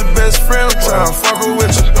 Oh, that's your best friend, I'm tryna fuck her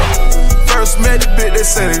with you. First met the bitch, they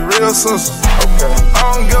say they real sisters.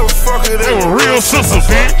 I don't give a fuck if they were real sisters,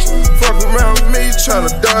 bitch. Fuck around with me,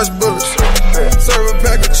 tryna dodge bullets. Serve a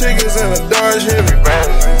pack of chickens and a Dodge Henry.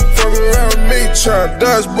 Fuck around with me, tryna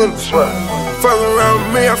dodge bullets. Fuck around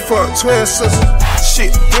with me, I fuck twin sisters.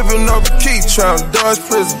 Shit, whipping up a key, tryna dodge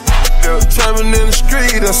prison. Traveling in the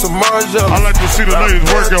street, that's a Margiela. I like to see the ladies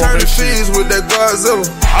working on this shit. With that Godzilla.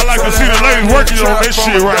 I like to see the ladies working on this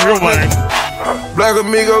shit right here, man. Black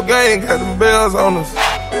Amigo gang got them bells on us.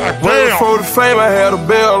 Way before the fame, I had a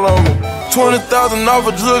bell on me. 20,000 off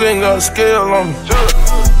a drug, ain't got a scale on me.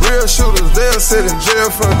 Real shooters, they'll sit in jail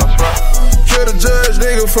for me. Kill the judge,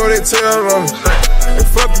 nigga, before they tell on me. And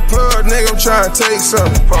fuck the plug, nigga, I'm trying to take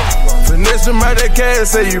something. Finesse them out that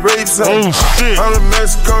cash, say you rape something. Oh shit. I'm in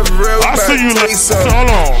Mexico, for real, I see you like,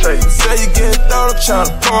 hold on. Say you getting thought, I'm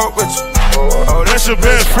trying to park with you. Oh, that's your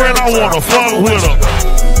best friend, I wanna fuck with her.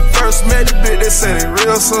 First met the bitch, they say they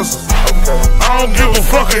real sisters. I don't give a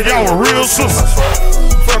fuck if y'all were real sisters.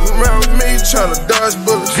 Fuck around with me, tryna dodge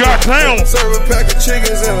bullets. Goddamn. Serve a pack of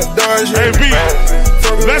chickens and a Dodge Henry. Hey,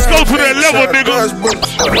 B, let's go to that level, nigga.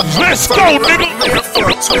 Let's go, nigga.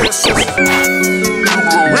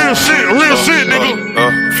 Real shit, nigga.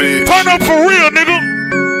 Turn up for real, nigga.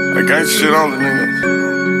 I got shit on the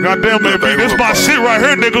nigga. Goddamn, baby, this my shit right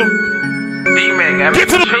here, nigga. Get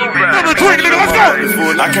to the drink, nigga, let's go.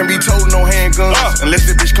 I can't be told no handguns unless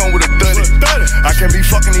the bitch come with a 30. I can't be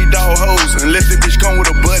fucking these dog hoes unless the bitch come with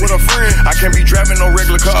a buddy. With a friend. I can't be driving no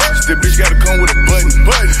regular cars. The bitch gotta come with a button.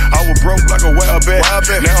 I was broke like a wild bat.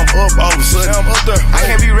 Now I'm up all of a sudden. Now I'm up there. I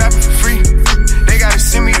can't be rapping for free. They gotta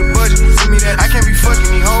send me the budget. I can't be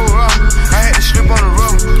fucking these hoes raw. I had to strip on the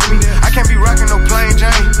rubber. I can't be rocking no plain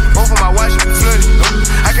Jane. Both of my watches be flooded.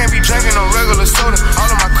 I can't be drinking no regular soda. All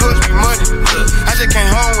of my cups be muddy. I just came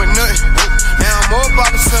home with nothing. Now I'm up all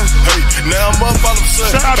of a sudden. Hey, now I'm up all of a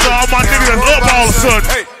sudden. Shout out to all my niggas that's up all of a sudden.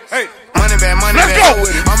 Hey, hey. Money bag, money Let's bag. go.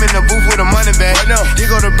 I'm in the booth with a money bag. You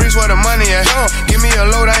go to bricks where the money at. Give me a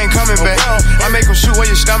load, I ain't coming back. I make them shoot where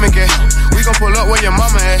your stomach at. We gon' pull up where your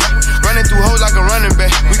mama at. Running through hoes like a running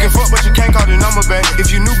back. We can fuck, but you can't call the number back.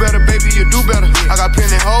 If you knew better, baby, you do better. I got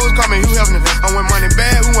plenty hoes, call me Hugh Hefner. I went money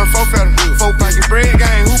bad, who went 4 feather? 4 pocket bread,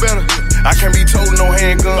 gang, who better? I can't be told no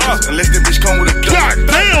handguns unless the bitch come with a gun. God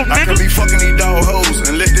damn, nigga. I can't be fucking these dog hoes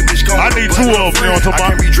unless the bitch come with a button. I need 2 of them, you know what I'm talking about?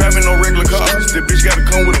 I can't be driving no regular cars. The bitch gotta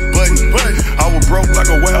come with a button. I was broke like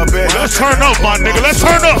a wild bat. Let's turn up, my nigga. Let's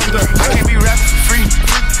turn up. I can't be rapping for free.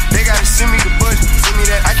 They gotta send me the budget. Send me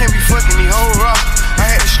that. I can't be fucking these hoes raw. I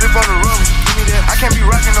had to slip on the rubber. Give me that. I can't be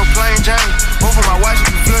rocking no plain Jane. Both of my watches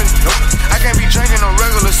be flooded. I can't be drinking no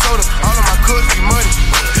regular soda. All of my cups be muddy.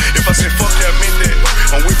 If I said fuck that, I meant that.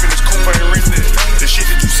 I'm whipping this coupe, I ain't rent that. The shit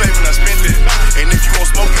that you saving, I spend that. And if you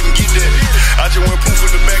want smoke, you can get that. I just went poof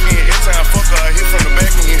in the back end. Every time I fuck her, I hit from the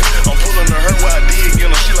back end. I'm pulling her where I did,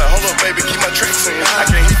 you know. She like, hold up, baby, keep my tracks in. I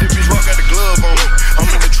can't hit this bitch, rock, got the glove on me. I'm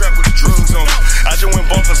in the trap with the drugs on me. I just went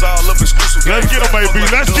bumpers all up exclusive. Let's get him, baby.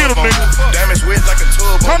 Let's get him, nigga. Damage wet like a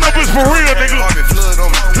tub. Turn up is for real, nigga.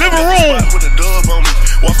 Living room.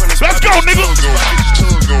 Let's go, nigga.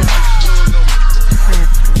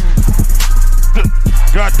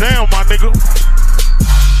 God damn, my nigga.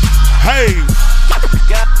 Hey.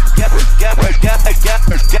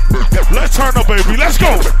 Let's turn up, baby. Let's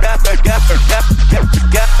go.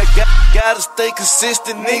 Gotta stay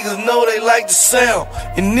consistent, niggas know they like the sound.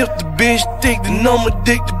 And if the bitch thick, then I'ma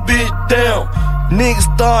dick the bitch down. Niggas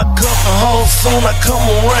start cuffing hoes soon I come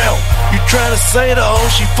around. You tryna say the hoe,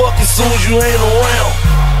 she fucking soon as you ain't around.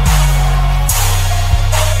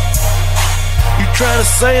 You tryna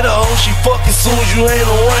say the hoe, she fucking soon as you ain't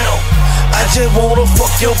around. I just wanna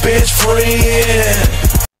fuck your best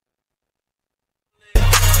friend.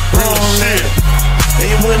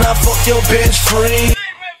 And when I fuck your best friend,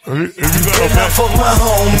 if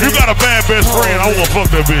you got a bad best friend, I wanna fuck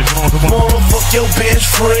that bitch. Wanna fuck your best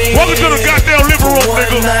friend. Welcome to the goddamn living room,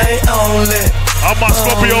 nigga. All my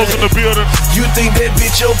Scorpios in the building. You think that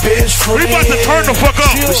bitch your best friend? We about to turn the fuck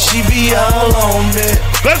up. But she be all on me.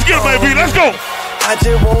 Let's get it, baby. Let's go. I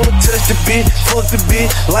just wanna touch the bitch, fuck the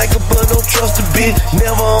bitch, like a but don't trust the bitch.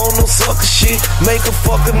 Never on no sucker shit. Make her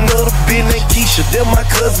fuck another bitch named Keisha. They're my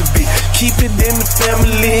cousin bitch. Keep it in the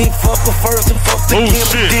family. Fuck her first and fuck the Kim.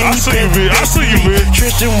 Shit. I see you, bitch. I see you, bitch.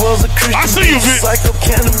 Tristan was a Christian. I see you, bitch. Psycho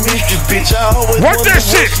kind of mistress, bitch. I always work that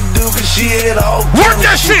shit. Do cause she had all work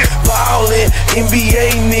that shit. Ballin'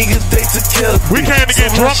 NBA niggas, they took care of we came to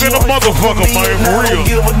get drunk in the motherfucker, man. For real.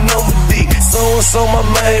 Give a number dick. So my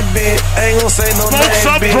main bitch. Ain't gon' say no. Smoke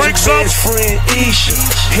some, drink some.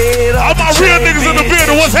 All my real niggas in the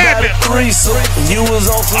building, what's happening? All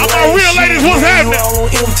my real ladies, what's happening?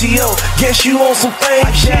 Guess you on some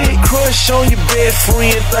things, shit. Crush on your best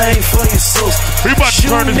friend, thing for your sister. We about to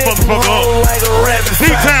turn this motherfucker up.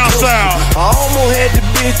 D-Town style. I almost had the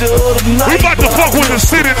bitch the other night. We about to fuck with the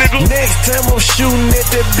city, nigga. Next time I'm shooting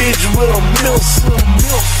at that bitch with a milk.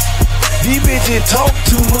 These bitches talk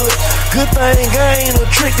too much. Good thing I ain't a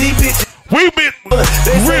trick. These bitches. We been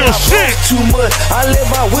real shit. Too much. I let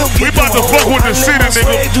my whip get. We about to fuck with the city,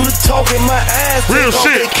 nigga. Do the talk in my eyes. Real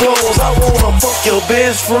shit. I wanna fuck your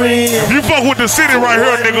best friend. You fuck with the city right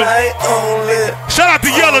here, nigga. Shout out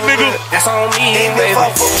to Yellow, nigga. That's on me, baby.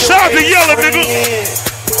 Shout out to Yellow, nigga.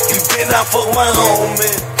 You better not fuck my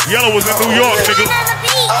homie. Yellow was in New York, nigga.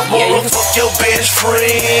 I wanna fuck your best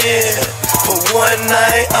friend for one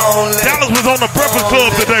night only. Dallas was on the Breakfast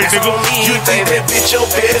Club today, nigga. You think that bitch your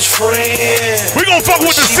best friend? We gon' fuck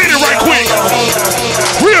with the city right quick.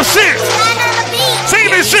 Real shit. Sing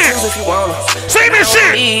this shit. Sing this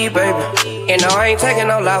shit. Baby. And no, I ain't taking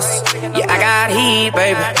no losses. Yeah, I got heat,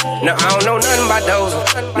 baby. No, I don't know nothing about those.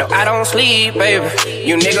 No, I don't sleep, baby.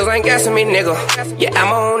 You niggas ain't guessing me, nigga. Yeah,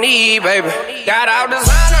 I'm on E, baby. Got all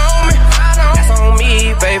designer on me. That's on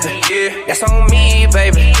me, baby. Yeah, that's on me,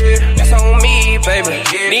 baby. That's on me, baby.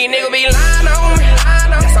 These niggas be lying on me.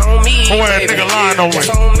 That's on me, baby. Boy, that nigga lying on me. That's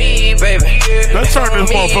on me, baby. Let's turn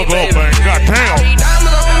this motherfucker up, man. Goddamn.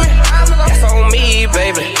 That's on me,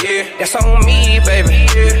 baby. That's on me, baby.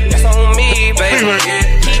 That's on me, baby.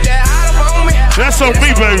 Keep that out on me. That's on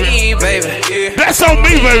me, baby. That's on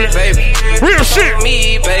me, baby. Real shit.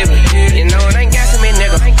 Me, baby. You know it ain't gassing me,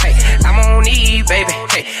 nigga. Hey, I'm on E, baby.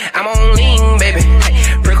 Hey, I'm on lean, baby.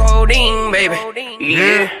 Hey, brick holding, baby.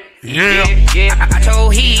 Yeah. I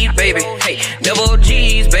told heat, baby. Hey, double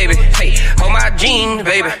G's, baby. Hey, hold my jeans,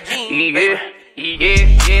 baby. Yeah.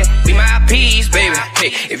 Be my piece, baby.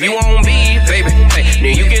 Hey, if you want beef, baby, hey,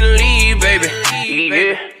 then you can leave, baby.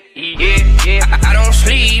 Yeah. I don't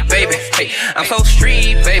sleep, baby. Hey, I'm so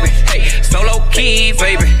street, baby. Hey, so low key,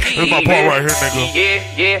 baby. This my part right here,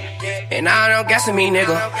 nigga. Yeah. And I don't guessing me,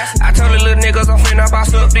 nigga. I told the little niggas I'm finna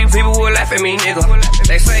boss up. These people will laugh at me, nigga.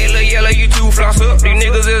 They say, Lil' Yellow, you too floss up. These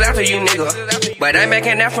niggas is after you, nigga. But I ain't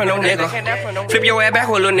making that for no nigga. Flip your ass back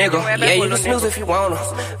with little nigga. Yeah, you can snooze if you wanna.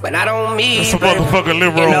 But I don't mean. It's a motherfucking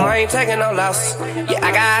live room. You know I ain't taking no loss. Yeah,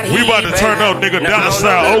 I got heat. We about to turn up, nigga. Dallas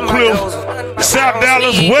style. Oak Cliff, South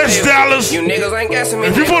Dallas, West Dallas. You niggas ain't guessing me.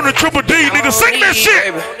 If you want the Triple D, nigga, sing that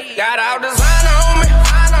shit. Got all designer on me.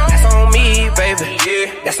 That's on me, baby.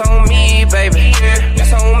 That's on me, baby.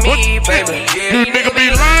 That's on me, baby. You nigga be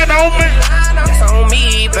lying on me. That's on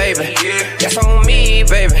me, baby. That's on me,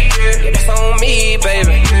 baby. That's on me,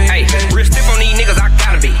 baby. Hey, real stiff on these niggas, I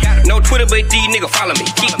gotta be. No Twitter, but these niggas follow me.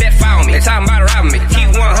 Keep that fire on me. They talking about robbing me.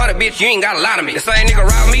 Keep 100, bitch, you ain't got a lot of me. The same nigga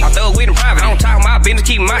rob me, I thug with him private. I don't talk my business,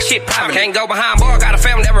 keep my shit private. Can't go behind bar, got a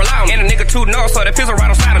family that rely on me. And a nigga too north, so that pistol right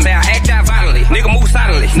on side of me. I act out violently, nigga move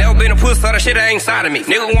silently. Never been a puss, so that shit ain't inside of me.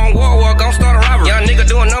 Nigga want war, gon' start a robbery. Young nigga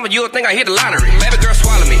doing numbers, you'll think I hit the lottery. Baby girl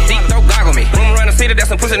swallow me, deep throat God toggle me. Room around the city, that's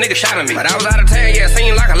some pussy nigga shot at me. But I was out of town, yeah,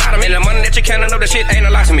 seemed like a lot of me. The money that you counting up, the shit ain't a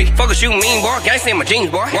lot to me. Fuck you mean, boy. Gangsta in my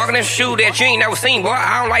jeans, boy. Walking in the shoe that you ain't never seen, boy.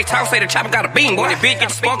 I don't like talk, say the chopper got a beam, boy. The bitch get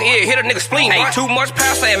the spark, yeah, hit a nigga spleen, boy. Ain't too much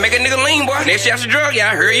power, say make a nigga lean, boy. Next shot's a drug,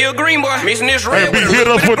 yeah, I heard you a green, boy. Mixing this red with hit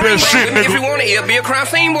up with that shit, nigga. If you want it, it'll be a crime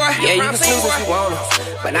scene, boy. Yeah, you can snoop if you want it,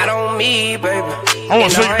 but not on me, baby. I wanna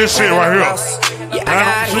sing this shit right here. Yeah, I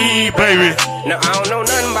got heat, baby. No, I don't know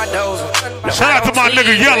nothing about those. No, shout out to my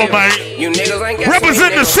nigga Yellow, man. You niggas ain't got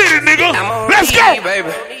represent the city, nigga. Let's go.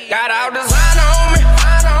 Baby. Got all designer on me.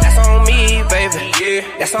 That's on me, baby.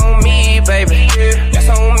 Yeah. That's on me, baby. Yeah. That's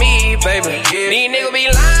on me, baby. Yeah. These niggas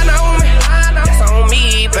be lying on me. That's on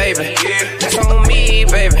me, baby. Yeah. That's on me,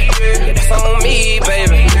 baby. Yeah. That's on me,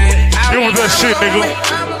 baby. Give us that shit, nigga.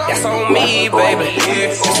 That's on me, baby.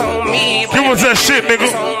 Yeah. That's on me, baby. Give us that shit,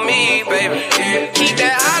 nigga. That's on me, baby. Yeah. Keep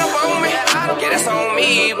that out on me. Yeah, that's on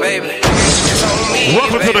me, baby. That's on me.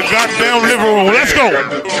 Welcome to the goddamn living room. Let's go.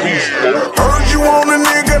 Heard you on a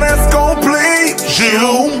nigga that's gon' please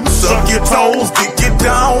you. Suck your toes, dick it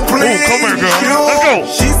down, please. Ooh, come here, girl. Let's go.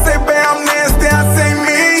 She say, babe, I'm nasty. I say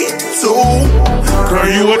me too. Girl,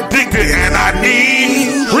 you addicted and I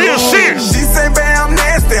need real shit. She say, babe, I'm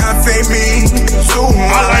nasty. I say me too.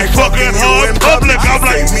 I like fucking her in public. I'm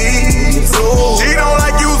like me too. She don't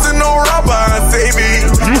like using no rubber. I say me.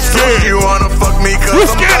 You scared? You wanna fuck me? Cause you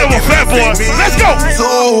scared of a fat boy? Let's go.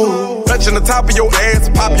 So, touching the top of your ass,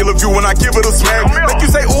 popular view when I give it a smack. Make you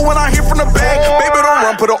say, ooh, when I hit from the back. Baby, don't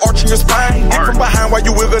run, put an arch in your spine. Get from behind while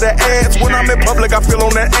you wiggle that ass. When I'm in public, I feel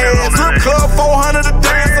on that ass. Strip club, 400 a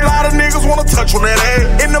dance. A lot of niggas wanna touch on that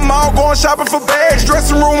ass. In the mall, going shopping for bags.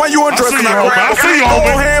 Dressing room while you undressing. I see you,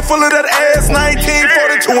 homie. Handful of that ass,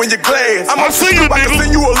 1942 in your glass. I see you, I can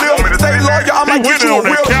send you a lift. Stay lawyer, I might get you a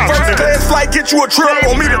whip. First class flight, get you a trip.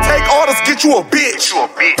 On me to take orders, get you a bitch.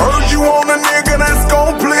 Heard you on a nigga that's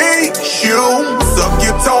gon' please you. Suck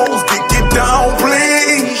your toes, dick it down,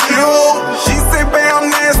 please you. She say, babe, I'm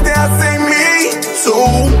nasty, I say me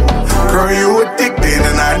too. Girl, you addicted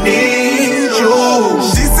and I need you.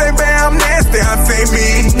 She say, babe, I'm nasty, I say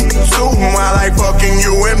me too. I like fucking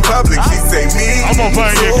you in public, she say me. I'm gonna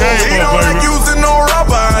play your game up, baby. She don't like using no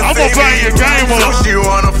rubber, I I'm gonna play your game up. So she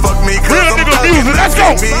wanna fuck me cause real I'm nigga music, let's go.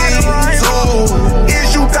 Me too. Is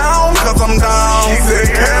you down cause I'm down? She say,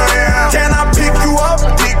 hell yeah. Can I pick you up,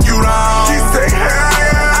 dick you down? She say, hell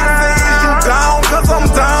yeah. I say, is you down cause I'm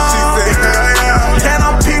down? She say, hell yeah. Can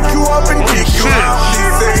I pick you up and dick you down? She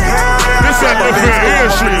say, hell yeah. This ain't no fair air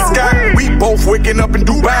shit. We both waking up in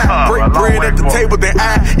Dubai. Break bread at the table, then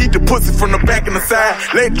I eat the pussy from the back and the side.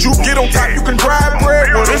 Let you get on top, you can drive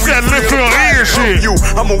bread. This that literal air shit. You,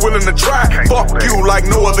 I'm willing to try. Fuck you like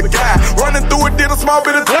no other guy. Running through it, did a small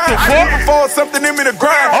bit of time. What the fuck? I for something in me to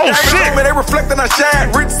grind. Oh shit. They reflect and I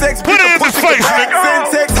shine. Rich sex, put it in this face,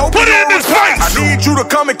 nigga. Put it in this face. I need you to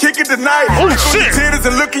come and kick it tonight. Oh shit. Titties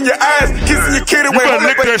and look in your eyes, kissing your kitty. You better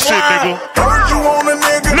lick that shit, nigga. Heard you on a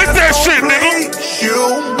nigga. Lick that shit, nigga. You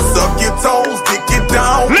suck your toes, dick it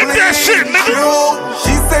down. Lick that shit, nigga.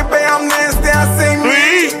 She say, babe, I'm nasty. I say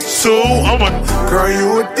me. So girl,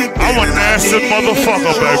 you addicted. I'm a nasty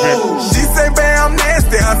motherfucker, baby. She say, babe, I'm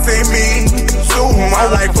nasty. I say me too. I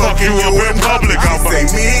like fucking you in public. I say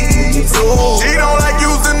me too. She don't like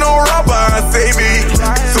using no rubber. I say me too.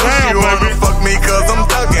 She wanna fuck me cause I'm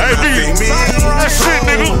thugging. I say me that shit,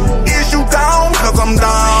 nigga. Is you down cause I'm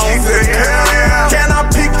down? She say, hell yeah. Can I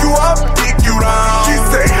pick you up, dick you down? She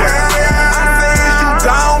say, hell yeah. I say, is you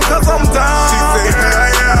down cause I'm down? She say, hell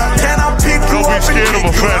yeah. Can I pick you up and dick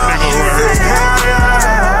you down?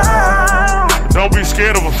 Don't be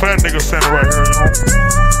scared of a fat nigga right here. Don't be scared of a fat nigga standing right here, you know?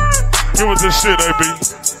 Give us this shit, AB.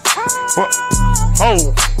 What?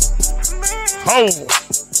 Ho. Ho.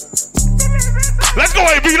 Let's go,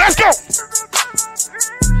 AB, let's go!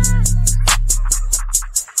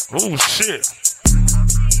 Oh, shit.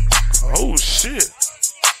 Oh, shit.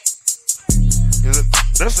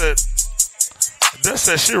 That's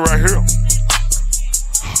that shit right here.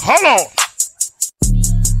 Hold on.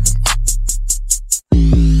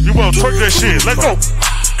 You wanna twerk that shit, let's go.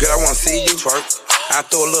 Girl, I wanna see you twerk. I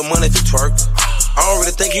throw a little money if you twerk. I don't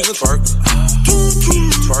really think you can twerk.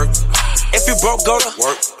 Twerk. If you broke, go to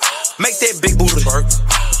work. Make that big booty twerk.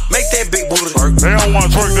 Make that big booty twerk. They don't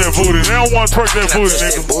wanna twerk that booty. They don't wanna twerk that booty,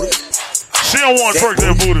 nigga. She don't wanna twerk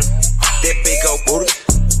that booty. That big old booty.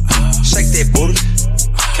 Shake that booty.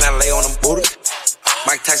 Can I lay on them booty?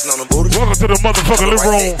 Mike Tyson on the booty. Welcome to the motherfucking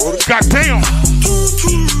living room. Goddamn.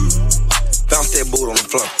 Bounce that booty on the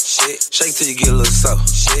floor. Shit. Shake till you get a little soft.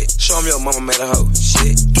 Shit. Show 'em your mama made a hoe.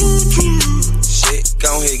 Shit. Shit. Shit,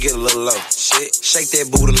 go ahead, get a little low. Shit, shake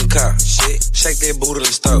that booty in the car. Shit, shake that booty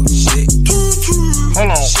in the stove. Shit,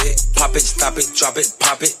 hold on. Shit, pop it, stop it, drop it,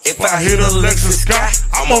 pop it. If I hit a Lexus Sky,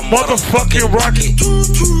 I'm a motherfucking rocket.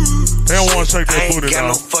 They don't want to shake that booty,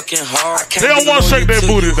 dog. They don't want to shake that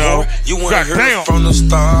booty, dog. God damn. From the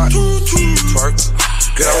start, twerk.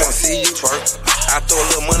 Girl, I wanna see you twerk. I throw a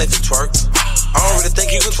little money to twerk. I don't really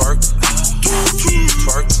think you can twerk.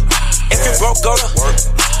 Twerk. If you broke, go to work.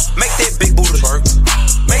 Make that big booty twerk.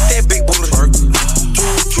 Make that big booty twerk. Can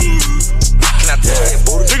I touch that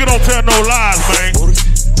booty? Nigga don't tell no lies, man.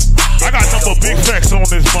 I got number big facts on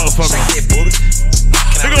this motherfucker.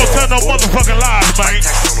 Nigga don't tell no motherfucking lies, man.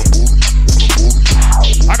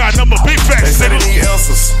 I got number big facts. They said they need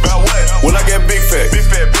answers. About what? Well, I got big facts. Big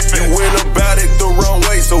fat, big fat. You went about it the wrong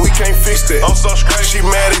way, so we can't fix that. I'm so straight. She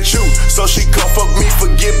mad at you, so she come fuck me for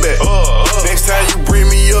get back. Next time you bring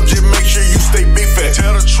me up, just make sure you stay big fat.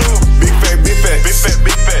 Tell the truth. Big fat, big fat. Big fat,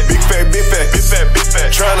 big fat. Big fat, big fat. Big fat, big fat.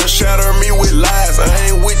 Tryna shatter me with lies, I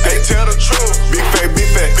ain't with that. Hey, tell the truth. Big fat, big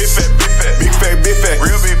fat. Big fat, big fat. Big fat, big fat.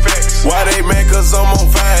 Real big facts. Why they mad? Cause I'm on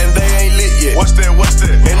fire and they ain't lit yet. What's that? What's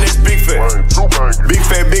that? And it's big fat. Big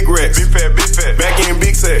fat, big racks. Big fat, big fat. Back in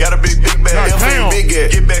big sack. Got a big bag. Big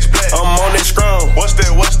gas. Get back splat. I'm on that strong. What's that?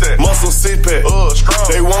 What's that? Muscle sit pack. Strong.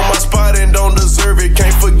 They want my spot and don't deserve it.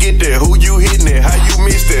 Can't forget that. Who you hitting it? How you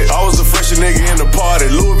missed that? I was a fresh nigga in the party.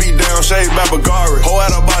 Louis V down, shaved by Bagari. Whole out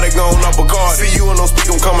of body gone up a card. See you and don't speak,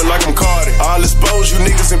 I'm coming like I'm Cardi. I'll expose you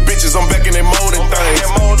niggas and bitches. I'm back in that molding things.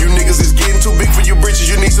 You niggas is getting too big for your britches.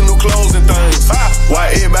 You need some new clothes and things. Why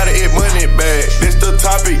everybody eat money bag? This the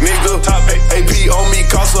topic, nigga. AP on me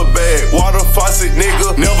cost a bag. Water faucet,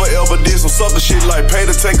 nigga. Never ever did some sucker shit like pay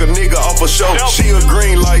to take a nigga off a show. She a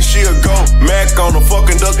green light, she a go. Mac on the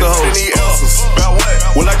fucking duck the hoe. Any answers? About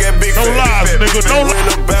what? Well, I got big no lies, nigga. No lies.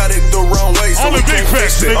 Went about it the wrong way, so only we big can't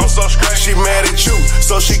fix it. I'm so straight. She mad at you,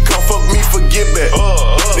 so she come fuck me for get back.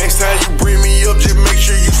 Next time you bring me up, just make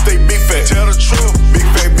sure you stay big fat. Tell the truth. Big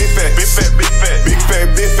fat, big fat. Big fat, big fat. Big fat,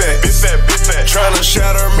 big fat. Big fat, big fat. Tryna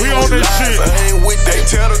shatter me with lies, shit. I ain't with that.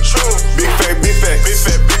 Tell the truth. Big fat, big fat. Big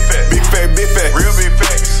fat, big fat. Big fat, big fat. Real big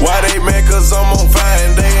facts. Why they mad? Cause I'm on fire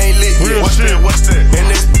and they ain't lit yet. Real What's shit. that? What's that? And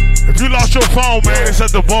this. If you lost your phone, man, it's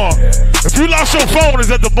at the bar. If you lost your phone,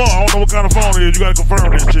 it's at the bar. I don't know what kind of phone it is. You gotta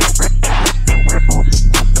confirm this shit.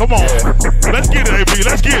 Come on. Let's get it, AB.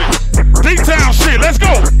 Let's get it. D-Town shit. Let's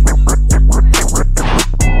go.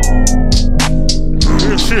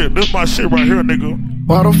 Real shit. This my shit right here, nigga.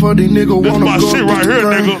 Why the fuck these niggas wanna my go shit right here,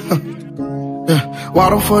 nigga. Why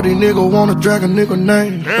the fuck these niggas wanna drag a nigga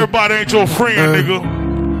name? Everybody ain't your friend, nigga.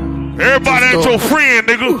 Everybody ain't your friend,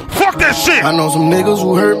 nigga. Fuck that shit. I know some niggas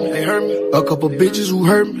who hurt me. They hurt me. A couple bitches who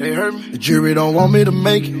hurt me. They hurt me. The jury don't want me to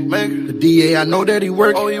make it. The DA, I know that he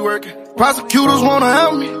working. Oh, he working. Prosecutors wanna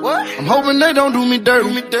help me. What? I'm hoping they don't do me dirty.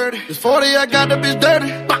 This 40, I got the bitch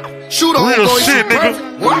dirty. Shoot on real go shit,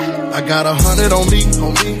 nigga. What? I got 100 on me.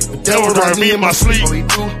 The devil drive me in my sleep. Oh, he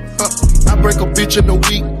do. I break a bitch in a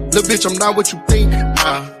week. Little bitch, I'm not what you think.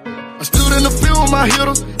 I stood in the field with my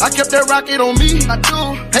hitters. I kept that rocket on me. I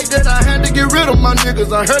do. Hate that I had to get rid of my niggas.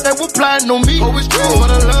 I heard they were plotting on me. Oh, it's true. For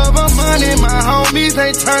the love of money, my homies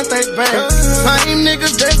ain't turned they back. Same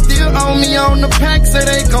niggas that still owe me on the pack say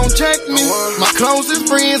they gon' check me. My closest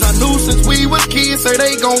friends I knew since we was kids say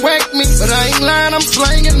they gon' wreck me. But I ain't lying, I'm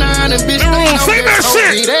slanging 9 and bitch, they know that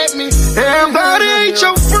shit at me. Everybody ain't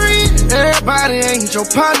your friend. Everybody ain't your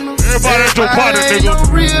partner. Everybody ain't your partner, ain't nigga. No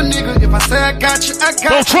real nigga. If I say I got you, I got you.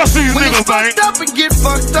 Don't trust these when niggas, man. Fucked up and get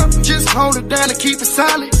fucked up, just hold it down and keep it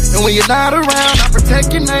solid. And when you're not around, I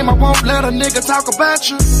protect your name. I won't let a nigga talk about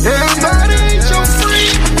you. Everybody ain't your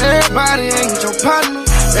friend. Everybody ain't your partner.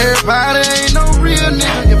 Everybody ain't no real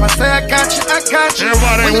nigga. If I say I got you, I got you.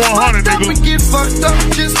 Everybody ain't 100, nigga. And get fucked up,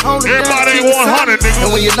 just hold it Everybody down. Everybody ain't 100, nigga.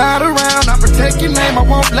 And when you're not around, I protect your name. I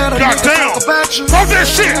won't let a nigga talk about you. Fuck that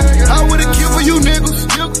shit. I would've killed for you niggas.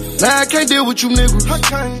 Now I can't deal with you niggas.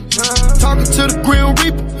 Talking to the Grim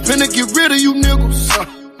Reaper, finna get rid of you niggas.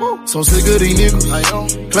 So sick of these niggas.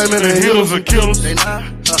 Claiming they hitters and killers. They not.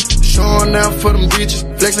 Showing out for them bitches,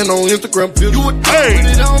 flexing on Instagram pictures. You would put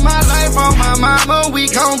it on my life, on my mama, we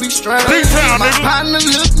gon' be straight. My partner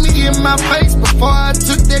looked me in my face before I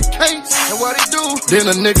took that case. And what he do? Then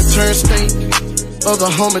a nigga turn snake, other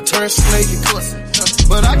homie turn snake.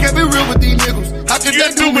 But I can't be real with these niggas. How could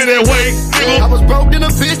they do me that way, nigga? I was broke in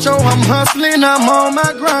a bitch, oh, I'm hustling, I'm on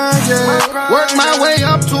my grind, yeah. Work my way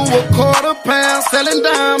up to a quarter pound, selling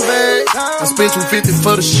dime bags. I spent $250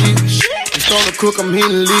 for the shit. It's on the cook, I'm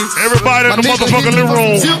hitting leaves. Everybody in the motherfucking living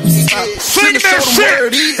room. Sing that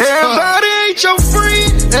shit. Everybody ain't your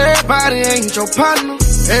friend. Everybody ain't your partner.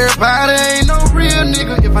 Everybody ain't no real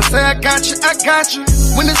nigga. If I say I got you, I got you.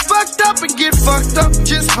 When it's fucked up and get fucked up,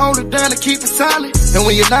 just hold it down and keep it solid. And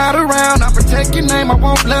when you're not around, I protect your name. I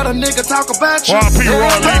won't let a nigga talk about you.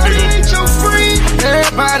 Everybody ain't your friend.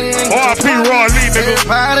 Everybody ain't your friend.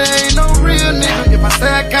 Everybody ain't no real nigga. If I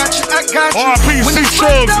say I got you, I got you. When it's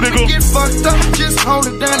fucked up and get fucked up, just hold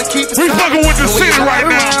it down and keep it solid. We fucking with the city right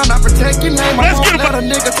now. I protect your name. I won't let a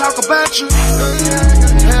nigga talk about you.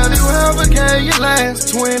 Have you ever gave your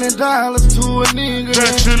last $20 to a nigga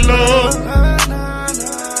that you love?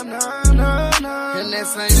 And that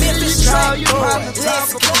same Memphis track,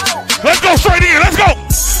 let's go straight in, let's go.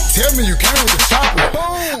 Tell me you came with the chopper.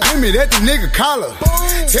 Aim it at the nigga collar.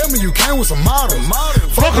 Tell me you came with some models.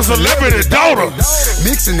 Fuck a celebrity daughter.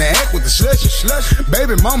 Mixing the act with the slushy.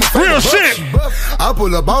 Baby mama. Real shit. I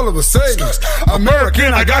pull up all of a sudden.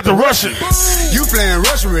 American, I got the Russian. You playing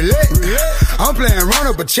Russian roulette. I'm playing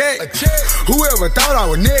run up a check. Whoever thought I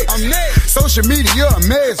was next. Social media a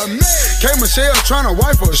mess. K Michelle trying to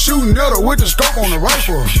wipe her shooting at her with the scope on the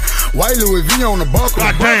rifle. White Louis V on the buckle.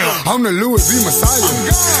 I'm the Louis V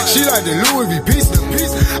Messiah. She like the Louis V pieces.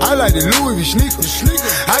 I like the Louis V sneakers.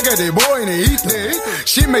 I got that boy in the ether.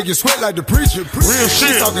 She make you sweat like the preacher. Real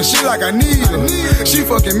shit. She talking shit like I need her. She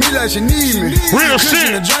fucking me like she need me. Real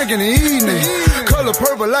shit. A drink in the evening. Color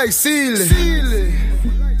purple like ceiling.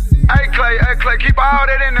 Hey Clay, keep all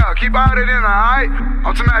that in there. Keep all that in there, alright?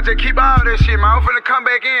 I'm talking about just keep all that shit, man. I'm finna come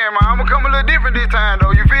back in, man. I'm gonna come a little different this time,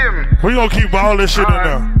 though. You feel me? We gonna keep all this shit in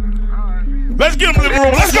there. Let's get him in the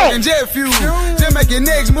room. Let's go. Jet fuel. Just make your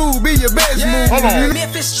next move be your best move. Hold on.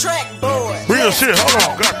 Memphis track, boy. Real shit. Hold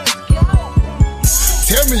on. God.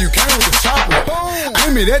 Tell me you came with the chopper.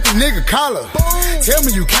 Aim it at the nigga collar. Tell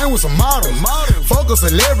me you came with some models. Fuck a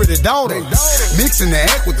celebrity daughter. Mixing the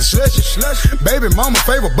act with the slushy. Baby mama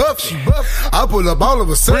favorite buffy. I pull up all of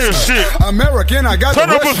a sudden. Real shit. American, I got turn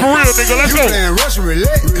the up for real, nigga. Let's go. Playing Russian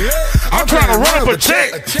roulette. I'm trying to run up a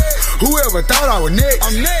check. Whoever thought I was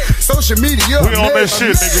next. Social media. We on that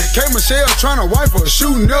shit, nigga. K Michelle trying to wipe her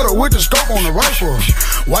shooting at her with the scope on the rifle.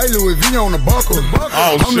 White Louis V on the buckle.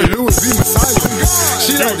 Oh, I'm the Louis V Messiah.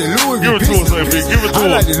 She like the Louis V pieces. Give it to I her.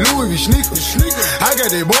 like the Louis V sneakers. I got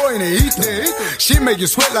that boy in the ether. She make you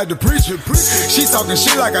sweat like the preacher. She talking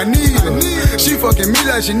shit like I need her. She fucking me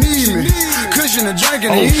like she need me. Cushion a drink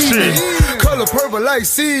in the evening. Color purple like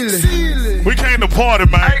ceiling. We came to party,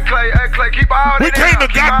 man. Hey Clay, keep all that in there. We came to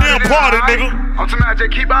goddamn party, nigga. I'm talking about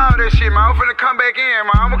just keep all that shit, man. I'm finna come back in,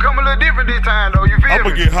 man. I'm gonna come a little different this time, though. You feel me? I'm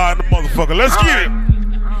gonna get high in the motherfucker. Let's get it.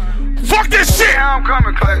 Fuck this shit. I'm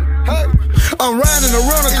coming, Clay. I'm riding a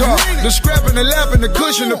rental car, the scrap and the lap and the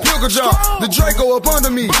cushion, the pickle jar, the Draco up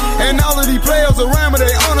under me, and all of these players around me,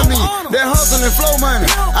 they honor me. That hustle and flow money.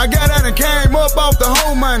 I got out and came up off the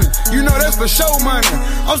whole money. You know that's for show money.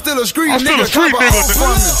 I'm still a street nigga.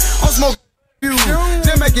 I'm smoking.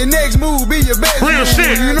 Just make your next move be your best. Real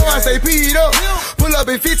shit. You know I stay peed up. Pull up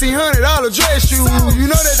in $1,500 dress shoes. You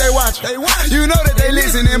know that they watch. You know that they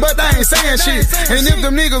listening, but they ain't saying shit. And if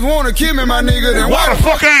them niggas wanna kill me, my nigga, then why the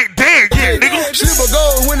fuck I ain't dead yet, nigga? Slip a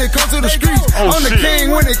gold when it comes to the streets. I'm the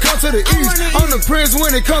king when it comes to the east. I'm the prince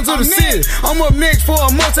when it comes to the city. I'm up next for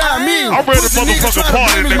a multi-million. I'm ready to motherfucking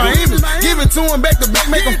party, nigga. Give it to him back to back,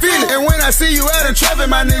 make him feel it. And when I see you out in traffic,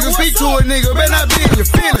 my nigga, speak to a nigga, better not be in your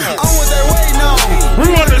feelings. I'm with that waiting on. We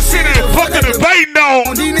want to sit in and fucking debating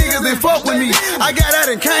on. These niggas they fuck with me. I got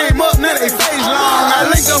out and came up, now they face long.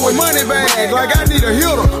 I linked up with money bags like I need a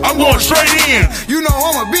hitter. I'm going straight in. You know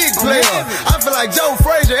I'm a big player. I feel like Joe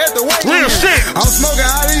Frazier at the weight. Real shit. I'm smoking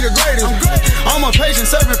Ali the greatest. I'm a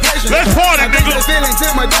patient, serving patient. Let's party, nigga.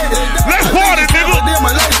 Let's party, nigga.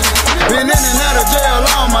 Been in and out of jail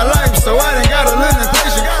all my life, so I done got a little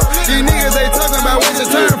patient. These niggas they talking about what's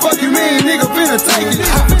your turn. Fuck you mean, nigga finna take it.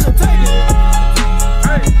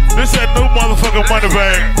 This that new motherfucking money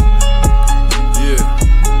bag. Yeah.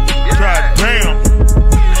 God damn.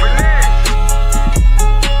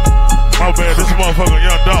 My bad, this motherfucking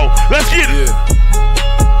young dog. Let's get it.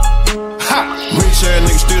 Rich ass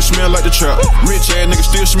niggas still smell like the trap. Rich ass niggas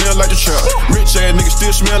still smell like the trap. Rich ass niggas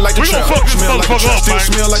still smell like the trap. Smell like the trap. Still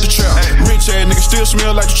smell like the trap. Rich ass niggas still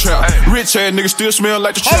smell like the trap. Rich ass niggas still smell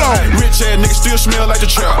like the trap. Rich ass niggas still smell like the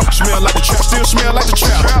trap. Smell like the trap. Still smell like the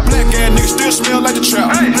trap. Black ass niggas still smell like the trap.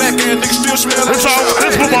 Black ass niggas still smell like the trap.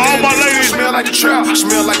 This for all my ladies. Smell like the trap.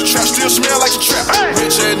 Smell like the trap. Still smell like the trap.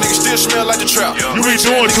 Rich ass niggas still smell like the trap. You be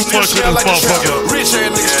doing too much in this motherfucker. Rich ass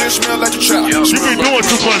niggas still smell like the trap. You be doing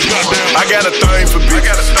too much, goddamn. I got a thing for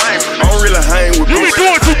bitches. I don't really hang with bitches. You be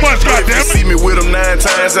doing too much, goddamn it. See me with them 9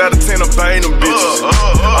 times out of 10, I bang them bitches.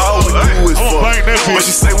 All we do is fuck. But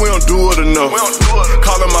she say we don't do it enough.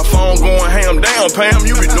 Calling my phone, going ham. Damn, Pam,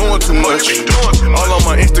 you be doing too much. All on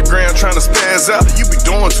my Instagram trying to spaz out. You be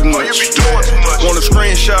doing too much. Want a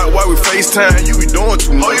screenshot while we FaceTime? You be doing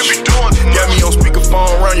too much. Got me on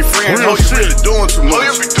speakerphone around your friends. Ho, you really doing too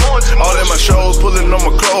much. All in my shows, pulling on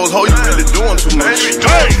my clothes. Ho, you really doing too much.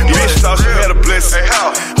 Bitch thought she had a blessing.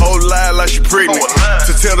 Whole lie like she pregnant.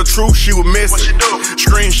 To tell the truth, she was missing.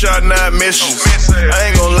 Screenshot 9 messages. I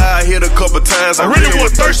ain't gonna lie, I hit a couple times. I really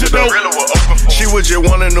was thirsty though. She was just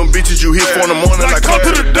one of them bitches you hit for in the morning. Like come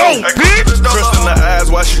to the door, bitch. Crust in the eyes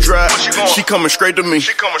while she drive. She coming straight to me.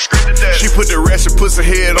 She put the ratchet pussy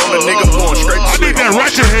head on the nigga going straight to sleep. I need that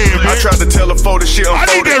ratchet head, man. I tried to tell her for the shit unfolded.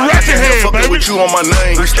 I need that ratchet head, baby. With you on my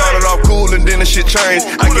name. We started off cool and then the shit changed.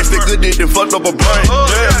 I guess that good did then fucked up a brain.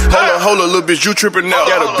 Hold on, little bitch, you tripping now.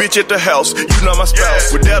 Got a bitch at the house, you not my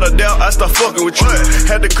spouse. Without a doubt, I start fucking with you.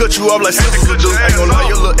 Had to cut you off like sisters do. Ain't gonna lie,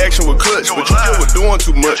 your little action was clutch, but you still was doing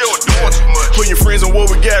too much. Putting your friends on what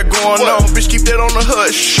we got going on, bitch, keep that on the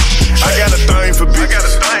hush. I got a thing for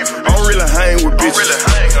bitches. I don't really hang with bitches.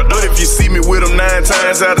 But if you see me with them 9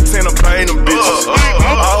 times out of 10, I bang them bitches.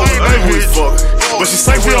 All we do is fuck. But she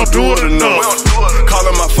say we don't do it enough.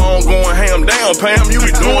 Calling my phone, going ham. Damn, Pam, you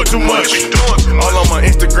be doing too much. All on my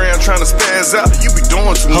Instagram trying to spaz out. You be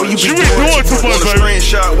doing too much. You be doing too much, On a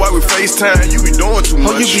screenshot while we FaceTime. You be doing too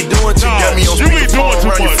much. You be doing too much. Got me on speakerphone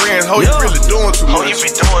around your friends. Ho, you really doing too much.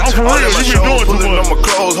 I'm for real, you be doing too much. On my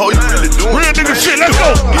clothes. Ho, you really doing real nigga shit, let's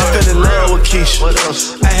go. I fell in love with Keisha. What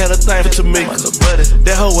else? I had a thing for Tamika.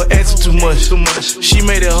 That hoe was asking too much. She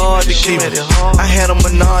made it hard to keep it. I had a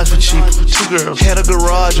menage for cheap. 2 girls. Had a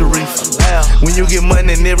garage of reefer. When you get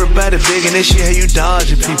money and everybody begging that shit, how you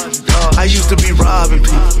dodging people. I used to be robbing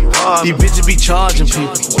people. These bitches be charging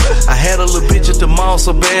people. I had a little bitch at the mall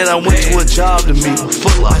so bad I went to a job to meet.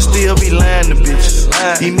 I still be lying to bitches.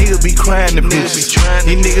 These niggas be crying to bitches.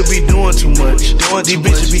 These niggas be doing too much. These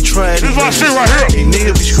bitches be trying. This is my shit right here. These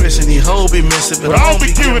niggas be stressing. These hoes be missing. But I don't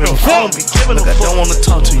be giving a fuck. Look, I don't wanna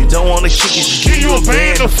talk to you. Don't wanna kick it. Give you a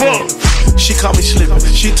band of fuck. She caught me slipping.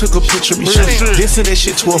 She took a picture of me. She sent that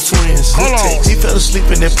shit to her friends. He fell asleep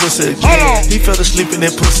in that pussy again. He fell asleep in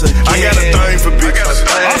that pussy again. I got a thing for bitches.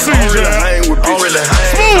 I see you, really hang with bitches.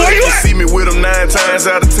 Smooth, where you at? See me with them 9 times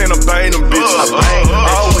out of 10, I bang them bitches.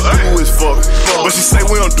 All we do is fuck. But she say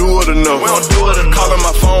we don't do it enough. Calling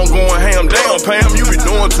my phone, going ham. Damn, Pam, you be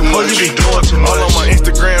doing too much. All on my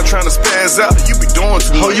Instagram trying to spaz out. You be doing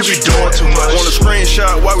too much. You be doing too much. Want a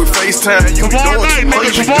screenshot while we FaceTime? You be doing too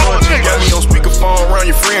much. Got me on speakerphone around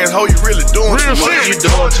your friends. Ho, you really doing too much. You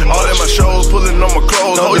doing too much. All in my shows, pulling on my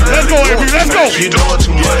clothes. Ho, you let's go, Avery, let's go. You doing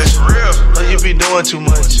too much. Oh, you be doing too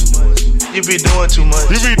much. You be doing too much.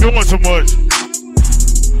 You be doing too much.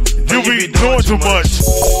 You be doing too much.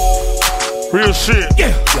 Real shit.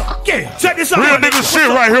 Yeah. Check this out. Real nigga shit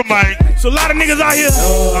right here, man. So a lot of niggas out here,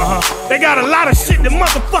 they got a lot of shit to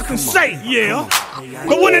motherfucking say, yeah.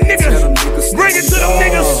 But when the niggas bring it to them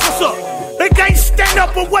niggas, what's up? They can't stand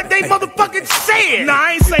up for what they motherfucking said. Nah,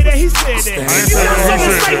 I ain't say that, he said that. You got something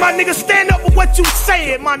to say, my nigga, stand up for what you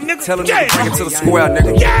said, my nigga. Tell a nigga, bring it to the square,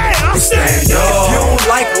 nigga. Yeah, I'm saying. If you don't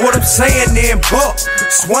like what I'm saying, then buck.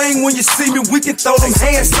 Swing when you see me, we can throw them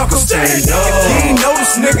hands, sucker. If you ain't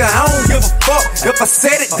notice, nigga, I don't give a fuck. If I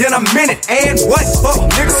said it, then I meant it. And what? Fuck,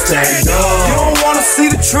 nigga, stand up. You don't wanna see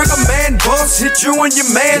the trigger, man, bust. Hit you and your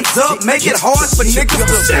mans up. Make it hard for niggas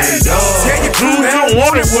to stand up. Tell your crew they don't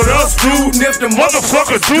want it with us, dude. If the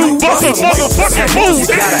motherfucker do bust a motherfucking move.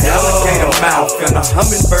 You got an alligator mouth and a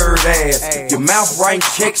hummingbird ass. Your mouth writing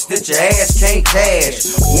checks that your ass can't cash.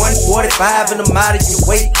 145 and I'm out of your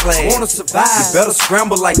weight class. Wanna survive? You better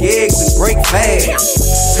scramble like eggs and break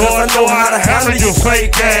fast. Cause I know how to handle your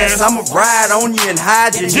fake ass. I'ma ride on you and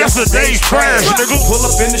hide you. Yesterday's trash, nigga. Pull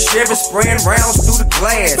up in the Chevy, spraying rounds through the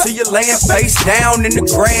glass. Till you laying face down in the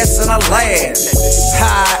grass and I laugh.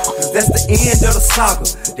 Hide, cause that's the end of the saga.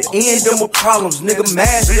 The end of my problems, nigga,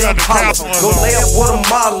 master Apollo. Go lay up with a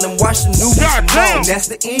model and watch the news tomorrow. That's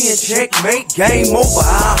the end, checkmate, game over,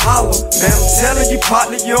 I holler. Man, I'm telling you,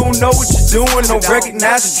 partner, you don't know what you're doing. Don't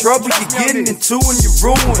recognize the trouble you're getting into and you're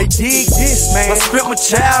ruined. Hey, dig this, man. I spent my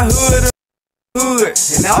childhood good.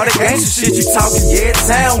 And all the gangster shit you talking, yeah, it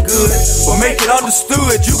sound good. But make it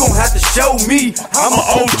understood, you gon' have to show me I'm an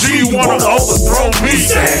OG, wanna overthrow me.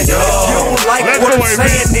 Stand up. You don't like what I'm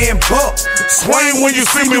saying, then buck. Swing when you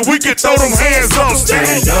see me, we can throw them hands up.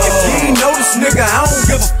 Stand up. If you ain't know this nigga, I don't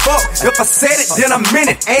give a fuck. If I said it, then I meant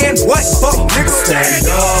it. And what? Fuck, nigga. Stand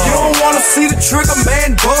up. You don't wanna see the trigger,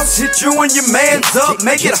 man, bust. Hit you and your mans up.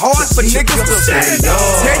 Make it hard for niggas to stand up.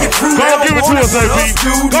 Tell your crew they don't want us,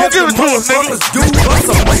 dude. Go give it to us, nigga. Do bust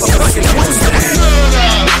a motherfucking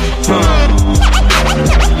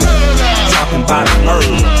Talking about a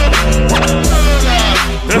murder.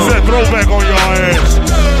 That's that throwback on your ass.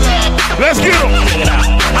 Let's get him.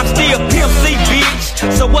 I'm still Pimp C,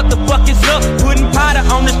 bitch. So what the fuck is up? Putting powder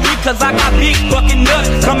on the street cause I got big fucking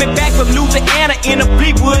nuts. Coming back from Louisiana in a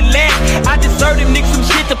Fleetwood land. I just served them niggas some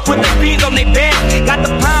shit to put the beans on their back. Got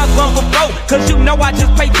the pounds on for 4, cause you know I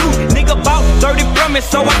just pay 2. Nigga bought 30 from me,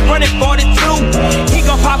 so I'm running 42. He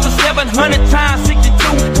gon' pop for 700 times 62.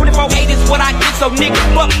 24/8 is what I get, so nigga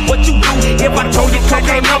fuck what you do. If I told you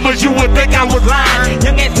cocaine numbers, you would think I was lying.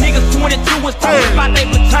 Young ass niggas 22 was talking about they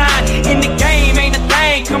baton. In the game ain't a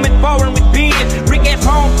thing, coming forward with beans. Rick ass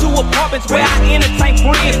home to apartments where I entertain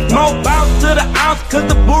friends. More bounce to the ounce, cause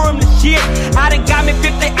the boom the shit. I done got me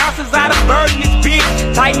 50 ounces out of bird in this bitch.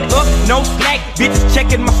 Tighten up, no slack, bitches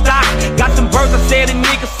checking my stock. Got some birds, I said a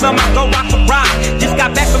nigga, some I go rock a rock. Just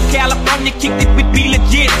got back from California, kicked it with be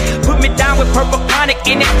legit. Put me down with Purple Chronic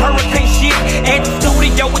in that hurricane shit. At the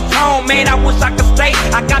studio with Tone, man, I wish I could stay.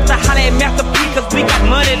 I got to holler at Master P, cause we got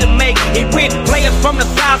money to make. It went players from the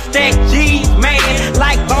South stack, G's, man.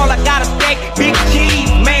 Like ball, I got a stack, big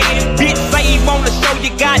cheese, man. Bitch say you wanna show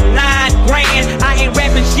you got 9 grand. I ain't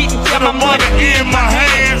rapping shit until my money in my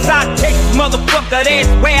hands. South Texas, motherfucker, that's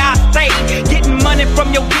where I stay. Getting money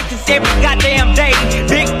from your bitches every goddamn day.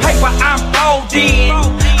 Big paper, I'm folding.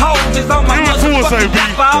 Hoes is on my motherfucking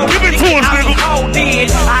top. Give it to us, nigga.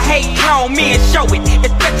 I hate clone me and show it.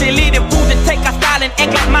 Especially the fools that take our style and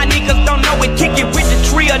act like my niggas don't know it. Kick it with the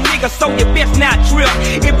tree, a nigga, so you best not trip.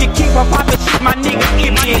 If you keep on poppin' shit, my nigga,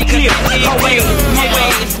 it ain't clear. Oh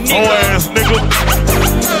ass nigga.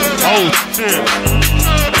 Oh shit.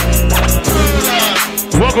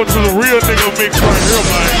 Welcome to the real nigga mix right here,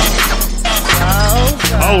 man.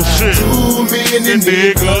 Oh shit. 2 million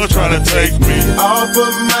niggas tryna take me off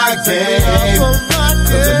of my game.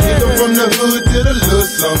 Cause a nigga from the hood did a little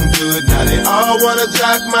something good. Now they all wanna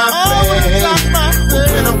jack my fame.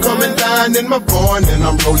 But when I'm coming down in my phone and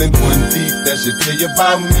I'm rolling 1 deep, that should tell you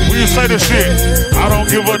about me. When you say this shit, I don't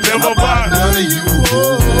give a damn about none of you.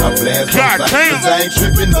 I blast on sight cause I ain't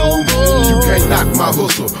tripping no more. You can't knock my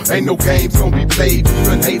hustle. Ain't no games gonna be played.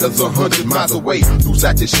 Even haters 100 miles away. Who's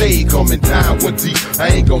at the shade coming down 1 deep. I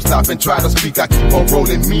ain't gonna stop and try to speak. I keep on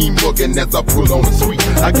rolling, mean mugging as I pull on the sweet.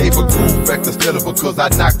 I gave a groove back to Stella because I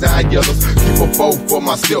knocked down yellows. Keep a 4 for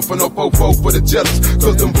myself and a 4 for the jealous.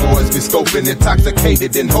 Cause them boys be scoping,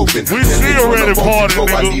 intoxicated and hoping. We still ready to party,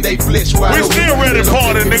 nigga. I need they flesh wide we still ready to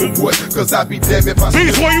party, nigga. What? Cause I be damn if I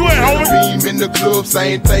Beast, where you at, homie? Beam in the club,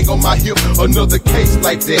 same thing on my hip. Another case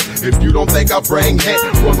like that. If you don't think I bring hat,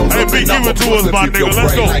 run on hey, B, give it to us, my nigga.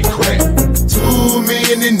 Let's go. Like 2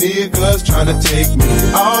 million niggas tryna take me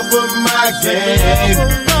off of my game.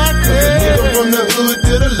 Cause a nigga from the hood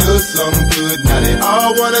did a little something good. Now they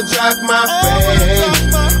all wanna jack my fame.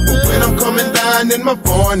 But when I'm coming down in my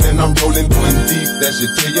phone and I'm rolling 1 deep, that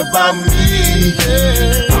should tell you about me.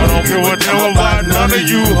 I don't give a damn about none of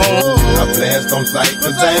you hoes. I blast on sight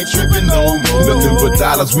cause I ain't tripping no more. Nothing but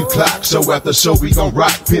dollars we clock. Show after show we gon'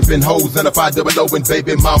 rock. Pimpin' hoes and if I double O and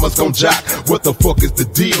baby mamas gon' jock. What the fuck is the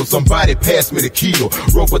deal? Somebody pass me the kill.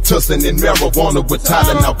 Robitussin and marijuana with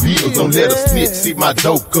Tylenol pills. Don't let a snitch see my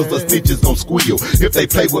dope cause the snitches gon' squeal. If they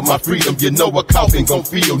play with my freedom, you know a coffin gon'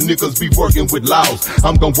 feel. Niggas be working with laws.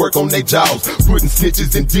 I'm gon' work on they jaws. Putting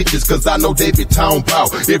snitches in ditches cause I know they be town bow.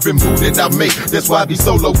 Every move that I make, that's why I be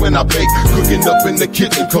solo when I bake. Cooking up in the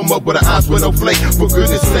kitchen, come up with an ounce with no flake. For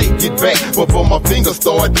goodness sake, get back before my fingers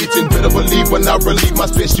start itching. Better believe when I relieve my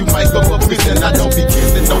stress, you might go up missing. I don't be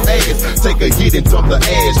kissing no ass. Take a hit and dump the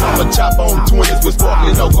ash. I'ma chop on 20s with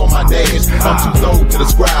sparkling oak on my dash. I'm too low to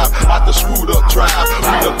describe. Out the screwed up tribe.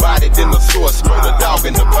 We divided in the source. Throw the dog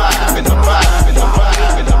in the vibe, in the vibe, in the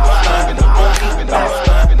vibe, in the vibe, in the vibe, in the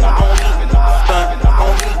vibe, in the vibe, in the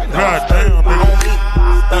vibe. God damn, nigga.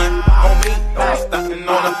 Stuntin'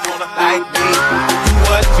 on a like me. Do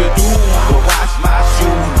what you do, but watch my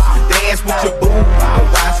shoes. Dance with your boo, but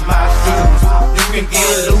watch my shoes. You can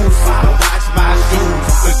get loose, but watch my shoes.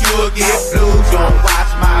 Cause you'll get blues, don't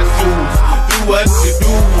watch my shoes. Do what you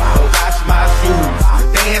do, but watch my shoes.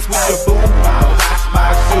 Dance with your boo, but watch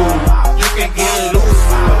my shoes. You can get loose,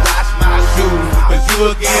 but watch my shoes. Cause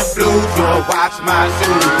you'll get blues, don't watch my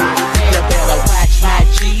shoes. You better watch my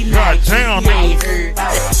G. God damn, nigga.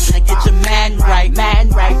 Get your man right, man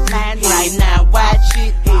right, man right.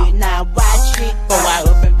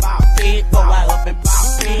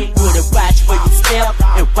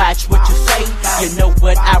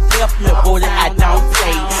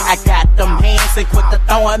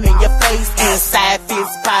 your face, inside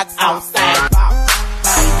fist box, outside box.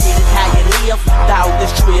 Get it how you live, dog,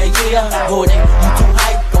 this tree, yeah. Go there, you too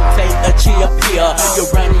hype, go take a chill pill. You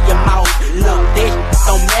running your mouth, look, this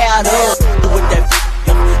don't matter. With that,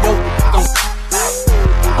 no, don't.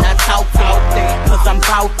 Not talking, cause I'm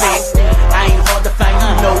talking. I ain't hard to find,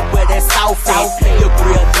 you know where that south is. You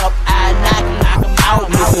grilled up, I knock 'em out.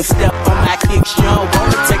 Listen, step on my kicks, you don't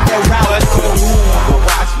wanna take that route. What you do, but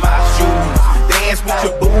watch my shoes. Dance with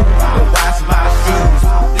your boo, but watch my shoes.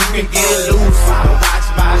 You can get loose, but watch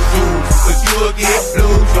my shoes. Cause you'll get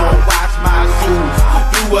blues, don't watch my shoes.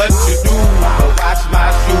 Do what you do, but watch my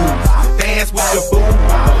shoes. Dance with your boo,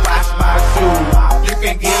 but watch my shoes. You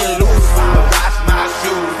can get loose, but watch my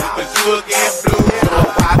shoes. Cause you'll get blues,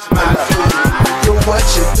 don't watch my shoes. Do what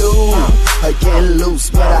you do, or get loose.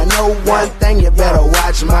 But I know one thing, you better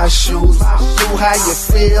watch my shoes. Do how you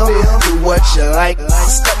feel, do what you like.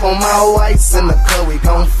 Step on my whites in the club, we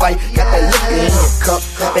gon' fight. Got that liquor in your cup,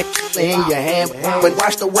 that in your hand. But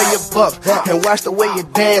watch the way you buck, and watch the way you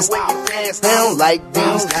dance. They don't like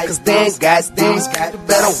these, cause they ain't got these. You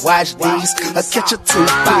better watch these, or catch a 2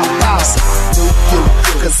 5. Do you,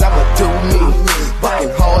 cause I'ma do me.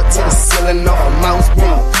 Bucking hard to the ceiling off a mouse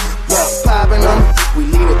beat. Popping them, we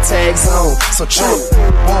leave the tags on. So chew it,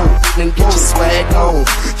 won't, then get your swag on.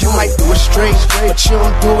 You might do it straight, but you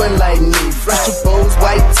don't do it like me. Fresh to bows,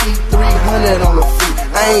 white tee, 300 on the feet.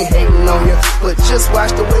 I ain't hating on you, but just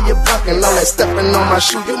watch the way you're bucking. All that stepping on my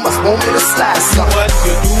shoe, you must want me to slide some. What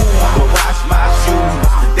you do, but watch my shoes.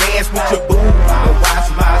 Dance with your boo, but watch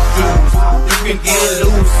my shoes. You can get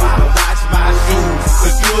loose, but watch my shoes.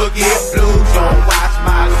 Cause you'll get blues, don't watch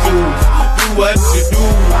my shoes.